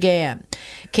pandemic began.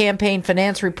 Campaign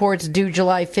finance reports due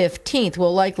July 15th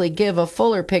will likely give a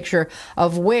fuller picture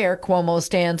of where Cuomo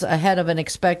stands ahead of an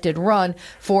expected run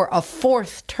for a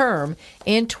 4th term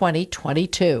in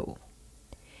 2022.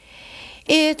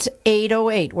 It's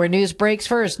 8:08, where news breaks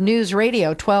first. News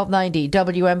Radio 1290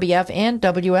 WMBF and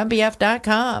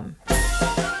WMBF.com.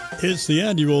 It's the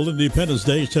annual Independence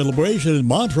Day celebration in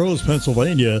Montrose,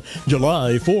 Pennsylvania,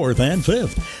 July 4th and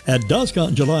 5th. At dusk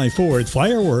on July 4th,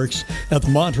 fireworks at the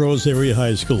Montrose Area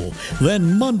High School.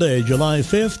 Then Monday, July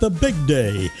 5th, the big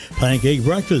day. Pancake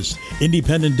breakfast,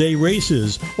 Independence Day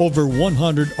races, over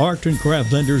 100 art and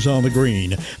craft vendors on the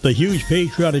green. The huge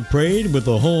patriotic parade with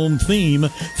the home theme,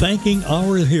 Thanking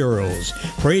Our Heroes.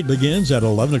 Parade begins at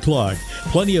 11 o'clock.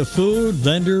 Plenty of food,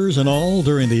 vendors, and all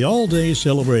during the all-day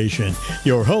celebration.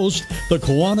 Your host, the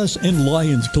Kiwanis and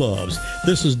Lions Clubs.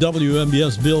 This is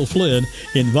WMBS Bill Flynn,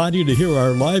 inviting you to hear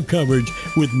our live coverage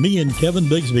with me and Kevin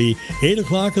Bigsby, 8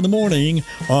 o'clock in the morning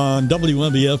on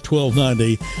WMBF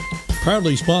 1290.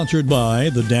 Proudly sponsored by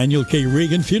the Daniel K.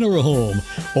 Regan Funeral Home,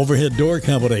 Overhead Door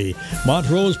Company,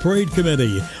 Montrose Parade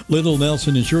Committee, Little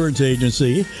Nelson Insurance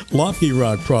Agency, Lofty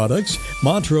Rock Products,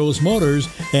 Montrose Motors,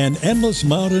 and Endless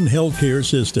Mountain Healthcare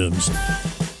Systems.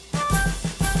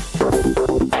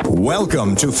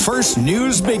 Welcome to First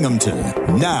News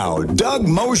Binghamton. Now, Doug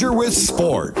Mosher with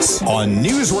sports on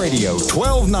News Radio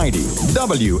 1290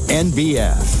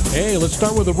 WNBF. Hey, let's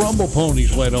start with the Rumble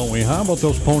Ponies, why don't we? How about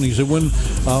those ponies that win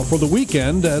for the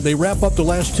weekend? They wrap up the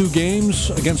last two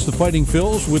games against the Fighting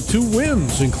Phils with 2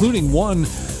 wins, including one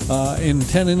in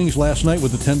 10 innings last night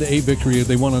with the 10-8 victory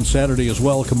they won on Saturday as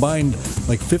well. Combined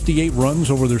like 58 runs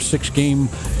over their 6-game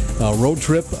road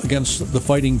trip against the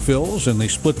Fighting Phils, and they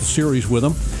split the series with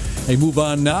them. They move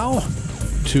on now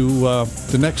to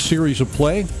the next series of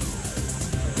play.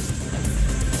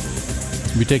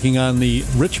 We'll be taking on the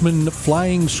Richmond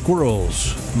Flying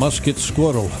Squirrels, Musket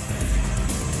Squirrel.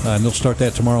 And they'll start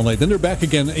that tomorrow night. Then they're back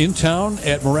again in town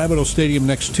at Marabito Stadium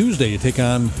next Tuesday to take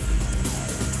on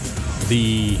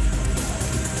the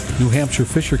New Hampshire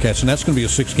Fisher Cats. And that's going to be a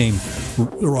 6-game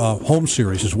home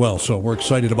series as well. So we're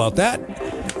excited about that.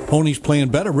 Ponies playing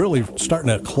better, really starting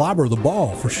to clobber the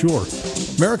ball for sure.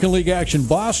 American League action,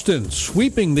 Boston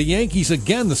sweeping the Yankees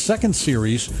again, the second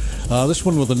series. This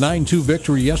one with a 9-2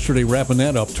 victory yesterday, wrapping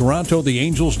that up. Toronto, the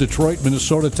Angels, Detroit,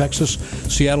 Minnesota, Texas,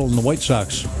 Seattle, and the White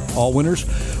Sox, all winners.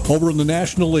 Over in the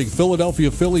National League,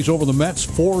 Philadelphia Phillies over the Mets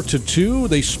 4-2.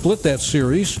 They split that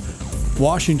series.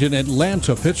 Washington,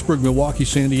 Atlanta, Pittsburgh, Milwaukee,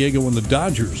 San Diego, and the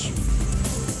Dodgers,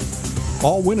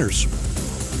 all winners.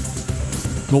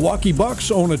 Milwaukee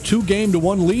Bucks own a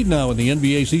 2-1 lead now in the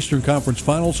NBA's Eastern Conference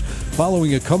Finals.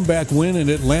 Following a comeback win in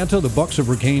Atlanta, the Bucks have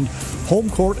regained home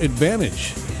court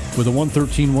advantage with a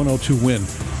 113-102 win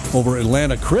over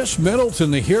Atlanta. Chris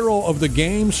Middleton, the hero of the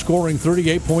game, scoring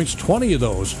 38 points, 20 of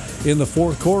those in the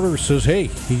fourth quarter, says, hey,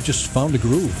 he just found a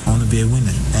groove. I want to be a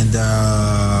winner. And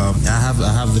I have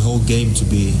the whole game to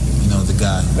be, the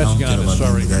guy. I don't care about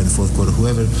being the guy in the fourth quarter.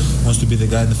 Whoever wants to be the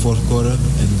guy in the fourth quarter,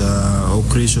 and or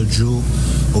Chris or Drew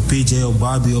or PJ or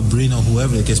Bobby or Brino,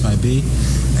 whoever the case might be,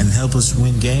 and help us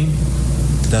win game,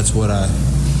 that's what I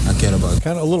care about.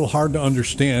 Kind of a little hard to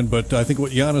understand, but I think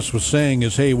what Giannis was saying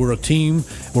is, hey, we're a team.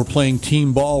 We're playing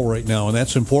team ball right now, and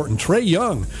that's important. Trae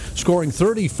Young scoring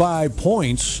 35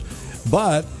 points,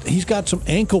 but he's got some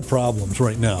ankle problems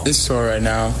right now. It's sore right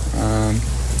now.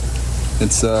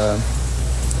 It's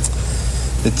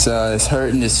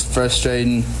hurting. It's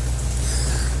frustrating.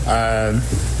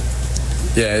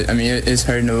 It's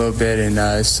hurting a little bit, and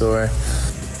it's sore.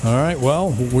 All right,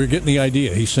 well, we're getting the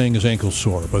idea. He's saying his ankle's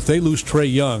sore. But if they lose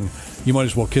Trae Young, you might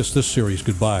as well kiss this series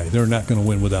goodbye. They're not going to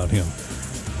win without him.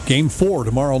 Game 4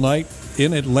 tomorrow night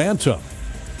in Atlanta.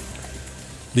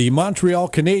 The Montreal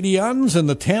Canadiens and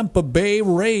the Tampa Bay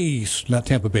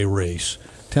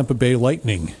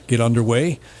Lightning get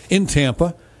underway in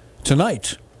Tampa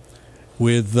tonight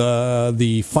with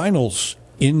the finals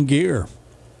in gear.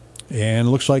 And it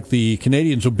looks like the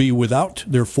Canadiens will be without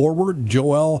their forward,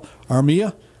 Joel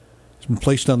Armia. He's been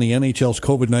placed on the NHL's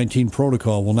COVID-19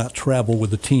 protocol, will not travel with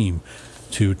the team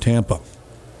to Tampa.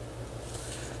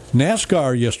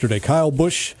 NASCAR yesterday, Kyle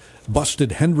Busch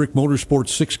busted Hendrick Motorsports'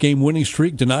 6-game winning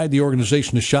streak, denied the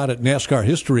organization a shot at NASCAR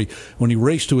history when he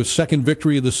raced to his second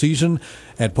victory of the season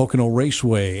at Pocono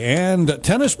Raceway. And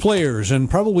tennis players, and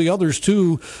probably others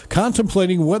too,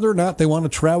 contemplating whether or not they want to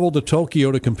travel to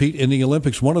Tokyo to compete in the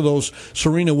Olympics. One of those,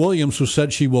 Serena Williams, who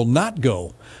said she will not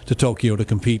go to Tokyo to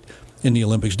compete in the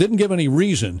Olympics. Didn't give any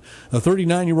reason. A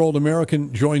 39-year-old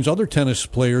American joins other tennis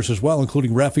players as well,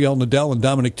 including Rafael Nadal and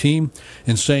Dominic Thiem,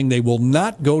 in saying they will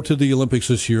not go to the Olympics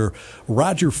this year.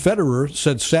 Roger Federer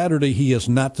said Saturday he has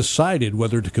not decided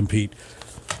whether to compete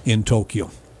in Tokyo.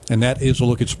 And that is a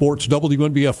look at sports.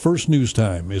 WNBF First News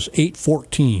Time is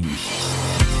 8:14.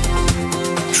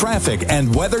 Traffic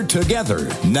and weather together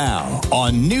now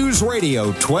on News Radio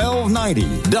 1290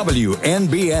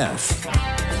 WNBF.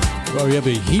 Well, we have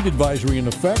a heat advisory in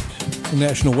effect, the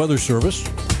National Weather Service.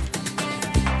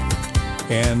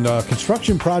 And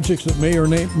construction projects that may or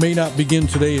may not begin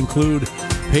today include a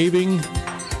paving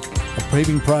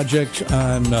project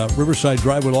on Riverside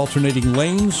Drive with alternating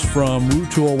lanes from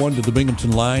Route 201 to the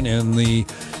Binghamton line, and the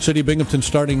City of Binghamton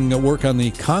starting work on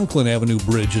the Conklin Avenue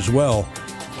Bridge as well.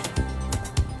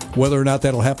 Whether or not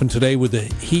that'll happen today with the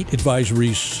heat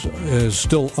advisories is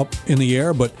still up in the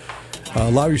air, but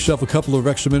allow yourself a couple of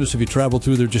extra minutes if you travel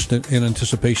through there just in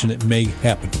anticipation it may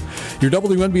happen. Your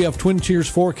WNBF Twin Tiers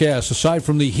forecast, aside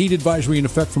from the heat advisory in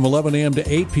effect from 11 a.m. to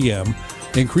 8 p.m.,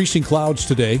 increasing clouds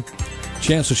today.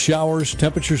 Chance of showers.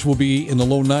 Temperatures will be in the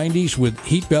low 90s with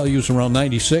heat values around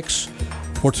 96.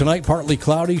 For tonight, partly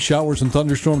cloudy, showers and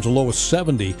thunderstorms, a low of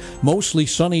 70. Mostly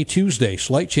sunny Tuesday,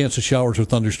 slight chance of showers or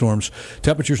thunderstorms.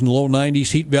 Temperatures in the low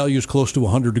 90s, heat values close to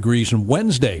 100 degrees. And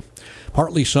Wednesday,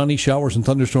 partly sunny, showers and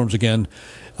thunderstorms again,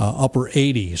 upper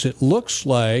 80s. It looks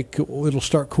like it'll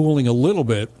start cooling a little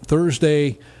bit.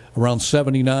 Thursday, around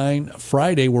 79.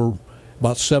 Friday, we're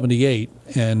about 78,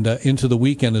 and into the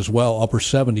weekend as well, upper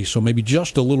 70s, so maybe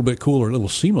just a little bit cooler. It'll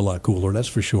seem a lot cooler, that's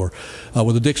for sure.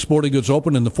 With the Dick's Sporting Goods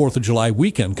Open and the 4th of July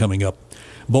weekend coming up,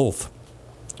 both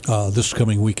this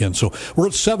coming weekend. So we're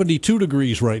at 72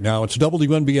 degrees right now. It's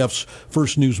WNBF's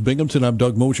First News Binghamton. I'm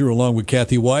Doug Mosher along with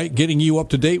Kathy Whyte, getting you up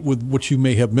to date with what you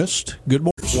may have missed. Good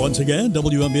morning. Once again,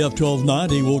 WNBF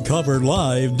 1290 will cover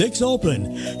live Dick's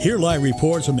Open. Hear live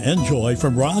reports from Enjoy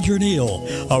from Roger Neal.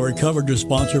 Our coverage is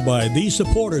sponsored by the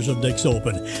supporters of Dick's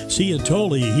Open: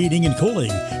 Ciatoli Heating and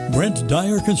Cooling, Brent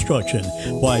Dyer Construction,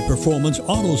 by Performance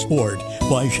Auto Sport,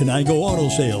 by Shenango Auto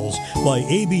Sales, by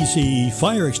ABC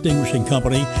Fire Extinguishing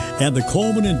Company, and the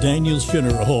Coleman and Daniels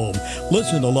Funeral Home.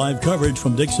 Listen to live coverage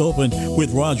from Dick's Open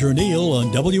with Roger Neal on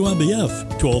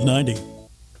WNBF 1290.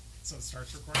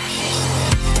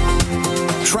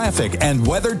 Traffic and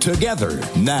weather together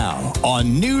now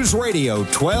on News Radio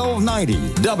 1290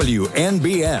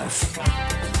 WNBF.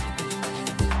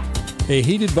 A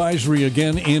heat advisory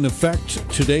again in effect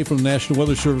today from the National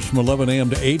Weather Service from 11 a.m.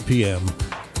 to 8 p.m.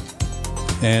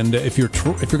 And if you're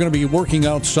going to be working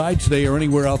outside today or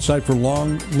anywhere outside for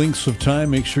long lengths of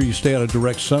time, make sure you stay out of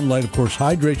direct sunlight. Of course,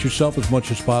 hydrate yourself as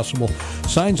much as possible.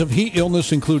 Signs of heat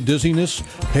illness include dizziness,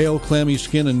 pale, clammy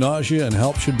skin, and nausea, and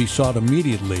help should be sought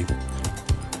immediately.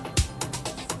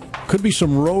 Could be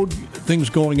some road things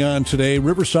going on today.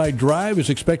 Riverside Drive is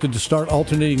expected to start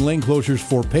alternating lane closures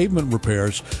for pavement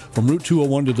repairs from Route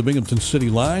 201 to the Binghamton City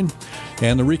line.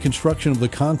 And the reconstruction of the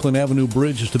Conklin Avenue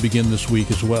Bridge is to begin this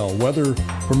week as well. Weather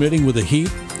permitting with the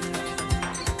heat.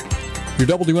 Your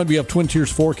WNBF Twin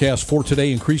Tiers forecast for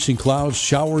today: increasing clouds,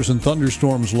 showers, and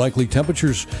thunderstorms likely.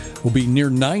 Temperatures will be near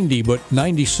 90, but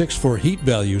 96 for heat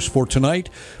values. For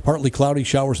tonight, partly cloudy,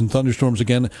 showers and thunderstorms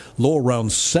again, low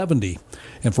around 70.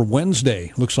 And for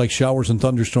Wednesday, looks like showers and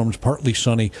thunderstorms, partly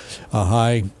sunny,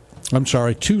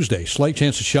 Tuesday, slight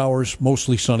chance of showers,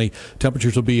 mostly sunny.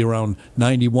 Temperatures will be around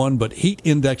 91, but heat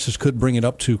indexes could bring it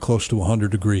up to close to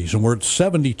 100 degrees. And we're at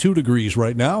 72 degrees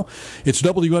right now. It's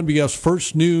WNBF's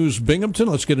First News Binghamton.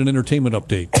 Let's get an entertainment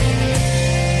update.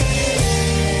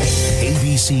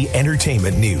 ABC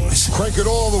Entertainment News. Crank it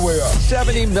all the way up.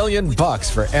 $70 million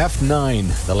for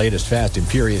F9. The latest Fast and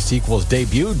Furious sequel's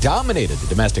debut dominated the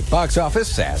domestic box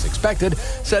office, as expected,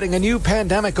 setting a new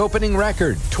pandemic opening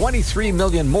record. $23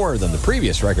 million more than the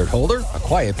previous record holder, A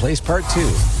Quiet Place Part 2.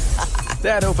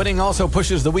 That opening also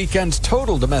pushes the weekend's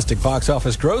total domestic box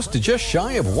office gross to just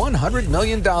shy of $100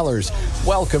 million.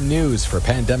 Welcome news for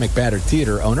pandemic-battered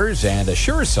theater owners, and a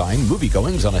sure sign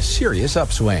moviegoing's on a serious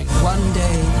upswing. One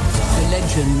day, a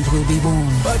legend will be born.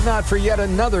 But not for yet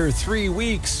another 3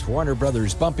 weeks. Warner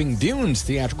Brothers bumping Dune's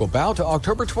theatrical bout to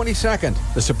October 22nd.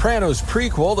 The Sopranos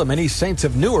prequel, The Many Saints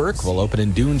of Newark, will open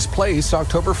in Dune's place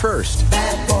October 1st.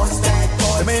 Bad boys.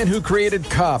 The man who created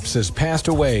Cops has passed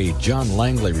away. John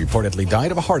Langley reportedly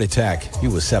died of a heart attack. He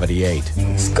was 78.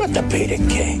 It's good to be the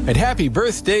king. And happy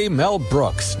birthday, Mel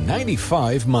Brooks,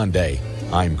 95 Monday.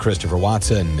 I'm Christopher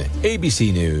Watson,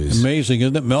 ABC News. Amazing,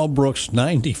 isn't it? Mel Brooks,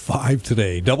 95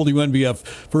 today. WNBF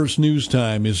First News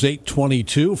Time is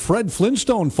 8:22. Fred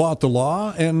Flintstone fought the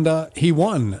law, and he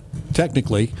won,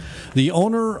 technically. The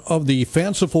owner of the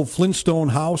fanciful Flintstone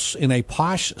house in a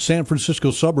posh San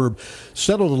Francisco suburb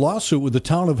settled a lawsuit with the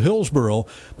town of Hillsborough,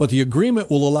 but the agreement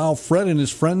will allow Fred and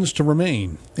his friends to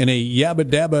remain. In a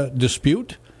yabba-dabba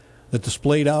dispute that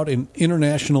displayed out in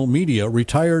international media,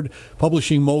 retired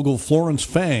publishing mogul Florence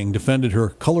Fang defended her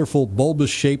colorful,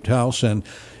 bulbous-shaped house and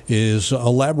its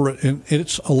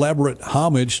elaborate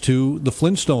homage to the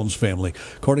Flintstones family.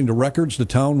 According to records, the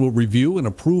town will review and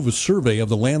approve a survey of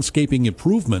the landscaping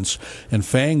improvements, and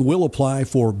Fang will apply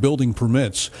for building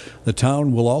permits. The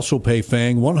town will also pay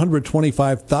Fang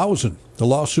 $125,000 The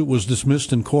lawsuit was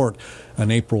dismissed in court on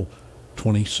April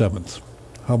 27th.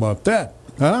 How about that,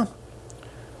 huh?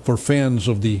 For fans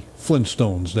of the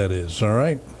Flintstones, that is. All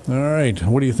right? All right.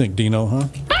 What do you think, Dino, huh?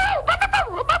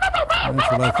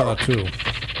 That's what I thought, too.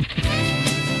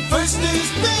 First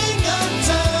News Binghamton.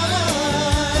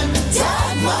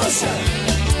 Doug Mosher.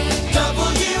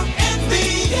 WNBA.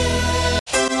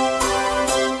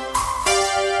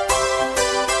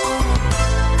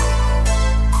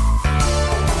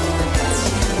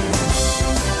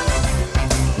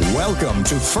 Welcome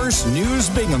to First News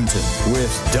Binghamton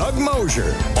with Doug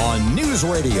Mosher on News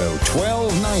Radio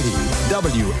 1290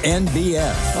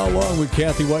 WNBF. Along with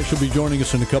Kathy Whyte, she'll be joining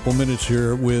us in a couple minutes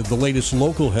here with the latest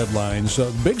local headlines.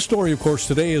 Big story, of course,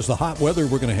 today is the hot weather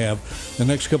we're going to have the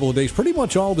next couple of days. Pretty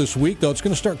much all this week, though. It's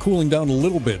going to start cooling down a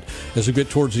little bit as we get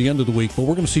towards the end of the week. But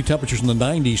we're going to see temperatures in the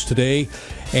 90s today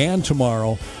and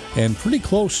tomorrow, and pretty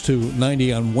close to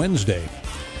 90 on Wednesday.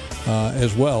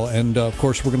 As well. And, of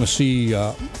course, we're going to see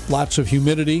lots of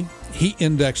humidity, heat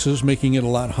indexes, making it a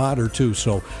lot hotter, too.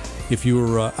 So if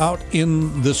you're out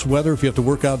in this weather, if you have to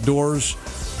work outdoors,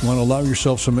 you want to allow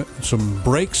yourself some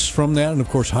breaks from that. And, of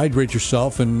course, hydrate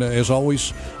yourself. And, as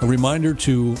always, a reminder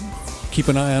to keep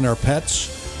an eye on our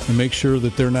pets and make sure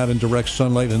that they're not in direct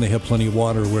sunlight and they have plenty of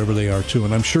water wherever they are, too.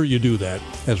 And I'm sure you do that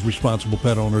as responsible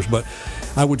pet owners. But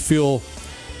I would,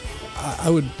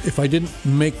 if I didn't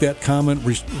make that comment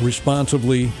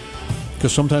responsibly,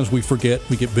 because sometimes we forget,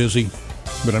 we get busy,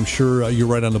 but I'm sure you're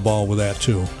right on the ball with that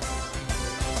too.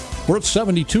 We're at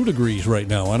 72 degrees right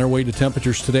now, on our way to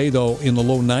temperatures today, though, in the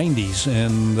low 90s,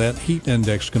 and that heat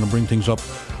index is going to bring things up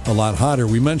a lot hotter.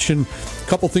 We mentioned a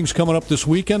couple things coming up this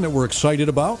weekend that we're excited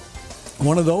about.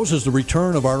 One of those is the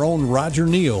return of our own Roger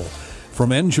Neal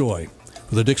from Enjoy.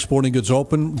 The Dick's Sporting Goods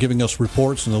Open, giving us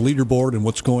reports on the leaderboard and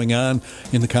what's going on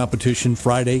in the competition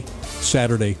Friday,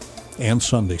 Saturday, and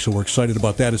Sunday. So we're excited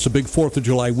about that. It's a big 4th of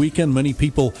July weekend. Many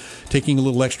people taking a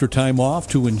little extra time off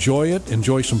to enjoy it,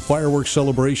 enjoy some fireworks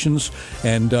celebrations.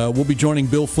 And we'll be joining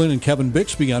Bill Flynn and Kevin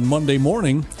Bixby on Monday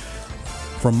morning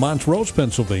from Montrose,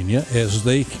 Pennsylvania, as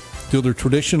they do their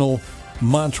traditional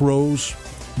Montrose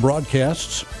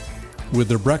broadcasts with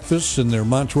their breakfasts and their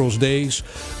Montrose days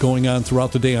going on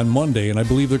throughout the day on Monday. And I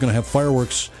believe they're going to have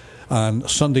fireworks on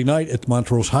Sunday night at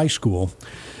Montrose High School.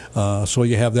 So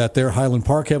you have that there. Highland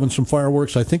Park having some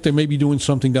fireworks. I think they may be doing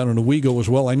something down in Owego as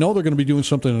well. I know they're going to be doing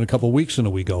something in a couple of weeks in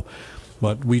Owego.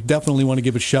 But we definitely want to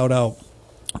give a shout-out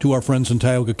to our friends in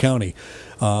Tioga County.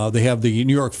 They have the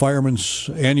New York Firemen's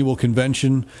Annual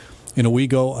Convention in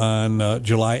Owego on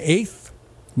July 8th,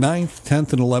 9th,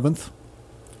 10th, and 11th.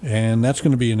 And that's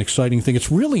going to be an exciting thing.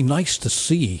 It's really nice to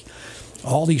see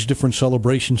all these different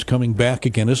celebrations coming back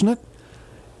again, isn't it?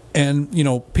 And, you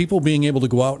know, people being able to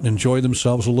go out and enjoy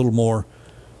themselves a little more.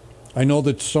 I know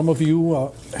that some of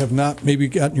you have not maybe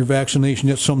gotten your vaccination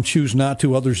yet. Some choose not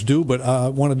to, others do. But I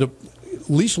wanted to at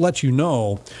least let you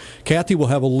know, Kathy will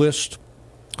have a list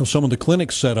of some of the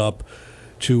clinics set up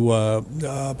to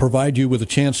provide you with a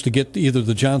chance to get either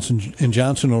the Johnson &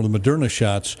 Johnson or the Moderna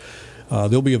shots.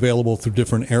 They'll be available through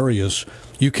different areas.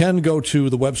 You can go to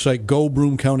the website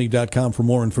gobroomcounty.com for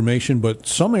more information, but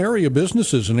some area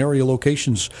businesses and area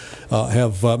locations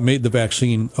have made the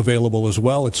vaccine available as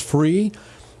well. It's free,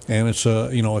 and it's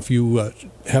if you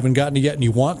haven't gotten it yet and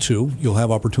you want to, you'll have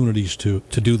opportunities to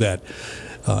do that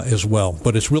as well.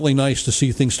 But it's really nice to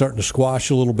see things starting to squash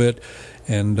a little bit,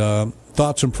 and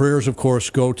thoughts and prayers, of course,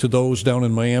 go to those down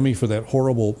in Miami for that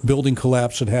horrible building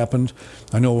collapse that happened.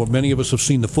 I know many of us have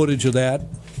seen the footage of that,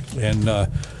 and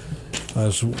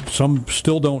some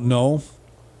still don't know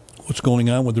what's going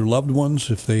on with their loved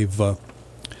ones, if they've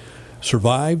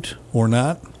survived or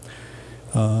not.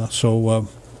 So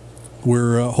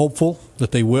we're hopeful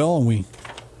that they will, and we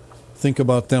think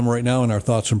about them right now in our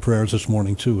thoughts and prayers this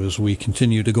morning, too, as we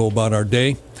continue to go about our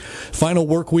day. Final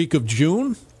work week of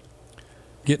June.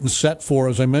 Getting set for,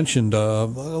 as I mentioned, a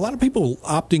lot of people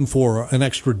opting for an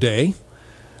extra day,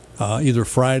 either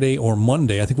Friday or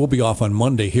Monday. I think we'll be off on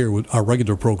Monday here with our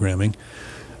regular programming.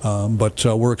 But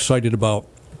we're excited about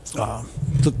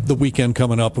the weekend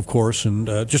coming up, of course, and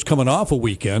just coming off a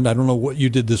weekend. I don't know what you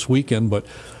did this weekend, but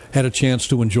had a chance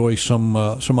to enjoy some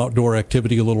outdoor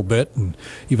activity a little bit. And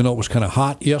even though it was kind of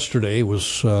hot yesterday, it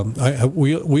was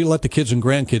we let the kids and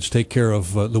grandkids take care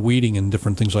of the weeding and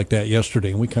different things like that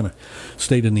yesterday, and we kind of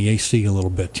stayed in the AC a little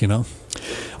bit, you know.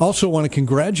 Also want to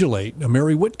congratulate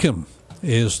Mary Whitcomb,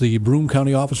 is the Broome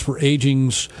County Office for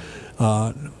Aging's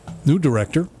new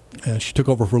director. She took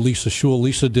over for Lisa Schul.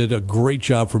 Lisa did a great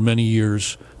job for many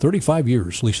years, 35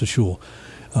 years. Lisa Schul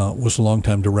was the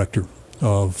longtime director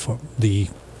of the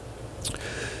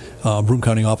Broome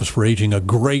County Office for Aging, a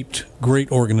great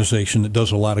organization that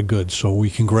does a lot of good. So we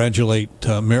congratulate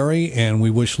Mary, and we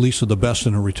wish Lisa the best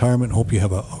in her retirement. Hope you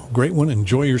have a great one.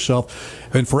 Enjoy yourself.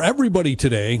 And for everybody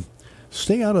today,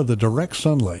 stay out of the direct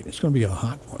sunlight. It's going to be a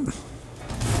hot one.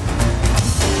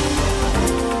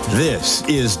 This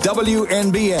is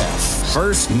WNBF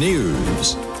First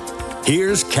News.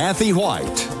 Here's Kathy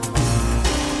Whyte.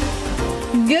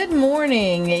 Good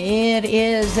morning. It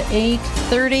is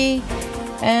 8:30,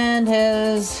 and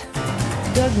as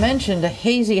Doug mentioned, a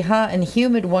hazy, hot, and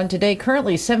humid one today.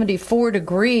 Currently 74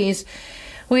 degrees.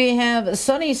 We have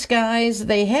sunny skies.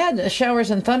 They had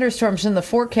showers and thunderstorms in the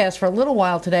forecast for a little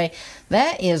while today.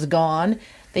 That is gone.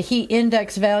 The heat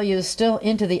index value is still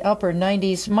into the upper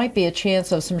 90s. Might be a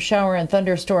chance of some shower and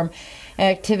thunderstorm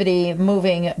activity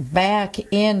moving back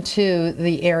into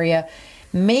the area,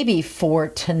 maybe for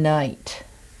tonight.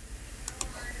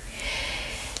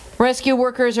 Rescue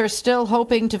workers are still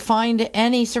hoping to find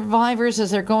any survivors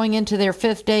as they're going into their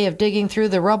fifth day of digging through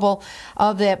the rubble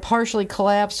of that partially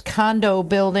collapsed condo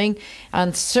building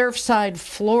on Surfside,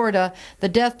 Florida. The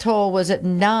death toll was at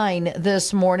 9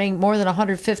 this morning. More than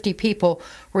 150 people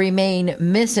remain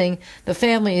missing. The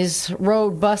families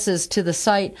rode buses to the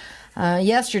site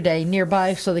yesterday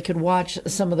nearby so they could watch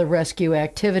some of the rescue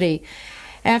activity.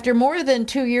 After more than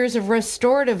 2 years of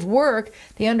restorative work,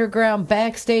 the underground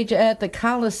backstage at the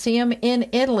Colosseum in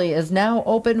Italy is now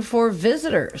open for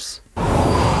visitors.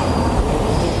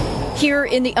 Here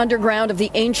in the underground of the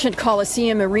ancient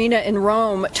Colosseum arena in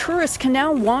Rome, tourists can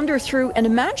now wander through and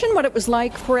imagine what it was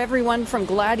like for everyone from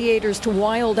gladiators to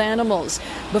wild animals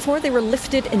before they were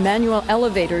lifted in manual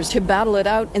elevators to battle it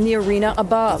out in the arena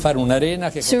above.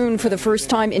 Soon, for the first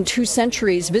time in 2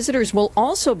 centuries, visitors will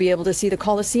also be able to see the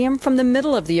Colosseum from the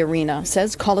middle of the arena,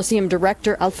 says Colosseum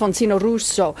director Alfonsino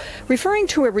Russo, referring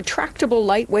to a retractable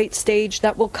lightweight stage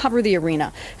that will cover the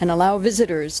arena and allow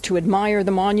visitors to admire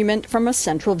the monument from a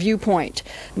central viewpoint.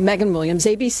 Megan Williams,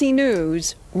 ABC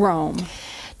News, Rome.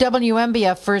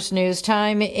 WNBF First News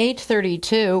Time,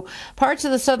 8:32. Parts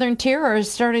of the southern tier are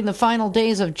starting the final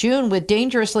days of June with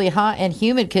dangerously hot and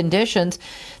humid conditions.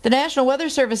 The National Weather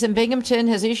Service in Binghamton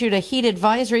has issued a heat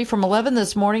advisory from 11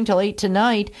 this morning till 8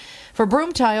 tonight for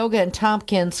Broome, Tioga, and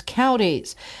Tompkins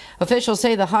counties. Officials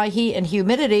say the high heat and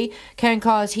humidity can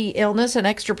cause heat illness, and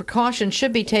extra precautions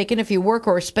should be taken if you work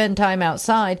or spend time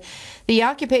outside. The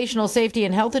Occupational Safety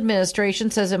and Health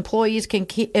Administration says employers can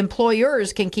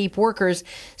keep workers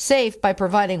safe by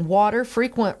providing water,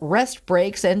 frequent rest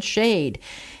breaks, and shade.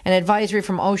 An advisory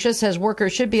from OSHA says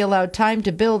workers should be allowed time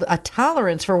to build a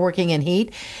tolerance for working in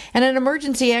heat, and an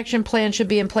emergency action plan should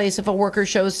be in place if a worker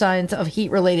shows signs of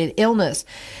heat-related illness.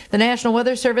 The National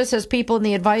Weather Service says people in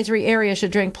the advisory area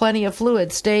should drink plenty of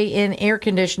fluid, stay in air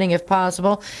conditioning if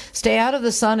possible, stay out of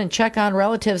the sun, and check on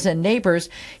relatives and neighbors.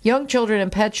 Young children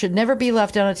and pets should never be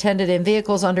left unattended in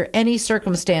vehicles under any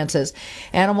circumstances.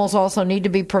 Animals also need to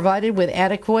be provided with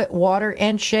adequate water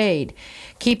and shade.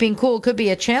 Keeping cool could be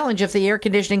a challenge if the air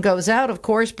conditioning goes out. Of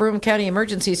course, Broome County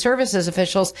Emergency Services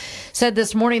officials said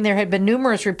this morning there had been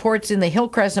numerous reports in the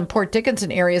Hillcrest and Port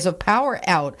Dickinson areas of power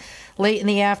out late in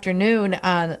the afternoon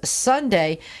on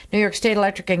Sunday. New York State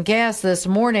Electric and Gas this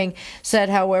morning said,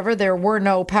 however, there were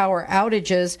no power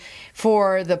outages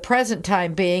for the present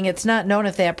time being. It's not known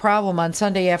if that problem on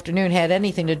Sunday afternoon had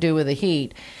anything to do with the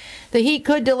heat. The heat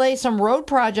could delay some road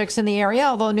projects in the area,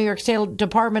 although New York State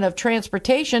Department of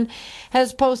Transportation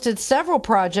has posted several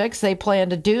projects they plan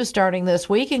to do starting this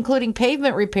week, including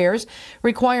pavement repairs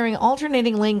requiring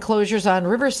alternating lane closures on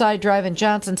Riverside Drive in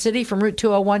Johnson City from Route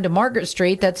 201 to Margaret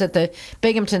Street. That's at the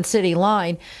Binghamton City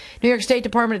line. New York State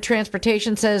Department of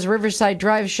Transportation says Riverside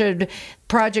Drive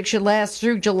project should last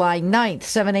through July 9th,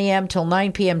 7 a.m. till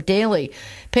 9 p.m. daily.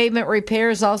 Pavement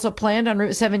repairs also planned on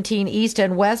Route 17 east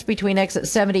and west between exit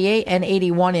 78 and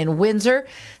 81 in Windsor.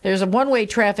 There's a one-way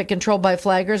traffic controlled by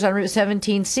flaggers on Route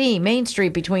 17C, Main Street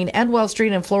between Endwell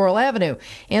Street and Floral Avenue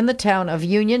in the town of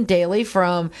Union daily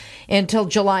until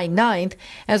July 9th,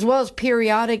 as well as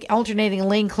periodic alternating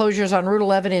lane closures on Route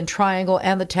 11 in Triangle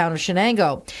and the town of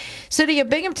Shenango. City of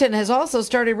Binghamton has also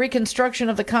started reconstruction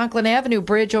of the Conklin Avenue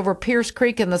Bridge over Pierce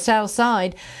Creek in the south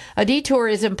side. A detour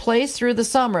is in place through the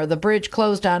summer. The bridge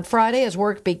closed on Friday as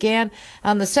work began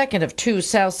on the second of 2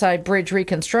 south side bridge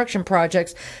reconstruction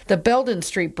projects. The Belden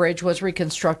Street Bridge was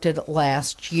reconstructed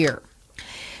last year.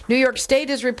 New York State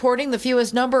is reporting the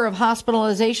fewest number of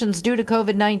hospitalizations due to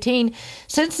COVID-19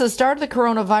 since the start of the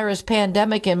coronavirus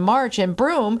pandemic in March, and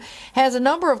Broome has a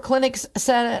number of clinics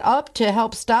set up to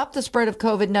help stop the spread of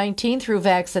COVID-19 through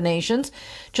vaccinations.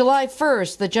 July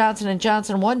 1st, the Johnson &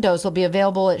 Johnson 1 dose will be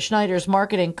available at Schneider's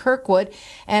Market in Kirkwood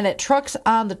and at Trucks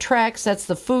on the Tracks, that's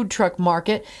the food truck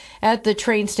market, at the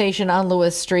train station on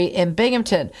Lewis Street in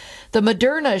Binghamton. The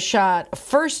Moderna shot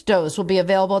first dose will be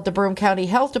available at the Broome County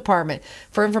Health Department.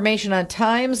 For information on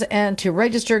times and to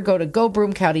register, go to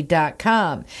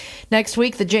gobroomcounty.com. Next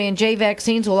week, the J&J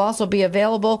vaccines will also be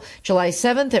available July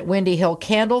 7th at Windy Hill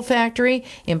Candle Factory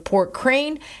in Port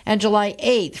Crane and July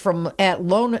 8th at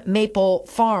Lone Maple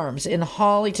Farms in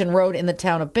Hawleyton Road in the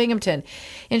town of Binghamton.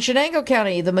 In Shenango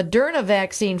County, the Moderna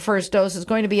vaccine first dose is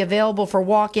going to be available for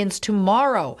walk-ins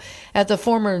tomorrow at the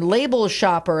former Label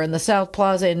Shopper in the South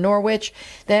Plaza in Norwich.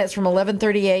 That's from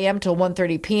 11:30 a.m. till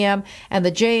 1:30 p.m. And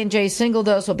the J&J single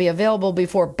dose will be available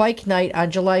before Bike Night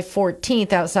on July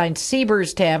 14th outside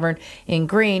Seaber's Tavern in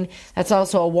Green. That's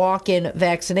also a walk-in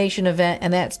vaccination event,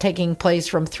 and that's taking place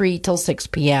from 3 till 6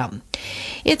 p.m.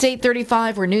 It's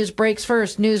 8:35 where news breaks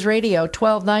first. News Radio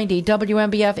 1290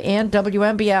 WMBF and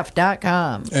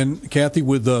WMBF.com. And Kathy,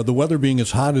 with the weather being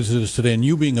as hot as it is today and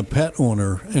you being a pet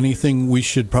owner, anything we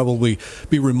should probably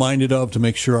be reminded of to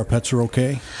make sure our pets are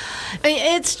okay?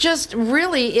 It's just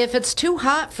really, if it's too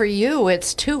hot for you,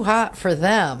 it's too hot for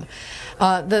them.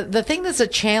 The thing that's a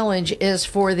challenge is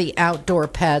for the outdoor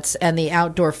pets and the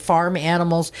outdoor farm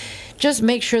animals. Just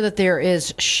make sure that there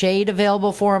is shade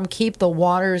available for them. Keep the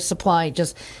water supply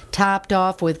just topped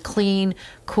off with clean,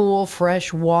 cool,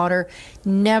 fresh water.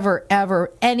 Never,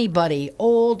 ever, anybody,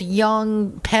 old,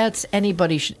 young, pets,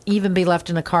 anybody should even be left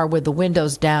in a car with the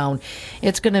windows down.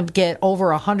 It's going to get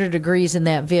over 100 degrees in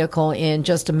that vehicle in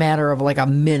just a matter of like a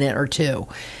minute or two.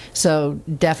 So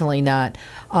definitely not.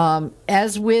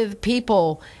 As with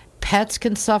people, pets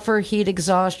can suffer heat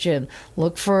exhaustion.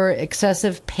 Look for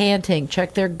excessive panting.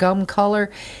 Check their gum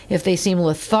color. If they seem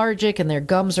lethargic and their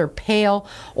gums are pale,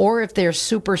 or if they're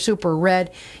super, super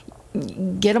red,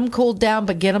 get them cooled down,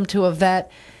 but get them to a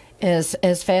vet as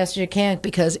fast as you can,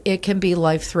 because it can be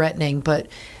life-threatening. But,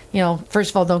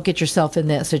 first of all, don't get yourself in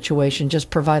that situation. Just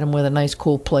provide them with a nice,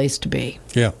 cool place to be.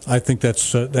 Yeah, I think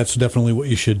that's definitely what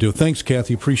you should do. Thanks,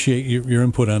 Kathy. Appreciate your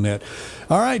input on that.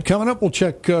 All right, coming up, we'll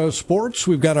check sports.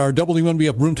 We've got our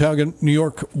WNBF Broomtown, New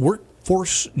York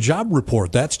Workforce Job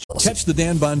Report. That's catch the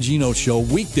Dan Bongino Show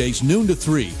weekdays noon to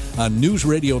 3 on News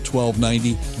Radio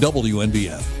 1290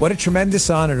 WNBF. What a tremendous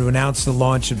honor to announce the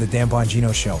launch of the Dan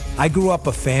Bongino Show. I grew up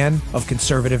a fan of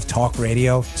conservative talk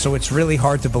radio, so it's really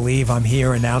hard to believe I'm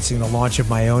here announcing the launch of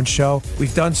my own show.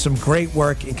 We've done some great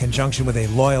work in conjunction with a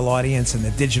loyal audience in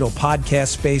the digital podcast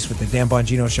space with the Dan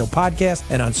Bongino Show podcast,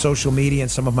 and on social media,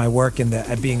 and some of my work in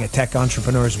being a tech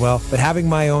entrepreneur as well. But having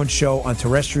my own show on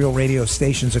terrestrial radio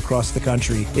stations across the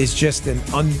country is just an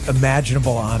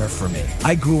unimaginable honor for me.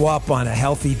 I grew up on a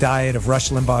healthy diet of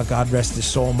Rush Limbaugh, God rest his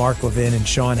soul, Mark Levin, and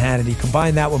Sean Hannity.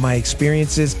 Combine that with my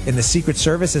experiences in the Secret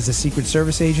Service as a Secret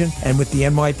Service agent and with the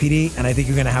NYPD, and I think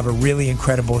you're going to have a really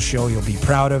incredible show you'll be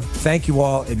proud of. Thank you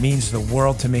all. It means the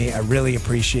world to me. I really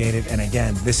appreciate it. And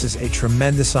again, this is a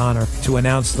tremendous honor to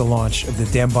announce the launch of the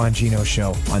Dan Bongino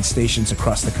Show on stations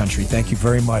across the country. Thank you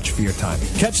very much for your time.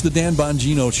 Catch the Dan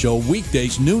Bongino Show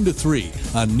weekdays noon to 3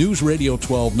 on News Radio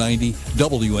 1290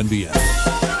 WNBF.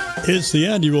 It's the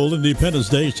annual Independence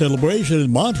Day celebration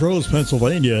in Montrose,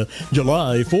 Pennsylvania,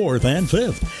 July 4th and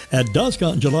 5th. At dusk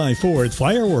on July 4th,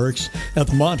 fireworks at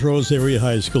the Montrose Area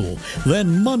High School.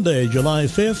 Then Monday, July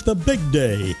 5th, the big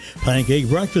day, pancake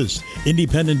breakfast,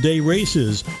 Independence Day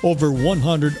races, over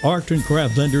 100 art and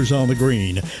craft vendors on the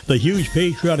green. The huge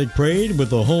patriotic parade with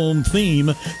the home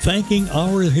theme, thanking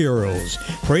our heroes.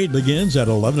 Parade begins at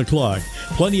 11 o'clock.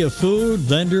 Plenty of food,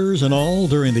 vendors, and all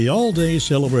during the all-day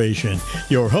celebration.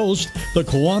 Your host, the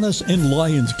Kiwanis and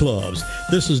Lions Clubs.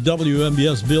 This is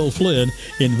WMBS Bill Flynn,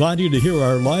 inviting you to hear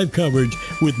our live coverage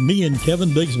with me and Kevin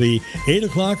Bigsby, 8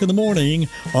 o'clock in the morning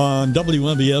on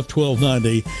WMBF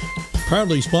 1290.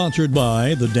 Proudly sponsored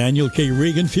by the Daniel K.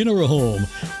 Regan Funeral Home,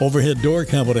 Overhead Door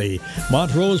Company,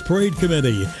 Montrose Parade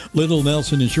Committee, Little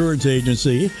Nelson Insurance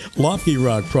Agency, Lopke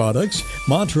Rock Products,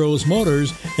 Montrose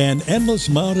Motors, and Endless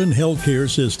Mountain Healthcare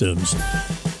Systems.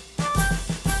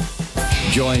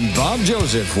 Join Bob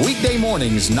Joseph weekday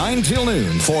mornings 9 till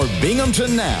noon for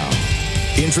Binghamton Now.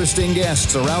 Interesting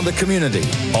guests around the community,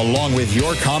 along with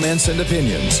your comments and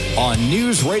opinions on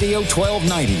News Radio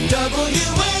 1290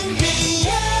 WNBF.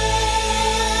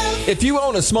 If you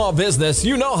own a small business,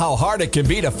 you know how hard it can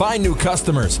be to find new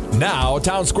customers. Now,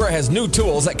 Town Square has new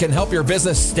tools that can help your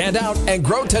business stand out and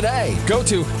grow today. Go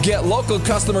to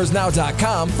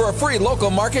GetLocalCustomersNow.com for a free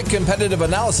local market competitive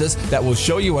analysis that will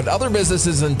show you what other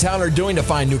businesses in town are doing to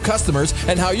find new customers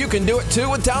and how you can do it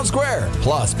too with Town Square.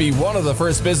 Plus, be one of the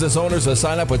first business owners to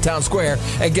sign up with Town Square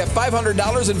and get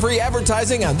 $500 in free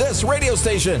advertising on this radio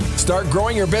station. Start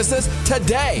growing your business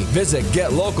today. Visit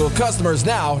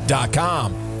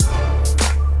GetLocalCustomersNow.com.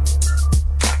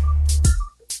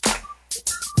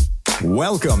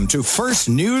 Welcome to First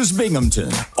News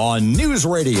Binghamton on News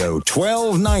Radio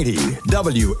 1290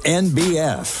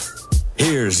 WNBF.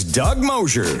 Here's Doug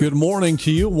Mosher. Good morning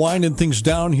to you. Winding things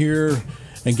down here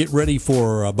and get ready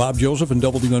for Bob Joseph and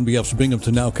WNBF's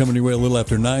Binghamton Now coming your way a little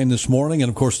after 9 this morning. And,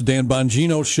 of course, the Dan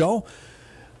Bongino Show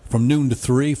from noon to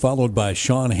 3, followed by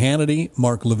Sean Hannity,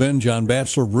 Mark Levin, John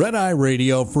Batchelor, Red Eye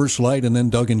Radio, First Light, and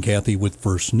then Doug and Kathy with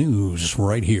First News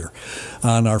right here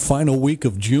on our final week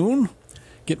of June.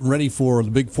 Getting ready for the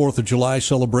big 4th of July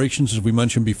celebrations, as we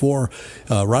mentioned before.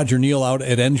 Roger Neal out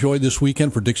at Enjoy this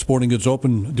weekend for Dick's Sporting Goods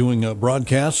Open, doing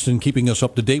broadcasts and keeping us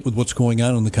up to date with what's going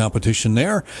on in the competition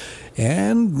there.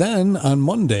 And then on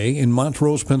Monday in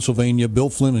Montrose, Pennsylvania, Bill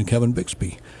Flynn and Kevin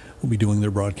Bixby will be doing their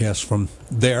broadcasts from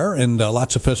there, and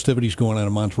lots of festivities going on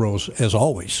in Montrose, as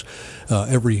always.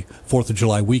 Every 4th of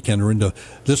July weekend, or into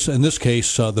this, in this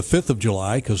case, the 5th of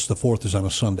July, because the 4th is on a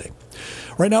Sunday.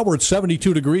 Right now we're at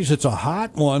 72 degrees. It's a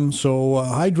hot one, so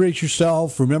hydrate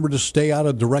yourself. Remember to stay out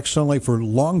of direct sunlight for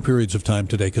long periods of time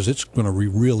today, because it's going to be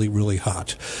really, really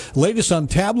hot. Latest on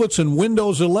tablets and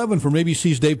Windows 11 from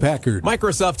ABC's Dave Packard.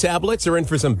 Microsoft tablets are in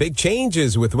for some big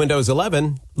changes with Windows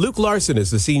 11. Luke Larson is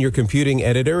the senior computing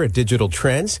editor at Digital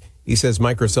Trends. He says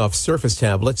Microsoft Surface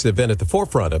tablets have been at the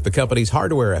forefront of the company's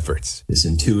hardware efforts. This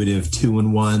intuitive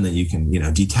 2-in-1 that you can,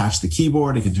 detach the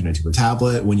keyboard, it can turn into a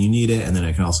tablet when you need it, and then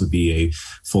it can also be a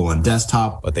full-on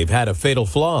desktop. But they've had a fatal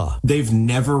flaw. They've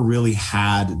never really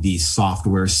had the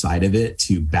software side of it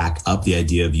to back up the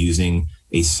idea of using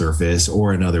a Surface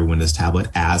or another Windows tablet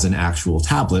as an actual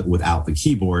tablet without the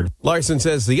keyboard. Larson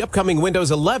says the upcoming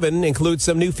Windows 11 includes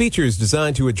some new features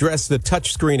designed to address the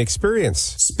touchscreen experience.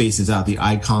 Spaces out the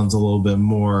icons a little bit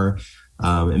more.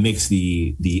 It makes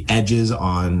the edges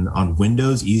on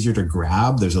Windows easier to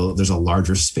grab. There's a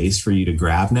larger space for you to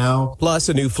grab now. Plus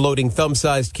a new floating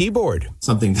thumb-sized keyboard.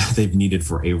 Something that they've needed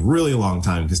for a really long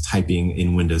time, because typing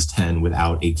in Windows 10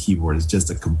 without a keyboard is just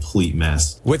a complete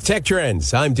mess. With Tech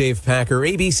Trends, I'm Dave Packer,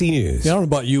 ABC News. Yeah, I don't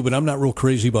know about you, but I'm not real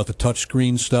crazy about the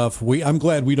touchscreen stuff. I'm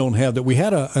glad we don't have that. We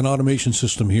had an automation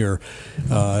system here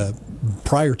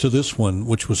prior to this one,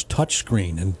 which was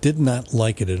touchscreen, and did not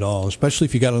like it at all, especially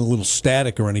if you got a little static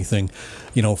or anything,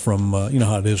 from,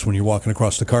 how it is when you're walking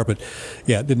across the carpet.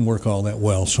 Yeah, it didn't work all that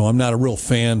well. So I'm not a real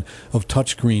fan of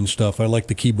touchscreen stuff. I like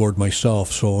the keyboard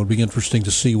myself. So it'll be interesting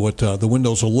to see what the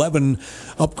Windows 11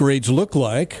 upgrades look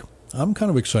like. I'm kind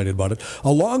of excited about it.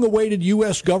 A long-awaited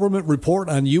U.S. government report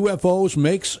on UFOs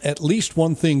makes at least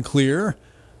one thing clear.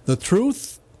 The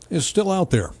truth is still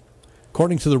out there.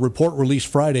 According to the report released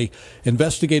Friday,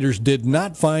 investigators did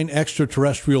not find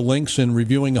extraterrestrial links in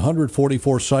reviewing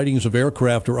 144 sightings of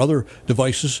aircraft or other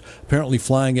devices apparently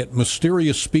flying at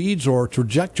mysterious speeds or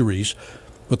trajectories,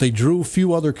 but they drew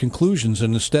few other conclusions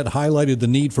and instead highlighted the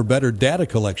need for better data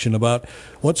collection about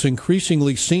what's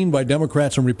increasingly seen by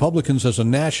Democrats and Republicans as a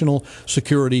national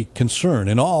security concern.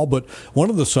 In all but one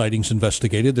of the sightings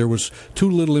investigated, there was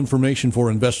too little information for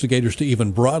investigators to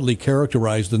even broadly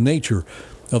characterize the nature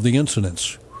of the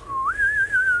incidents.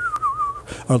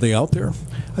 Are they out there?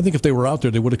 I think if they were out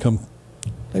there, they would have come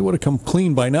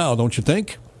clean by now, don't you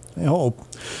think? I hope.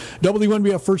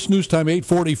 WNBF First News Time,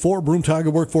 8:44,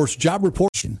 Broomtogga Workforce Job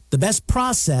Report. The best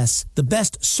process, the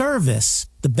best service,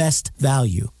 the best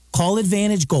value. Call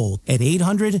Advantage Gold at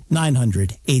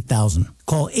 800-900-8000.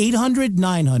 Call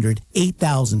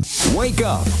 800-900-8000. Wake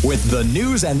up with the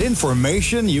news and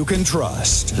information you can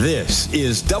trust. This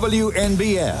is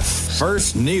WNBF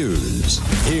First News.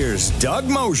 Here's Doug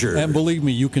Mosher. And believe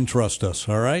me, you can trust us,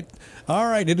 all right? All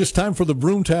right, it is time for the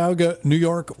Broomtogga, New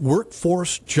York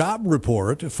Workforce Job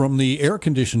Report from the Air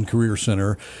Conditioned Career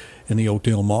Center in the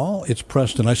Oakdale Mall. It's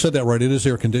Preston. I said that right. It is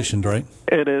air-conditioned, right?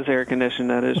 It is air-conditioned.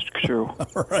 That is true.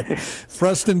 All right.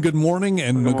 Preston, good morning.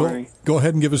 And good morning. Go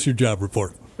ahead and give us your job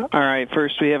report. All right.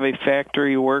 First, we have a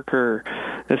factory worker.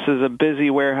 This is a busy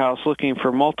warehouse looking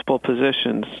for multiple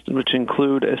positions, which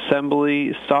include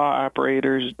assembly, saw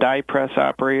operators, die press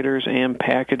operators, and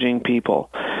packaging people.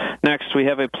 Next, we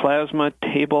have a plasma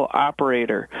table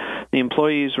operator. The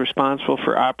employee is responsible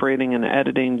for operating and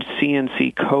editing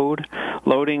CNC code,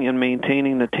 loading and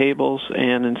maintaining the tables,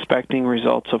 and inspecting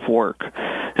results of work.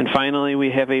 And finally,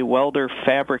 we have a welder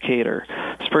fabricator.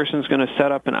 This person's going to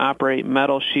set up and operate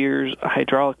metal shears,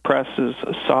 hydraulic presses,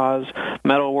 saws,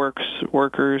 metal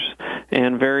workers,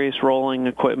 and various rolling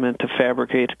equipment to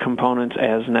fabricate components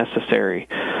as necessary.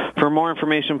 For more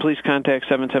information, please contact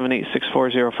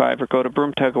 778-6405 or go to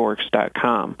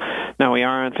broomtugaworks.com. Now, we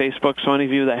are on Facebook, so any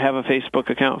of you that have a Facebook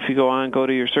account, if you go on, go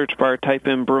to your search bar, type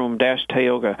in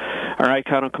Broom-Tioga. Our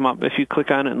icon will come up. If you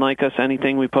click on it and like us,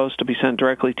 anything we post will be sent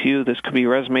directly to you. This could be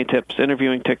resume tips,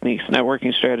 interviewing techniques,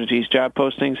 networking strategies, job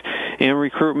postings, and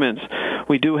recruitments.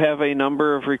 We do have a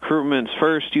number of recruitments.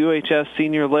 First, UHS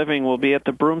Senior Living will be at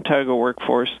the Broom-Tioga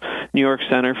Workforce New York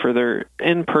Center for their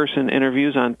in-person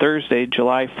interviews on Thursday,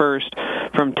 July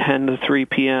 1st from 10 to 3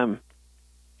 p.m.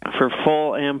 for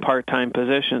full and part-time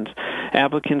positions.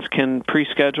 Applicants can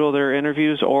pre-schedule their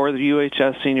interviews, or the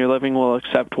UHS Senior Living will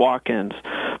accept walk-ins.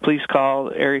 Please call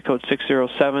area code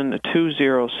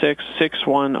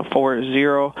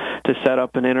 607-206-6140 to set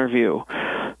up an interview.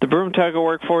 The Broom-Tioga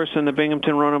Workforce and the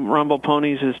Binghamton Rumble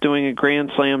Ponies is doing a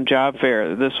Grand Slam job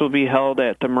fair. This will be held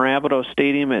at the Marabito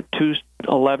Stadium at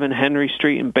 211 Henry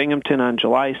Street in Binghamton on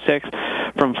July 6th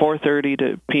from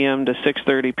 4:30 p.m. to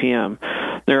 6:30 p.m.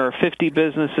 There are 50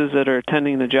 businesses that are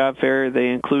attending the job fair. They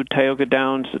include Tioga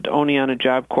Downs, Oneonta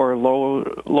Job Corps,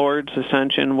 Lord's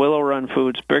Ascension, Willow Run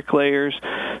Foods, Bricklayers,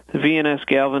 VNS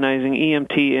Galvanizing,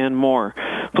 EMT, and more.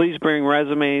 Please bring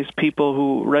resumes. People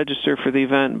who register for the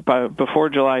event before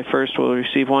July 1st will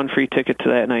receive one free ticket to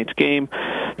that night's game.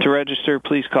 To register,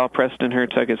 please call Preston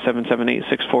Herzog at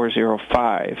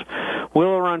 778-6405.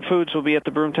 Willow Run Foods will be at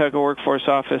the Broom-Tioga Workforce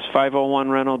Office, 501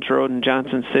 Reynolds Road in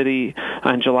Johnson City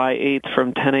on July 8th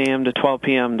from 10 a.m. to 12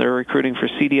 p.m. They're recruiting for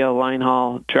CDL, line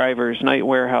haul, drivers, night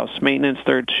warehouse, maintenance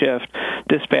third shift,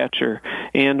 dispatcher,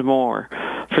 and more.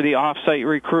 For the off-site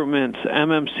recruitments,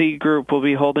 MMC Group will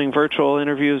be holding virtual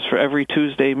interviews for every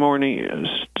Tuesday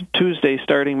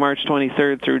starting March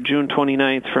 23rd through June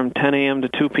 29th from 10 a.m. to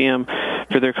 2 p.m.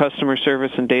 for their customer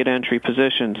service and data entry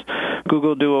positions.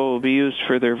 Google Duo will be used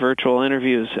for their virtual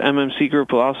interviews. MMC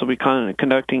Group will also be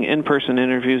conducting in-person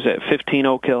interviews at 15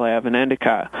 Oak Hill Ave in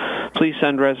Endicott. Please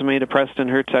send resume to Preston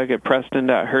Herzog at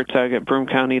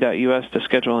preston.herzog@broomcounty.us to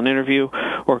schedule an interview,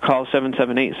 or call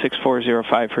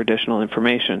 778-6405 for additional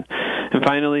information. And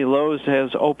finally, Lowe's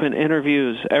has open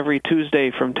interviews every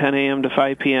Tuesday from 10 a.m. to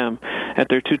 5 p.m. at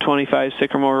their 225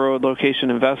 Sycamore Road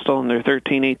location in Vestal and their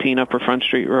 1318 Upper Front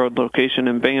Street Road location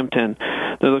in Binghamton.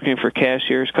 They're looking for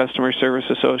cashiers, customer service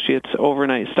associates,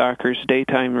 overnight stockers,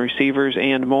 daytime receivers,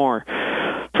 and more.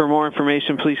 For more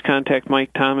information, please contact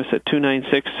Mike Thomas at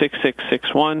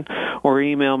 296-6661 or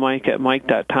email Mike at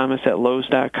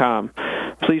mike.thomas@lowes.com.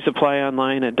 Please apply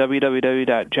online at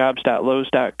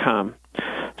www.jobs.lowes.com.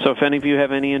 So if any of you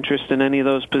have any interest in any of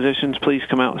those positions, please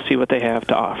come out and see what they have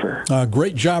to offer.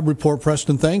 Great job report,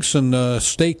 Preston. Thanks, and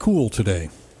stay cool today.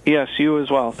 Yes, you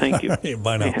as well. Thank you. Right,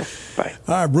 bye now. Bye.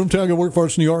 All right, Broom-Tioga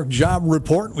Workforce New York Job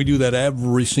Report. We do that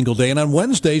every single day. And on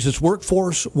Wednesdays, it's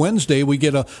Workforce Wednesday. We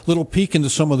get a little peek into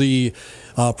some of the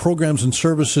programs and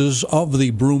services of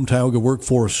the Broom-Tioga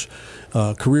Workforce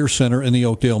Career Center in the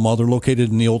Oakdale Mall. They're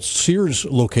located in the old Sears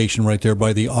location right there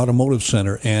by the Automotive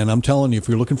Center. And I'm telling you, if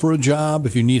you're looking for a job,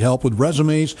 if you need help with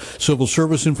resumes, civil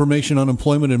service information,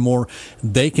 unemployment, and more,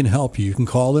 they can help you. You can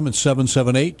call them at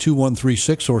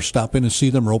 778-2136 or stop in and see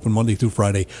them. We're open Monday through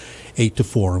Friday, 8 to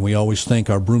 4. And we always thank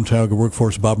our Broom-Tioga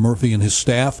Workforce, Bob Murphy, and his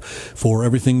staff for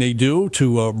everything they do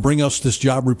to bring us this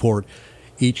job report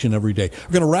each and every day.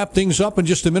 We're going to wrap things up in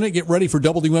just a minute. Get ready for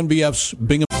WNBF's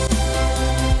Bingham.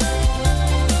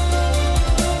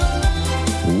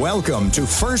 Welcome to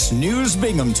First News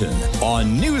Binghamton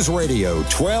on News Radio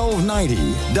 1290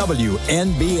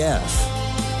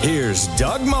 WNBF. Here's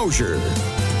Doug Mosher.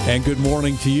 And good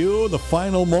morning to you. The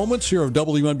final moments here of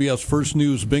WNBF's First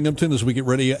News Binghamton as we get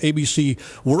ready. ABC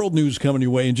World News coming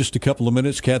your way in just a couple of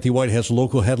minutes. Kathy Whyte has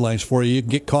local headlines for you. You can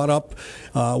get caught up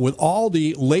with all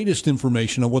the latest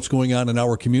information on what's going on in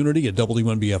our community at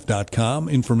WNBF.com.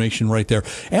 Information right there.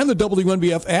 And the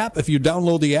WNBF app. If you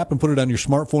download the app and put it on your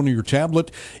smartphone or your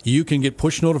tablet, you can get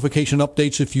push notification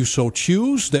updates if you so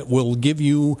choose that will give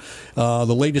you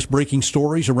the latest breaking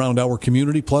stories around our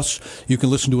community. Plus, you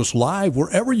can listen to us live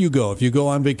wherever you go. If you go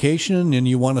on vacation and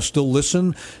you want to still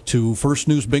listen to First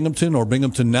News Binghamton or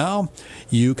Binghamton Now,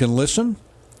 you can listen.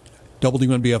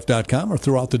 WNBF.com or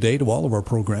throughout the day to all of our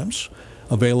programs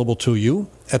available to you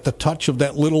at the touch of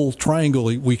that little triangle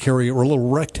we carry, or a little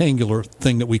rectangular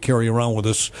thing that we carry around with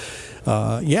us.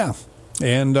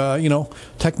 And,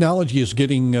 technology is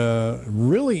getting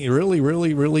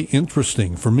really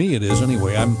interesting. For me, it is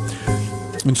anyway. I'm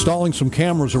installing some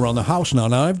cameras around the house now.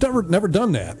 Now, I've never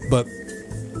done that, but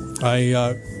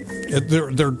I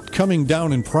they're coming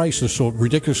down in prices, so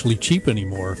ridiculously cheap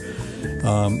anymore.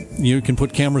 You can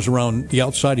put cameras around the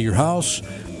outside of your house.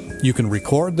 You can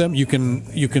record them. You can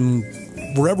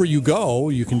wherever you go,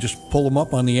 you can just pull them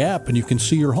up on the app, and you can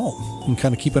see your home and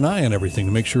kind of keep an eye on everything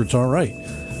to make sure it's all right.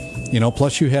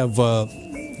 Plus you have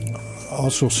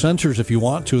also sensors if you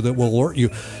want to that will alert you.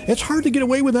 It's hard to get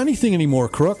away with anything anymore,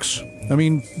 crooks. I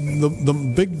mean, the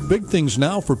big things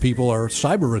now for people are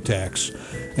cyber attacks.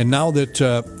 And now that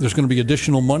there's going to be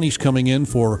additional monies coming in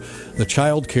for the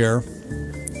child care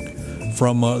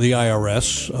from the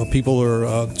IRS,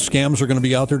 scams are going to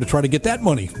be out there to try to get that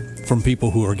money from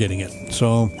people who are getting it.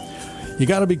 So you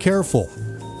got to be careful.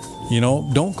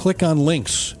 Don't click on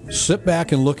links. Sit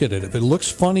back and look at it. If it looks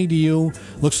funny to you,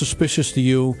 looks suspicious to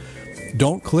you,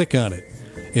 don't click on it.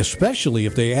 Especially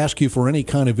if they ask you for any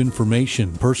kind of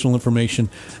information, personal information.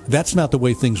 That's not the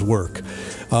way things work.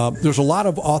 There's a lot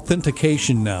of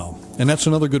authentication now, and that's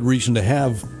another good reason to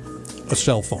have a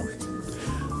cell phone.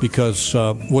 Because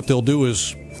what they'll do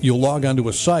is you'll log onto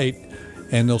a site,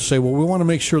 and they'll say, well, we want to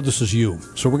make sure this is you.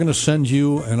 So we're going to send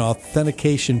you an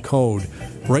authentication code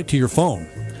right to your phone.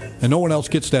 And no one else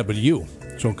gets that but you.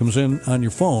 So it comes in on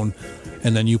your phone,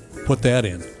 and then you put that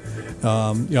in.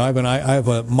 I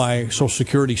have my Social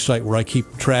Security site where I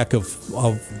keep track of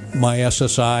my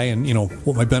SSI and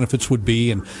what my benefits would be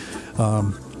and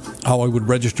how I would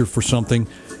register for something.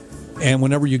 And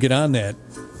whenever you get on that,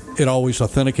 it always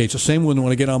authenticates. The same when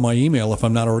I get on my email, if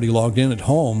I'm not already logged in at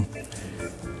home,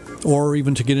 or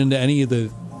even to get into any of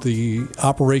the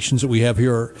operations that we have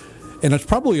here. And it's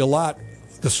probably a lot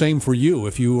the same for you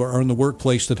if you are in the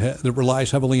workplace that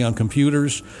relies heavily on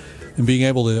computers and being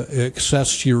able to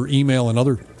access your email and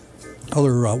other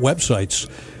websites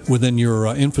within your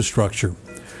infrastructure.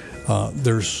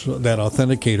 There's that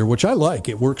authenticator, which I like.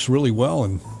 It works really well,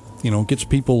 and keeps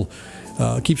people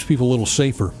a little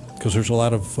safer because there's a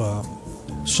lot of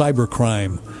cyber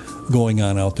crime going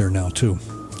on out there now too.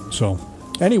 So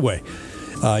anyway,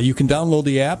 you can download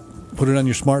the app, put it on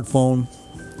your smartphone,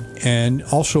 and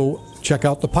also check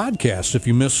out the podcast. If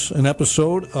you miss an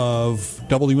episode of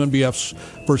WNBF's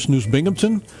First News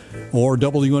Binghamton or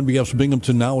WNBF's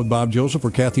Binghamton Now with Bob Joseph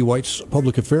or Kathy Whyte's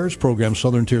Public Affairs program,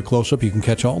 Southern Tier Close-Up, you can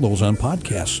catch all those on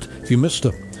podcast. If you missed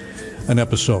an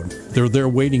episode, they're there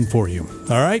waiting for you.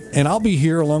 All right? And I'll be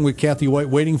here along with Kathy Whyte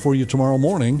waiting for you tomorrow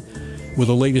morning with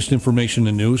the latest information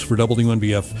and news for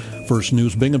WNBF First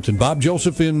News Binghamton. Bob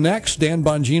Joseph in next. Dan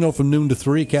Bongino from noon to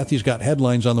 3. Kathy's got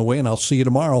headlines on the way, and I'll see you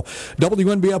tomorrow.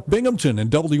 WNBF Binghamton and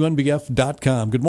WNBF.com. Good morning.